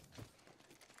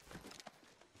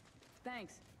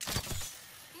 Thanks.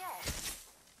 Yes.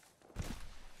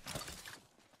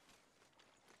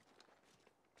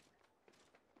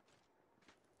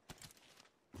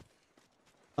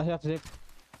 I have zip.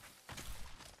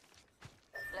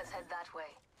 Let's head that way.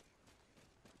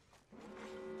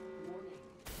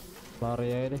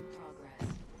 Lari aja deh. Progress.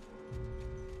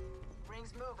 Ring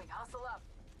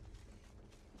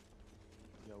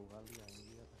kali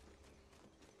anjir.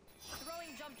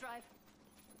 Throwing jump drive.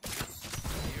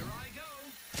 Here I go.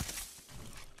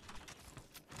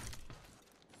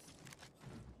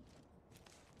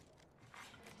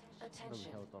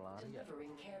 Attention. auto lari ya?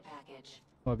 Delivering care package.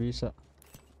 Nggak bisa.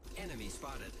 Enemy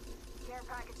spotted. Care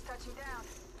package touching down.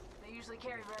 They usually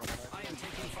carry rare. I am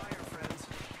taking fire, friends.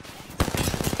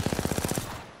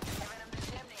 Giving them the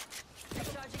chimney.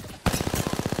 Recharging.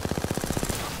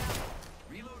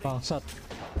 Reloading. Bangsat.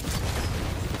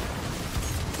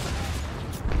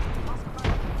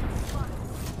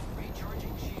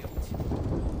 Recharging shields.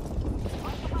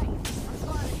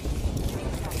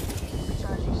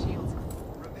 Recharging shields.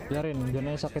 Biarin,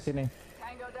 jangan sakit ini.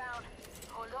 Tango down.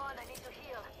 Hold on, I need to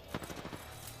heal.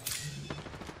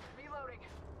 Reloading.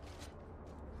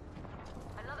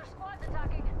 Another squad's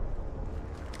attacking.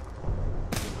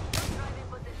 Drive in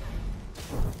position.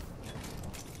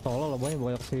 Tolol lah banyak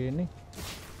banyak sini.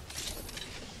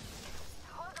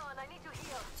 Hold on, I need to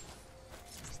heal.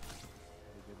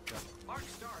 Arc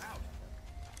star out.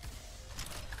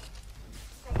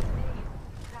 Take a knee.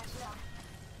 Patch it up.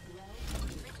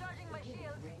 Recharging my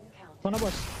shield. Mana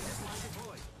bos?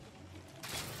 Deployed.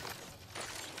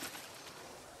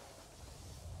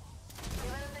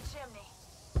 Giving him the chimney.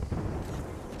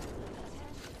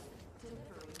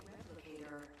 Delivering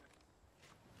replicator.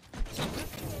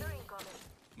 Replicator incoming.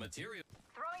 Material.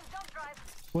 Throwing jump drive.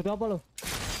 Butuh apa lo?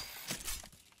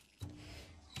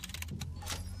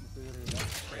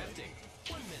 Crafting.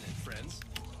 1 minute, friends.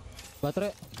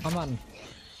 Baterai aman.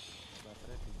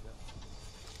 Baterai 3.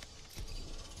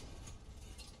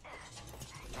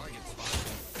 Target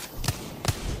spotted.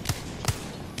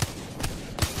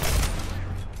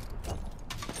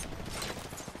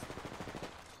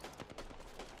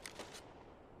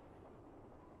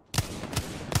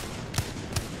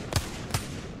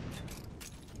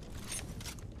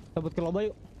 Cabut ke lobby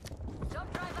yuk. Jump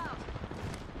drive out.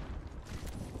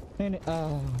 Ini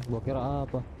gua kira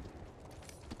apa?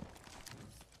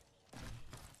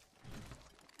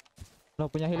 Lo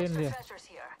punya healing Extra dia. treasures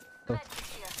here. Tuh. Medkit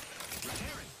here.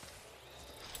 Repairing.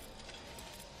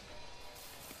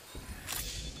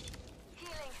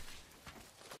 Healing.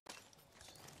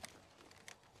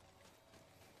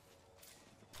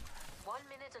 One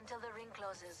minute until the ring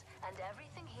closes, and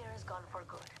everything here is gone for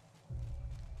good.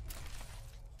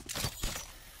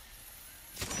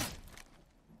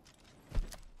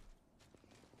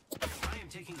 I am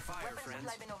taking fire, Weapons friends.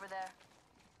 supply bin over there.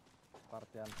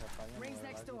 Partian setanya Rings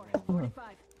mulai next lagi door. nih.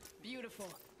 45.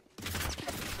 Beautiful.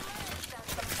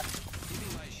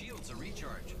 Giving my shields a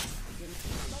recharge.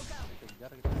 Smoke out.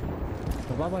 Kejar kita.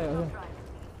 Gak apa-apa ya udah. Drive.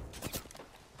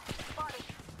 Spotted.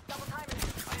 Double timing.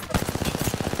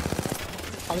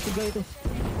 Kali 3 itu.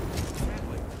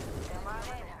 Traveling. Stand by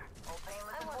there. All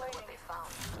painless and waiting. They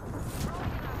found.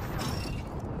 Throwing an arc star.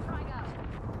 Frying out.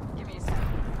 Give me a sec.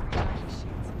 Recharging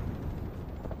shields.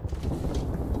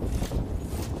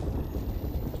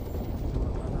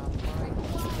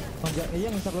 Iya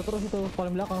ngisar lo terus itu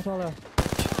paling belakang soalnya. The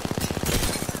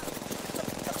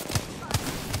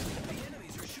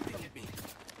enemies are shooting at me.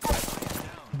 I am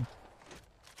down.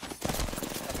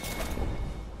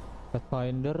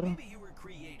 Pathfinder. Maybe you were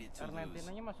created to lose.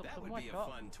 Argentinanya masuk That would semua, be a Cok.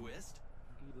 fun twist.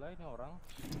 Gila ini orang.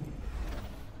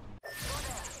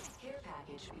 Care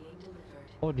package being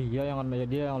delivered. Oh dia yang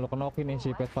lo kenokin nih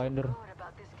si Pathfinder. What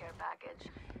about this care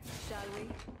package? Shall we?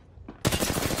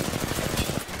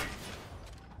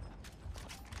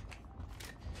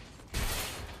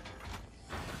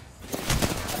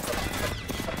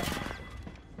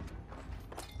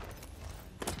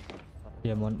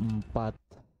 Diamond 4.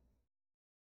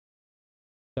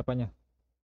 Siapanya?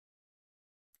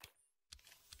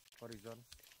 Horizon.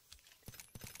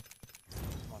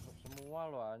 Masuk semua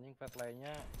loh anjing pet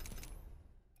lainnya.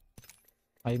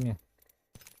 Aimnya.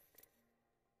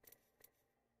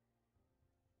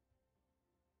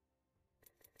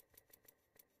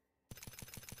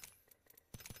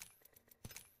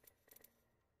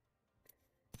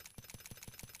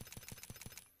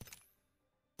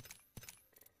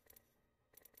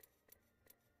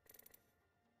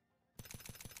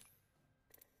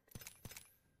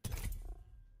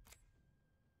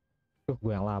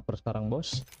 Gue yang lapar sekarang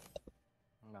bos.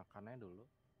 Makannya dulu.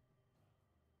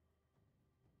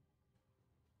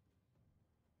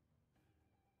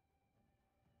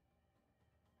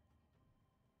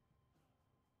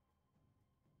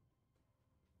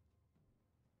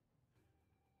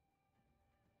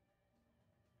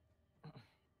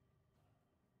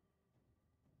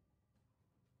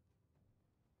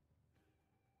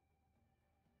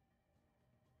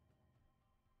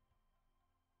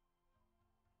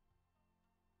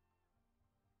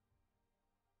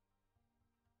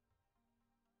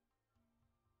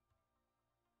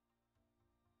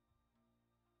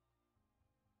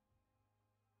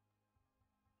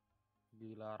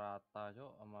 Gila rata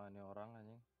cok sama ini orang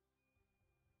anjing.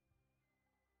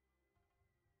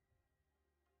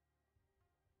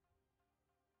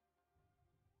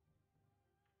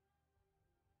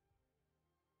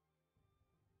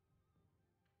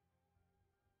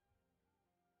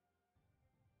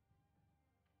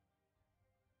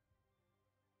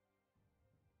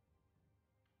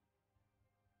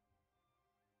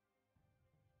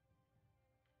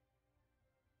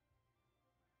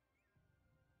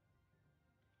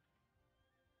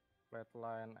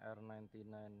 Flatline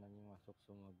R99 anjing masuk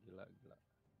semua gila-gila.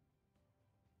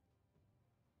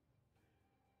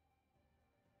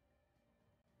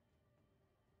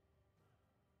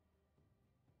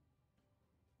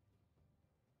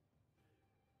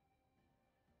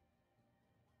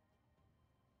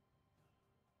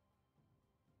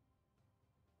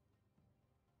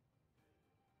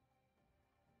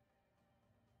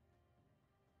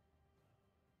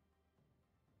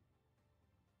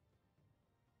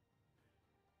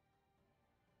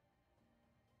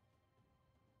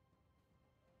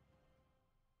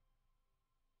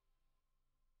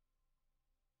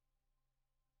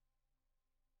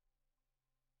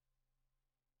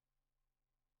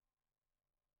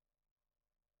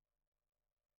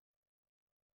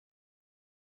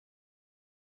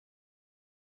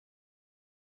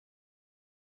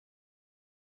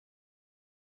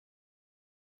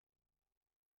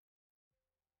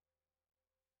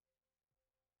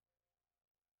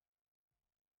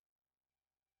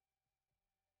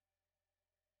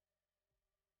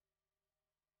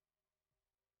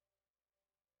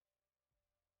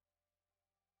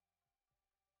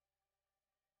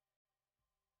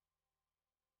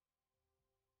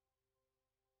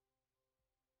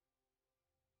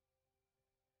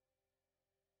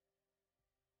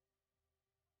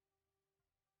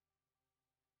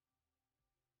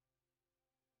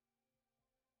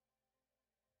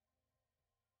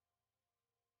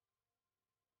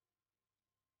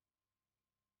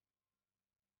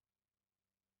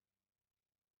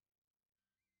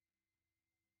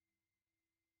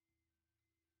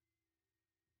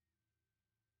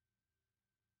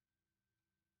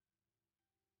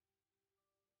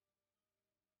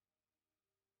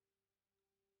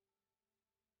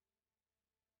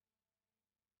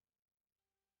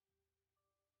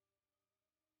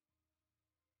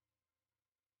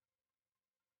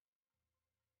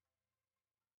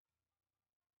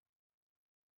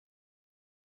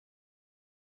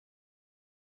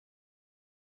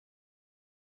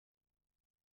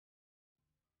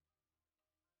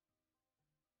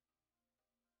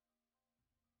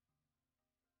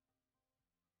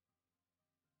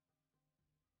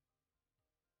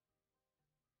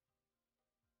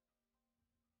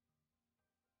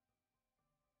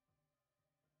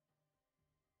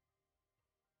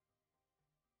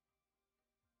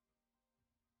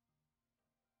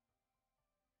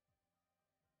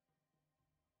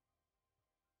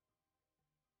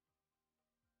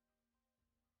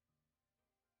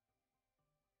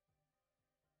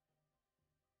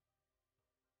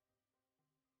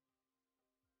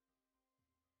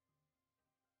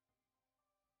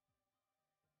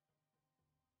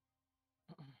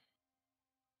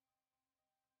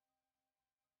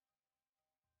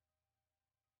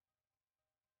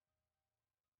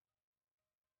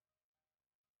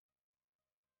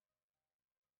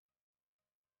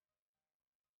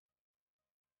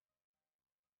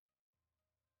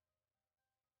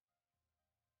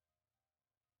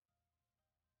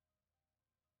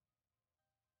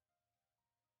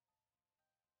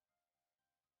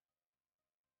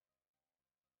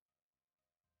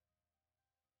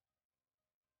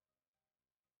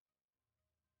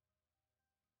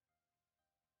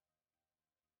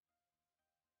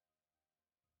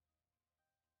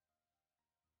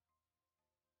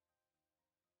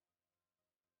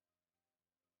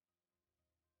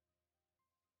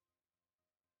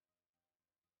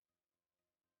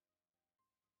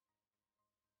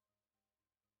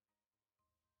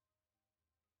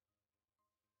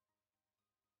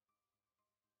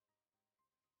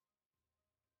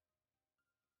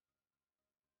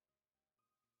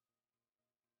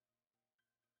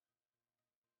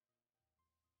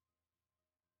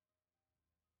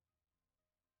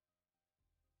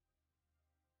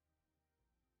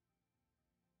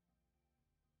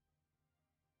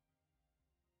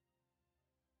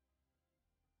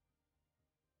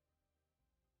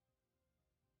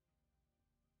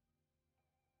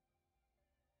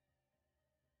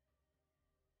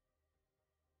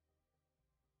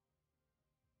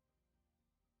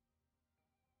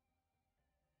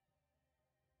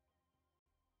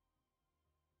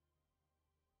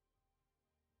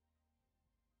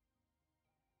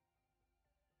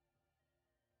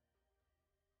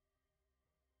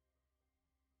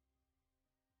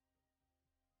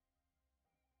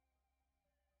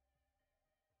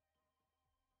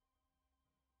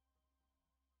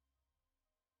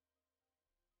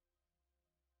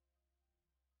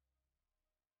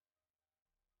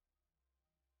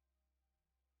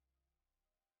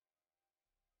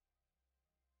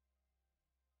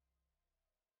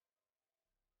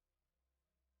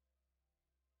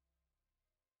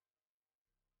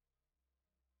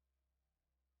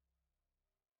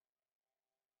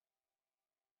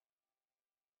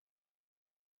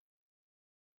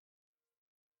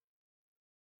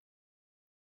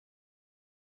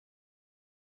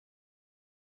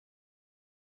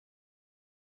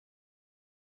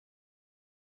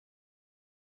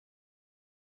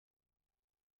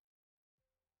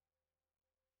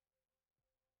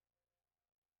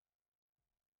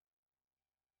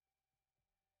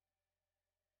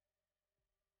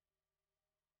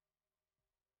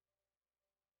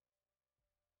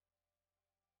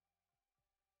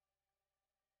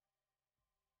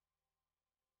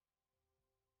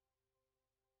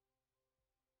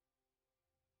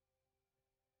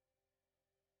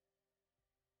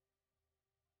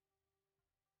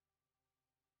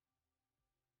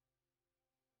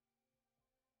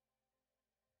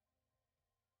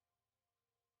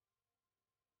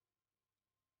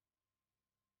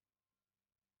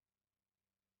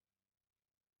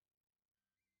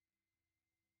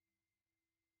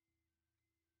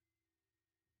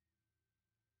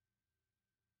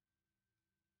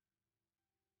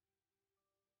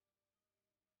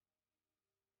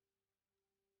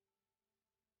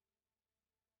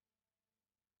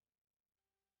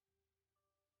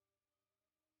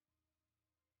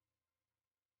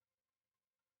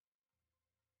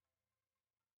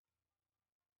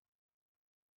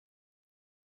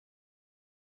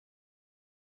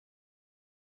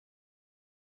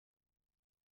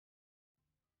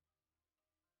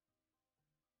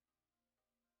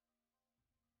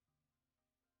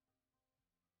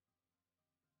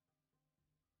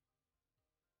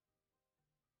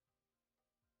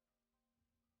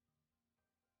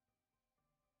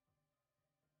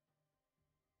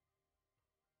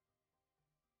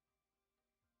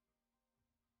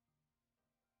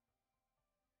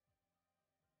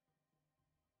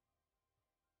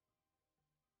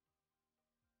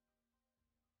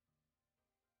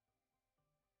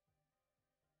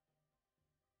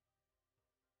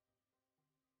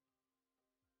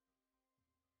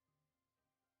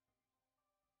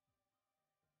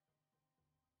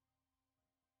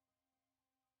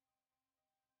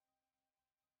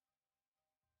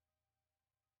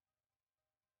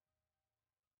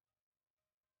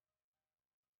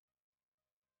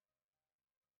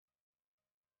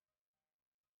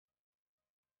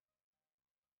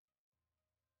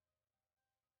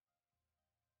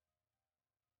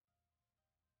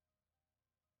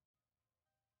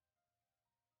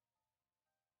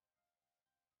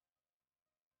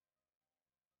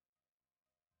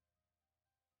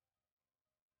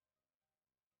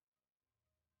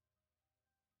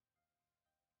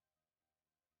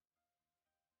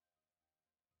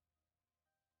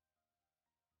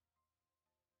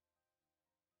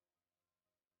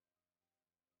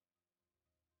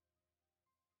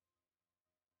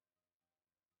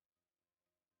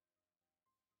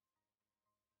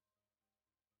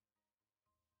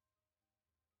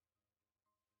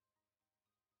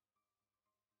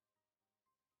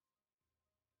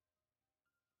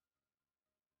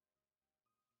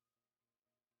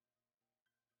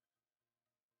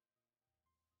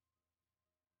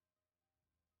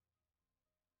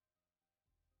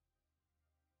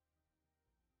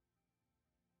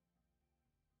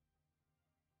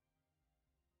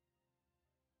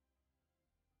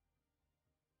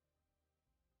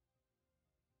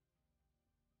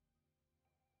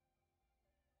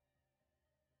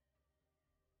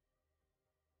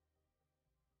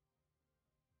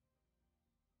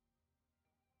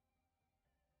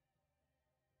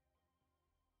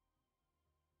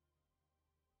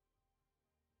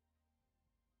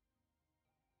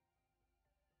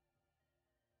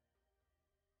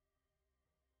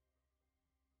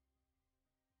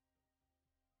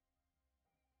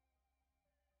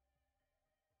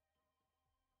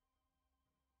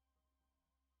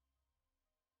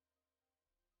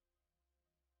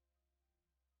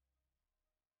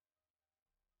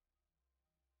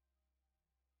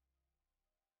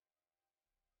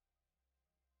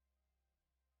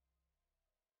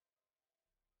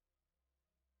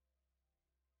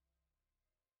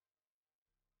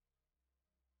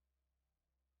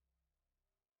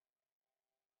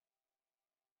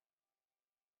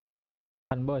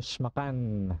 Makan bos, makan.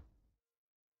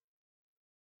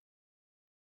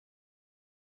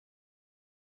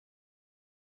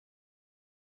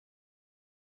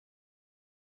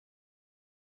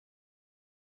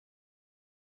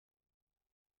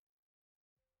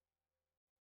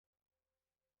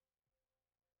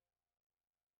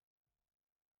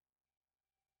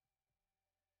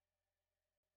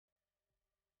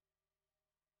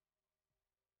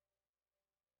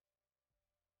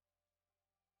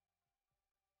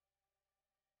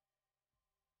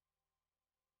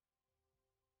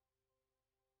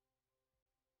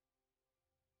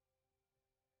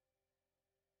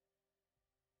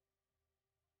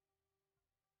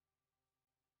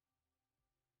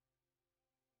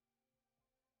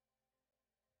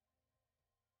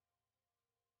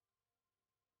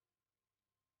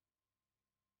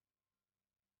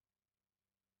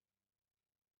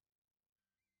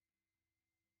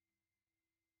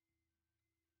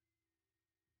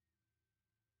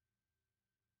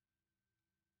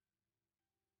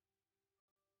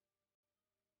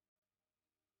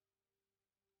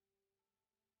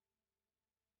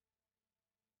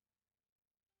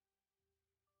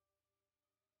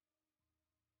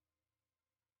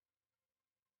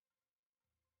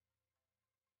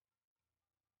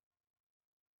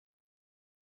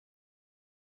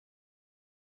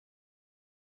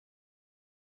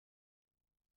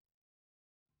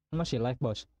 Masih live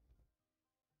bos.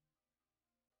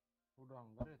 Udah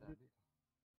enggak deh tadi.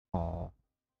 Oh.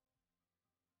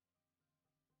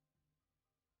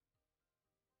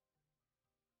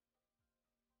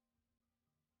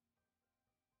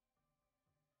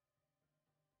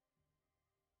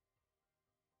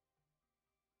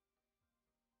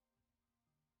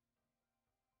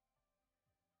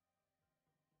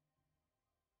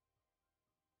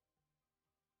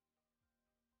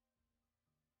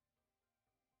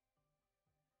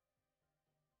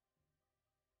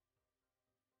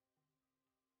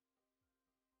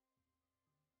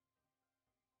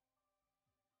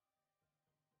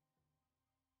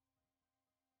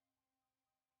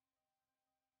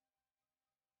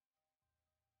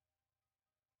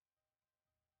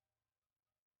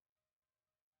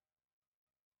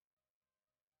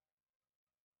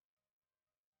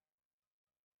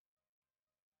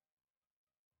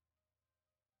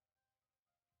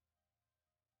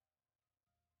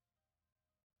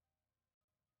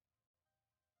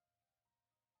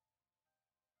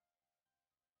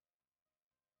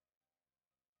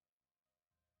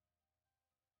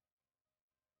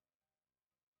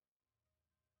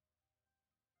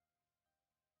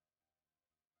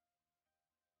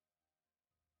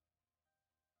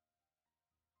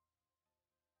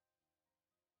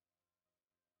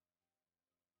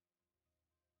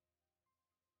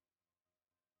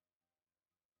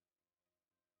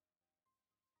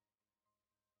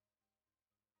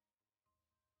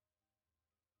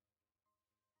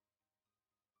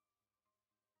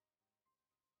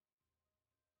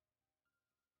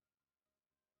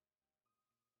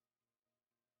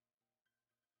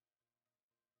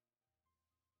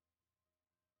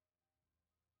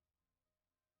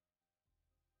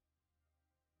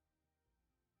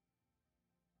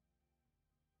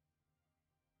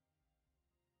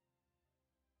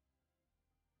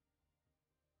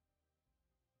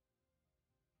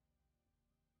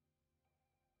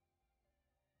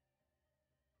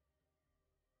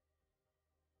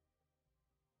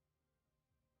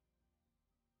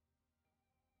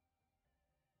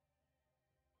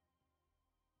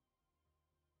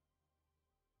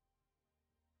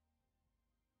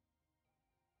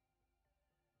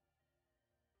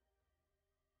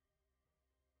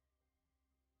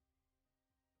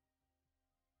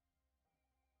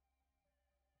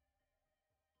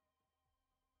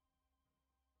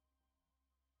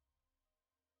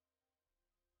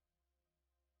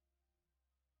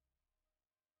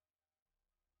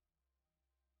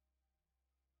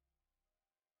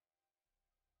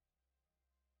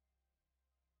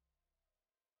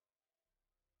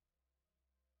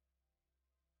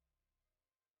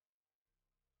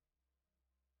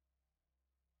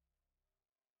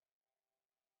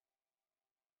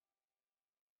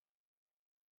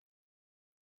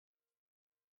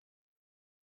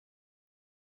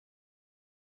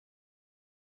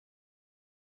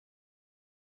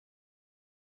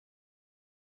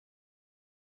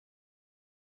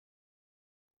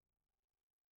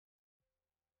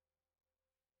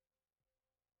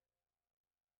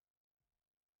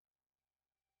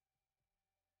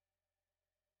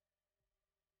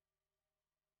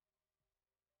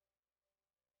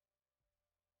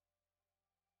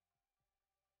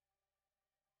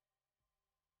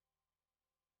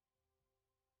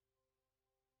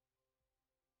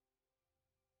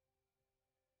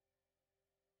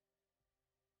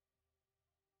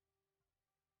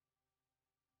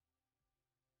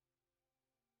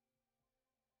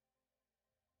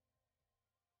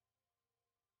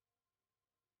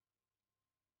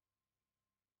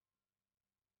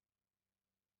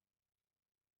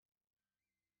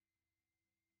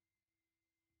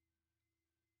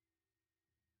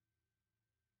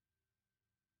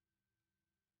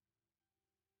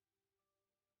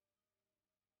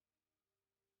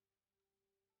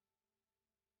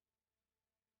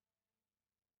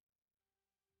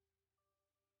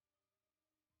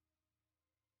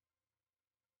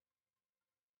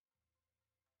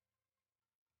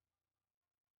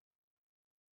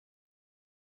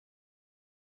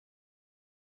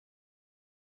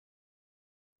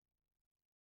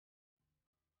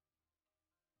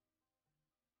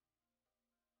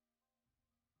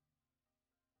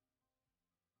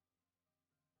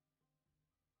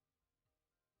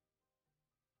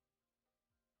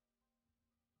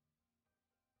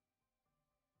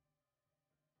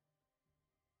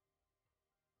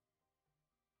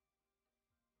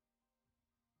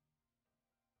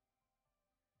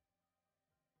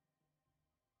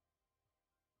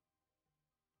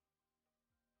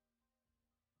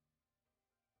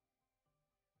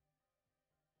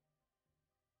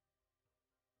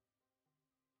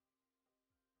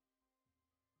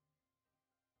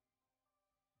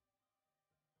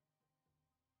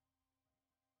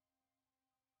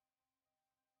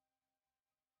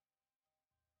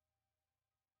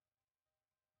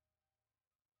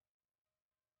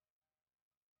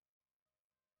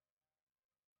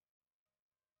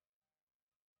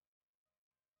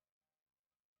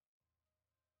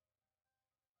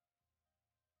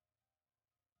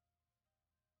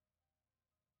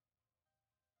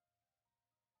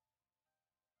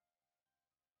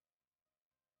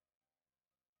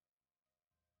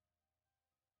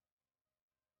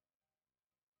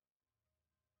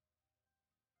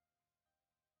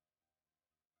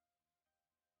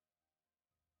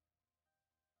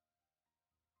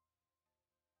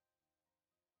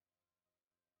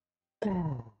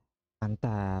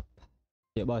 Mantap.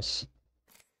 Ya bos.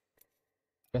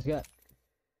 Gas gak?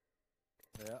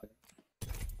 Ya.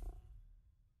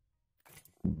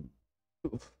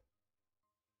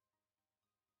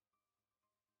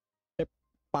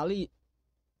 Pali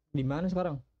di mana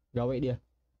sekarang? Gawe dia.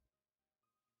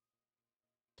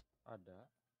 Ada.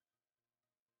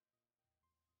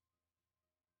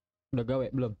 Udah gawe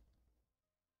belum?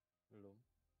 Belum.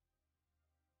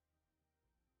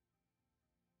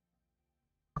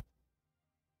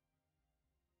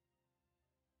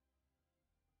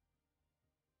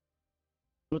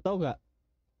 Lu tahu gak?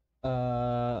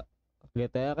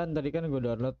 GTA kan tadi kan gue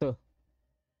download tuh.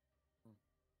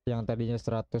 Yang tadinya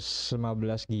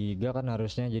 115 GB kan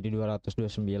harusnya jadi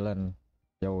 229.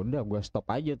 Ya udah gua stop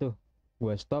aja tuh.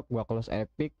 Gua stop, gua close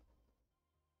Epic.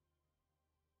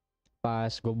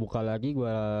 Pas gue buka lagi, gua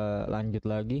lanjut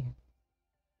lagi.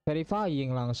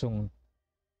 Verifying langsung.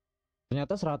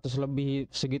 Ternyata 100 lebih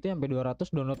segitu sampai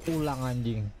 200 download ulang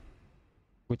anjing.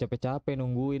 Gue capek-capek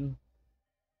nungguin.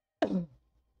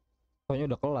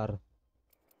 Soalnya udah kelar.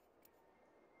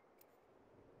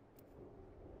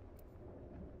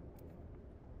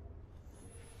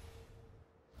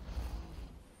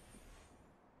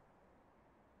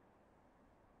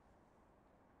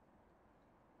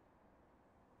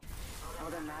 All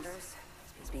that matters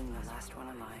is being the last one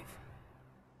alive.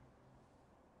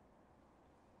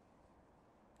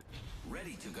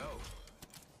 Ready to go.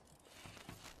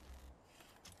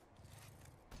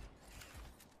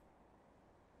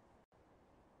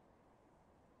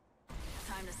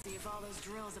 Time to see if all those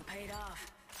drills have paid off.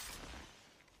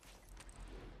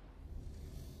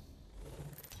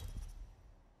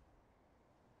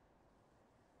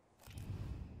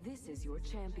 This is your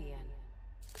champion.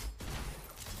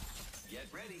 Get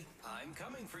ready. I'm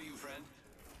coming for you, friend.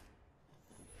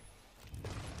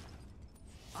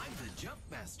 I'm the jump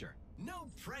master.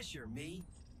 No pressure, me.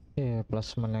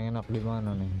 Plasman yang enak di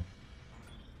mana nih?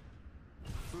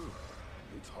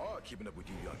 It's hard keeping up with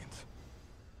you youngins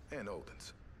and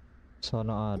oldins.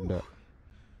 Sana ada.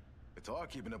 It's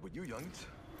hard keeping up with you youngins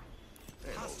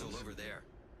and Hostile oldins. over there.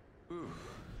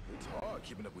 It's hard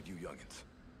keeping up with you youngins.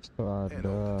 Itu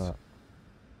ada.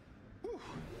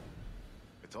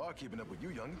 It's hard keeping up with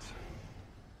you youngins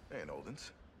and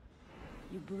oldins.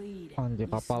 You bleed.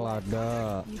 Anjir kapal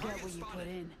ada. You get what you put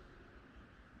in.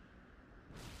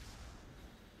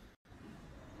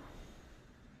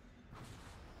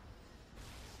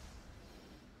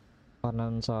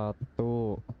 Kanan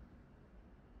satu.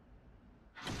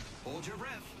 Hold your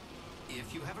breath.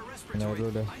 If you have a Nah, respiratory, dulu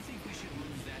deh. I think we should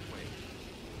move that way.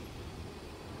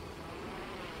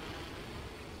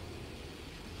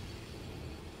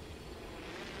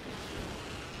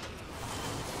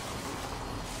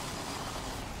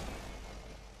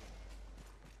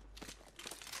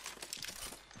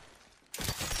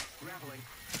 Grappling.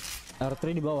 R3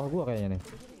 di bawah gua kayaknya nih.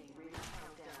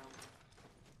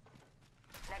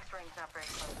 Next ring's not very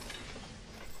close.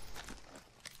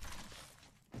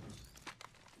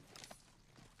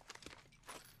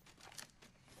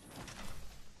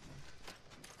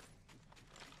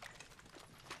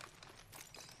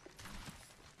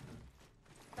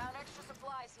 Found extra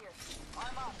supplies here.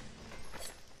 Arm up.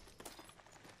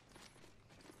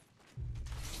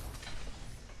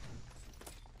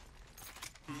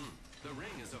 The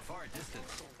ring is a far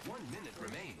distance. 1 minute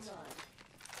remains.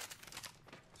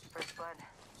 First blood.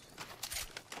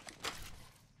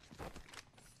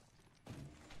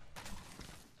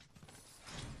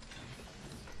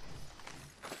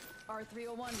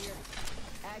 R301 here.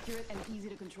 Accurate and easy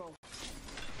to control.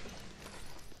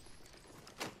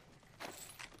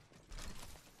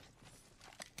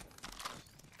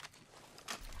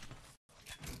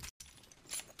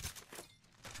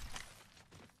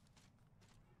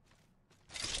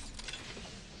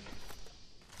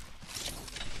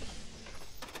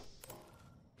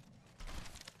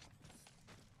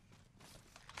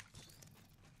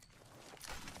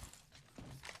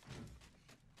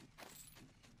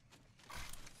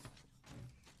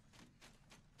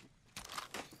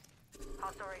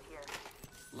 Hostile right here.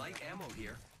 Light ammo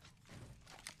here.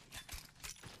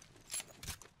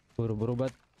 Buru-buru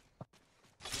banget.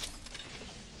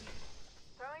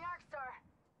 Throwing arc star.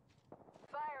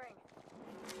 Firing.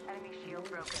 Enemy shield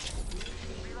broken.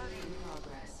 Reloading.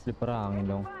 Progress. Diperangin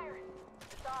dong. Fire.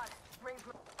 It's on. Rings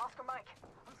Oscar Mike.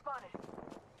 I'm spotted.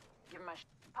 Give him my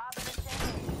pop in the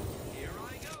chain. Here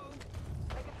I go.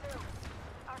 Make it through.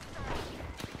 Arc star.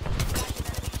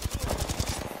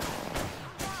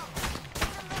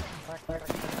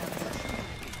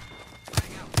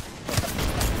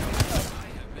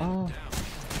 Ah.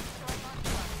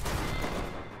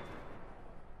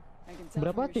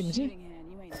 Berapa tim sih?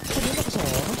 Kok dia nggak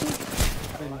kesana sih?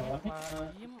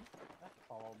 Diem.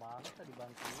 Tolol banget tadi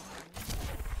bantuin.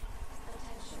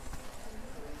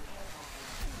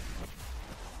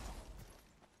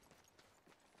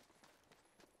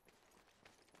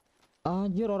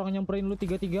 Anjir, orang nyamperin lu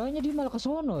tiga-tiganya dia malah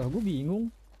kesono ya, gue bingung.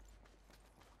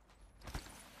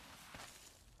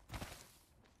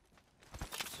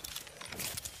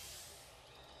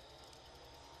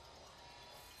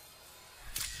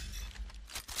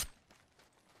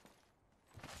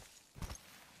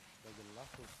 Udah jelas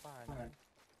sumpah anjing.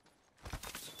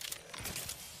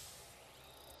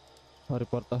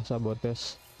 Report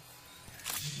sabotes.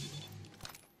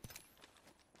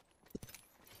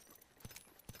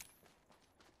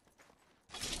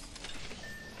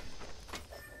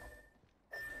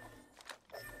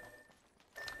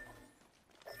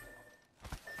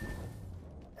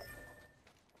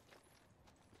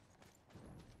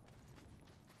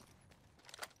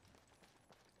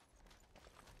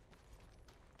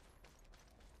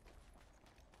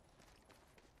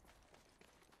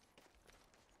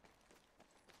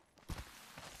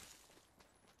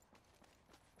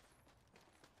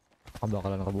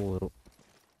 Bakalan keburu.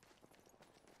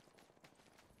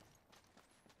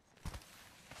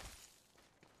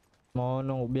 Mau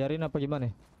nunggu biarin apa gimana?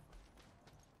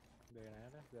 Biarin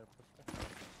aja deh, biar plus deh.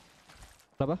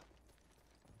 Berapa?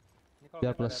 Ini kalau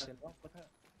Biar kita plus. liatin doang, plus ya.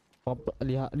 Oh,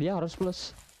 dia harus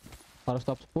plus. Harus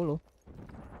top 10. Ya udah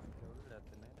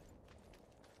liatin aja deh.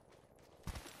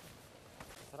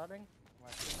 Terserah deng.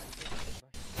 Masukin aja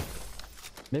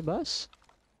bebas. Bebas.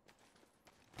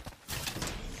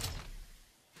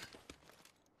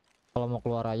 Kalau mau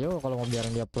keluar ayo, kalau mau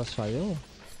biarin dia plus ayo.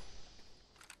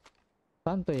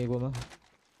 Santai gue mah.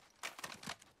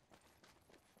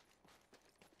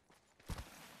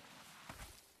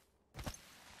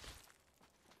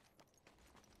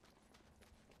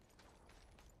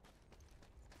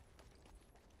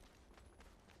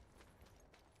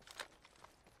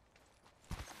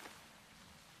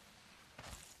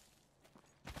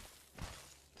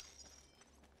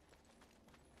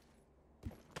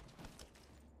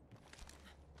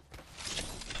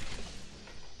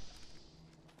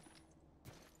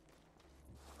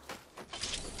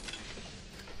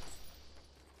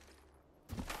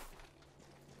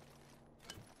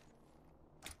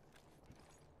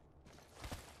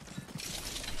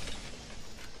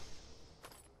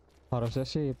 Harusnya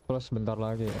sih plus bentar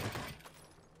lagi ya.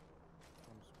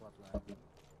 Squad lagi.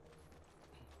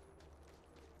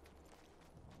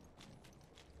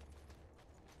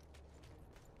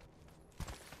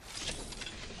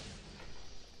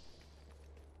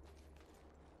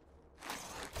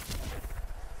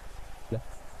 Dah.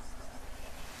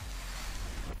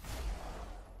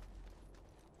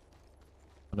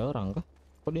 Ada orang kah?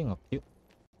 Kok dia nge-queue?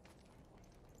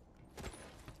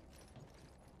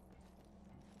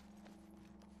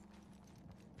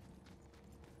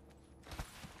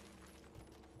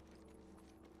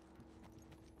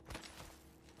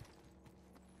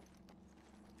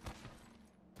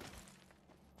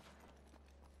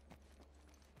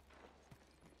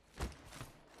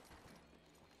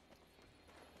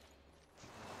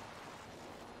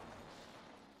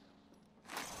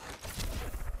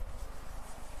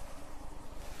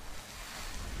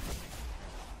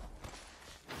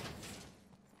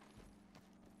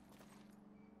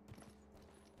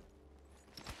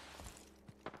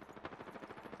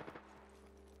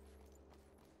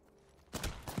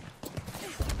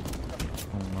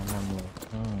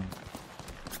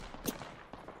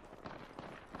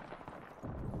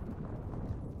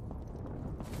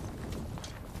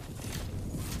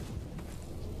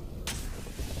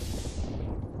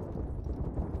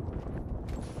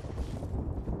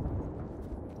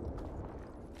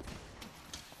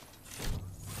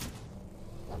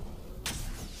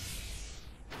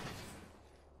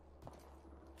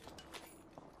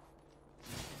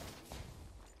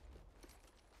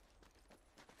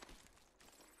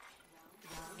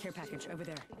 Care package over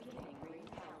there.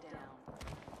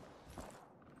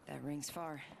 That ring's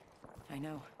far. I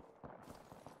know.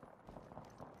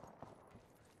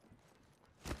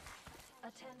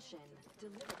 Attention,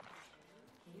 deliver.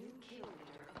 New kill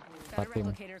leader appointed. Got a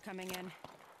replicator coming in.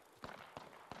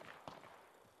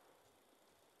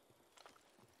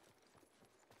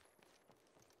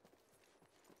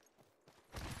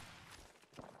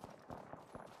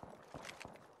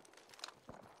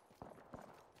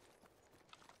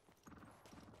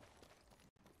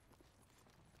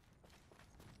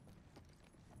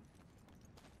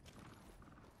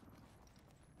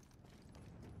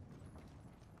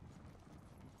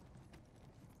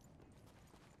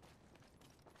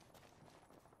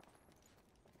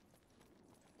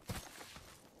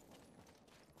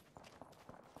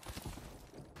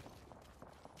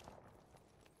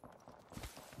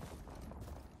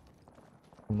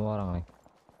 Ketemu orang nih.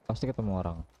 Pasti ketemu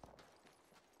orang.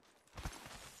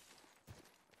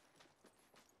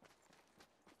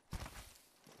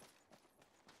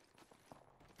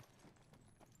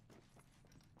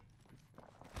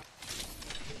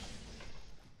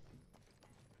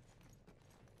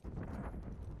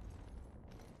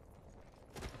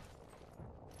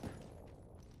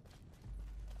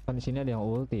 Kan di sini ada yang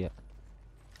ulti ya.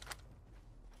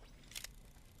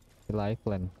 Di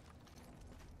lifeline.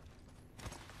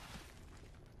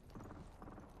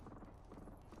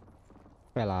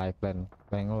 Lifeline,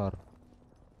 Bangalore.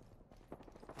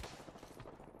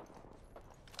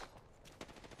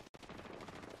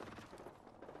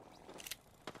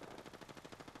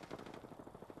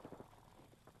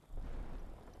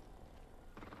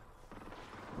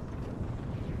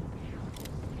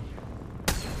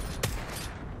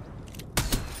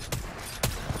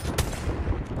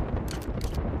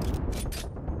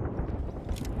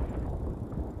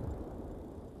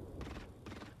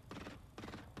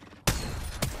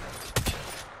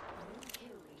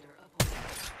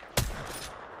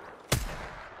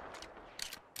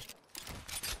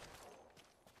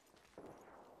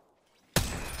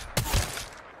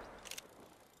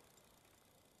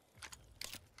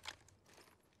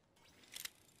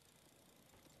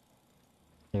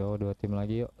 Yo, 2 tim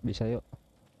lagi yuk, bisa yuk.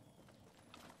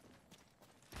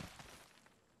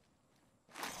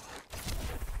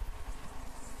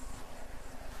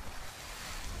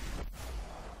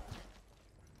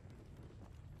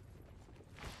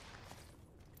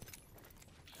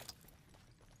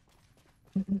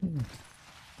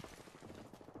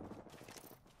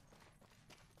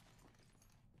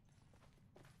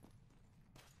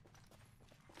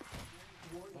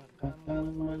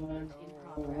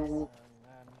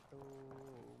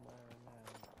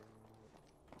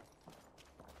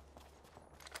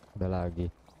 Udah lagi.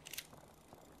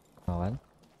 Kawan.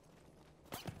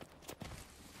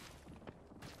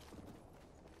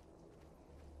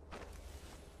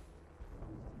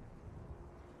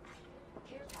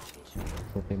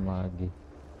 Tim lagi.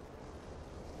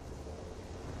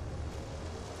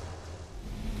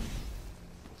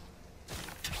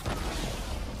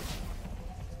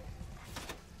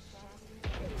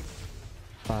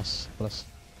 Pas, plus.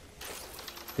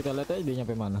 Kita lihat aja dia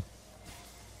nyampe mana.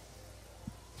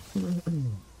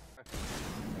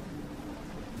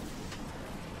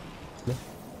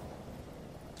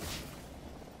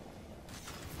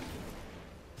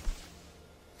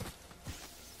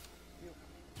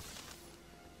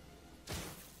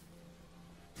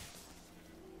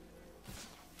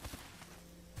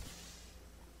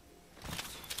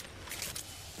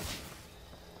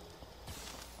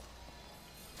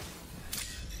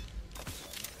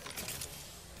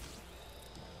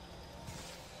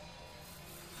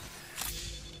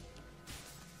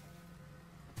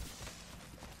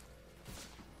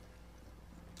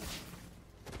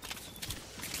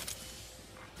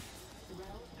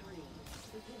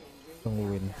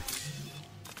 Tungguin.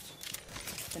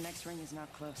 The next ring is not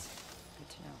close. Good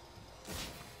to know.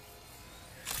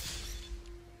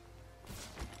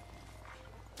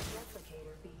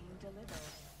 Replicator being delivered.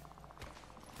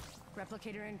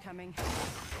 Replicator incoming.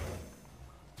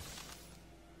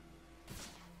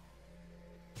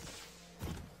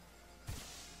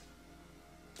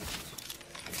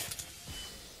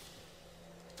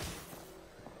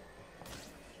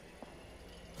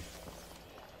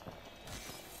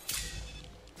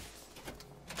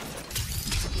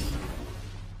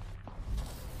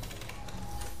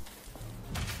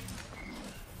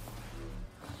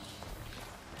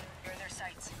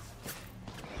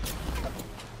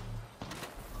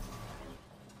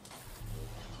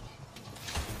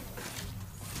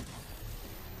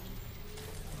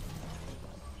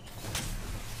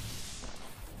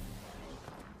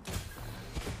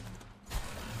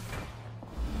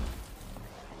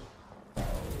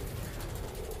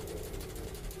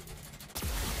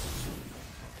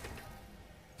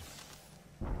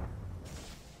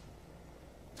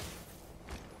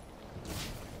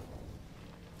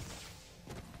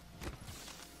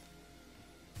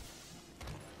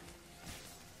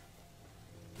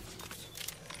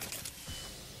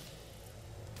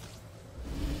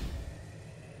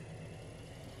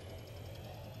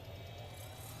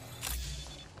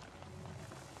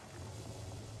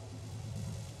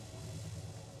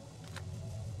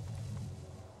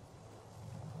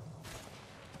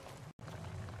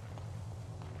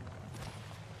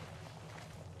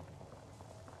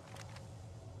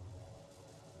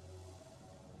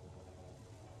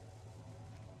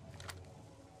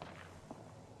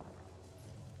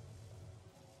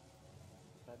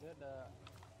 Tadi ada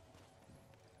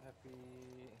happy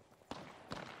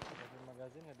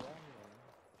magazine nggak diambil ya.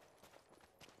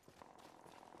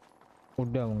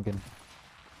 Udah mungkin.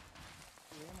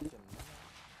 Iya masih enam.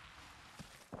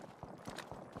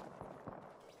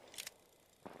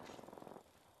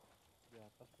 Di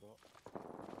atas bro.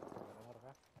 Nggak denger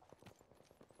kah?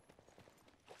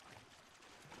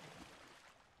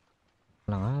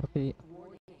 Nggak ngerti.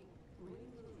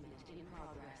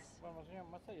 Wah, maksudnya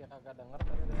masa ya kagak denger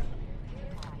tadi deh.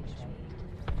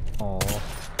 Oh.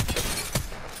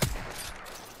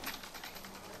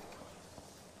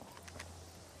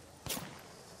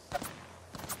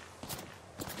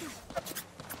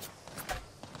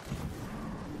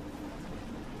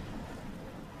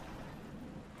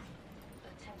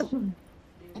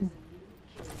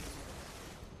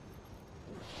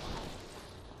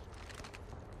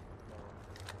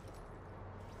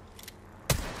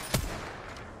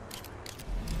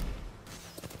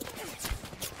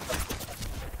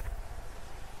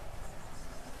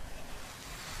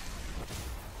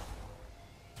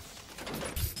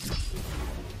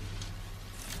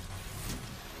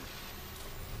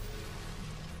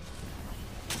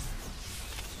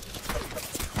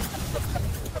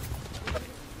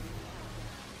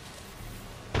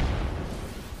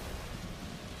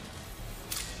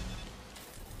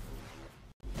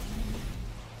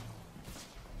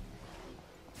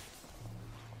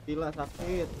 Gila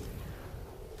sakit.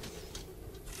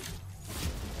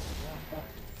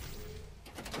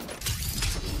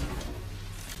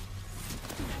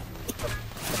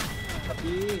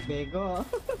 Ih, bego.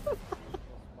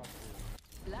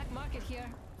 Black market here.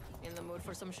 In the mood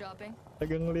for some shopping?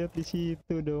 Agak ngeliat di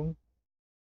situ dong.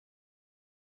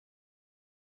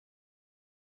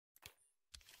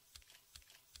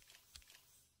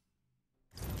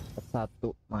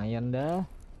 Satu, lumayan dah.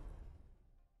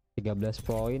 13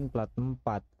 poin plat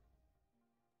 4.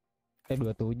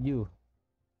 27.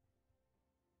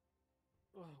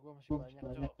 Wah, gua masih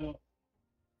banyak, Cok.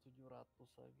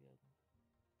 700 lagi aja.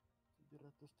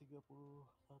 731.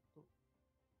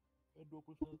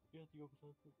 21 ya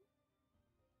 31.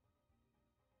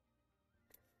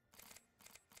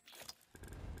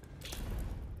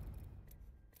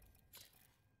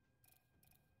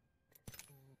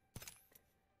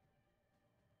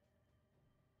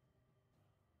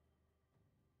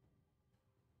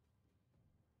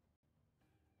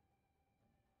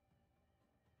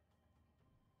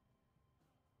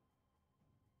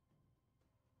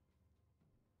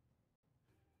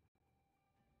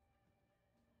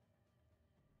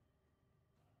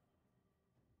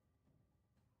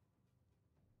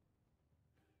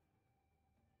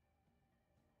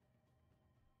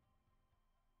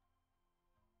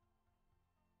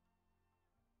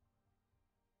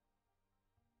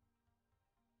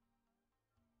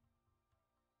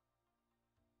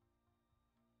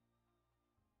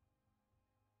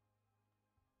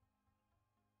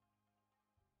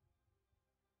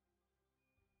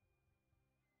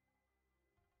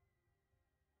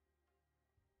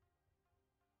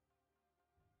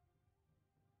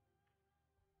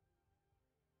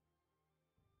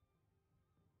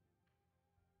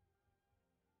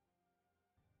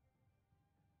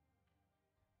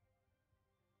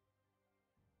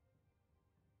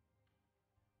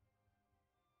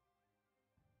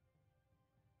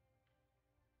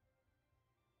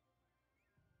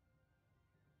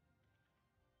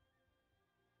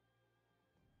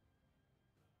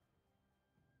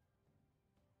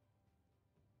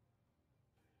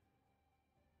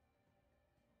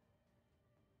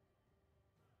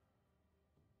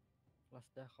 Las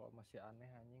dah kalau masih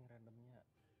aneh anjing randomnya.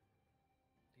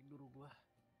 Tidur gua.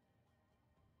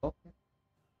 Oke.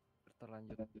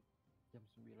 Terlanjut jam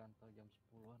 9 atau jam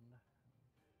 10-an dah.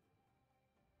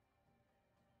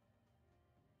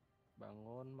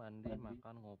 Bangun, mandi,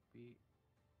 makan, ngopi,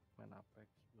 main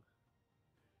Apex.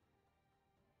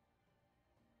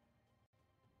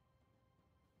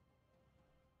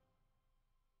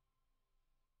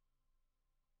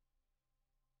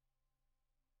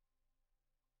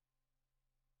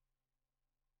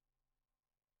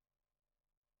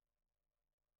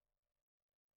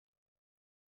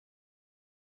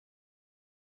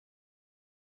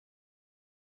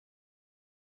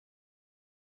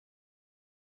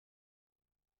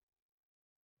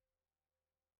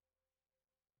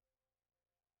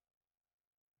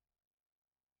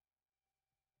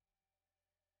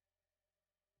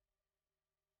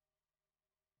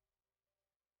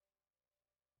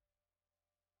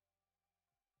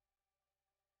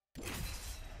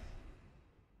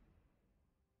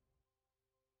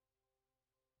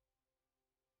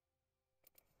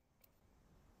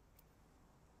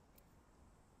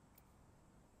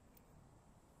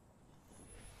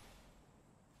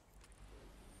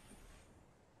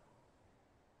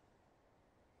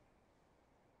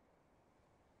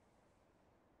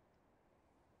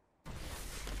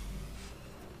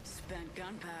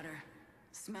 Gunpowder.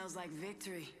 Smells like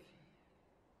victory.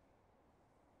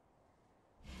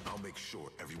 I'll make sure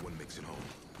everyone makes it home.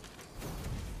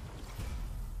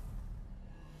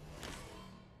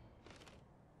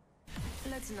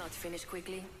 Let's not finish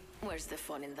quickly. Where's the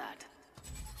fun in that?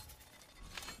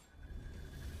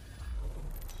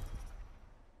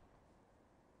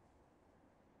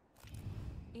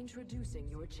 Introducing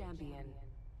your champion.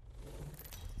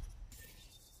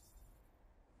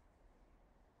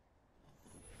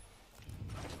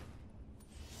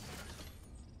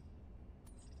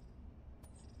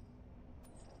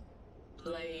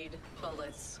 Blade,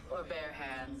 bullets, or bare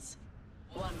hands.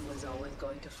 One was always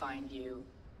going to find you.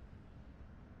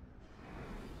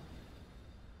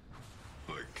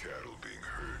 Like cattle being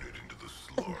herded into the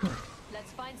slaughter.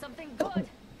 Let's find something good.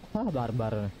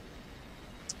 Barbar.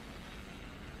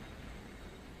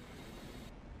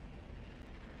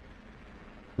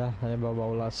 Dah, hanya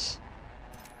bawa ulas.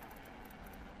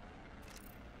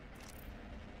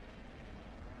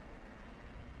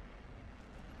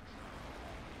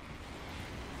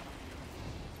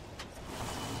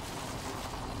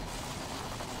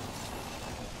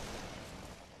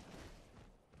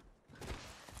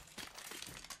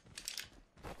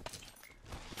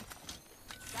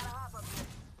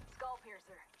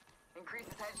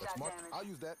 Increases headshot Smart. damage. I'll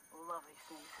use that. Lovely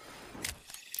things.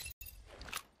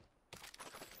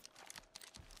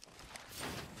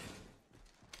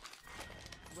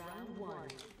 Round 1.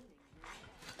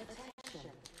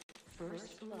 Attention.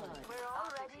 First blood. We're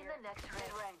already in the next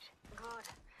range. Good.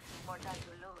 More time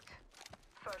to loot.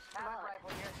 First blood.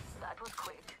 Rifle here. That was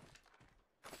quick.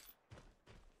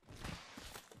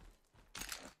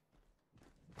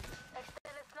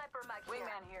 Extended sniper mag here.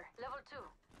 Wingman here. Level 2.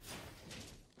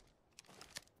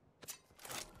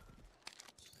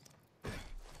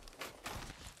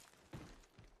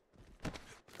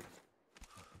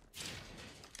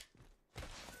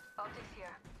 Optics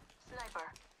here. Sniper.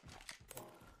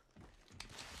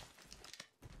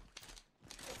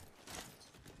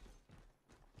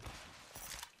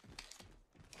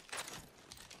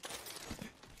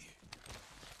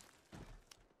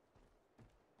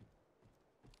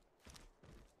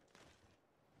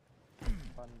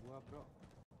 Depan gua, bro.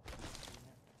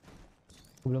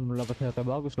 Belum dapat senjata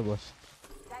bagus loh, bos.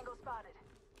 Tango spotted.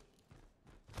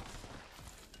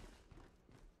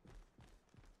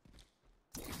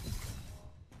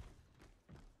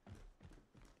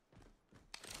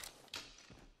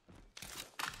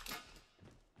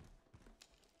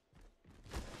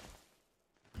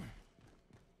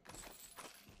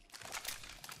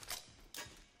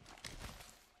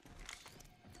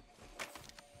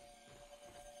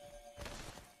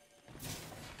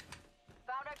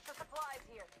 Found extra supplies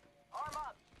here. Arm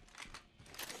up.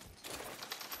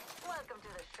 Welcome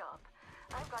to the shop.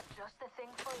 I've got just the thing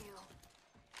for you.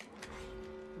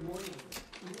 Warning.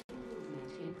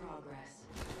 Movement in progress.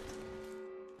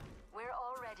 We're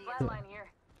already Flatline here.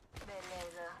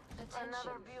 Beleza.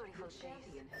 Another beautiful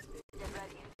piece. Get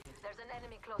ready. There's an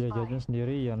enemy close Dia by. jadinya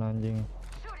sendirian anjing.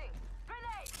 Shooting.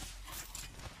 Grenade.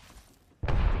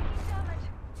 Taking damage.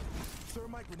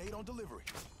 Thermite grenade on delivery.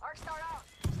 Arc star out.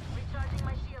 Recharging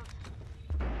my shields.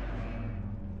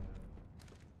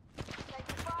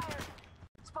 Taking fire.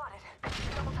 Spotted.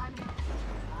 Double time.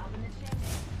 I'm in the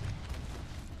chimney.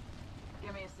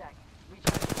 Give me a sec.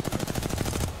 Recharge.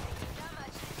 Taking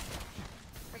damage.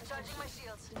 Recharging my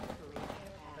shields.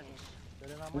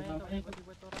 Dari namanya tuh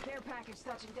tiba-tiba tuh orang. Care package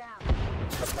touching down.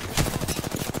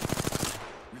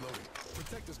 Reloading.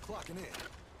 Protectors clocking in.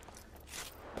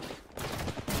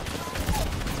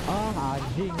 Ah,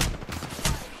 anjing.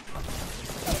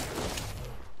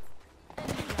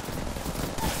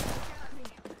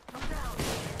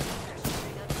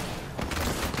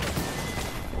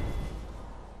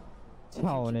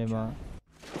 Ciao nih, Ma.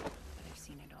 I've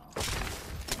seen it all.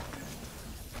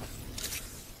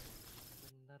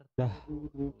 Bentar. Dah.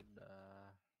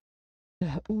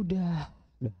 Udah.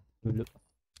 Udah dulu.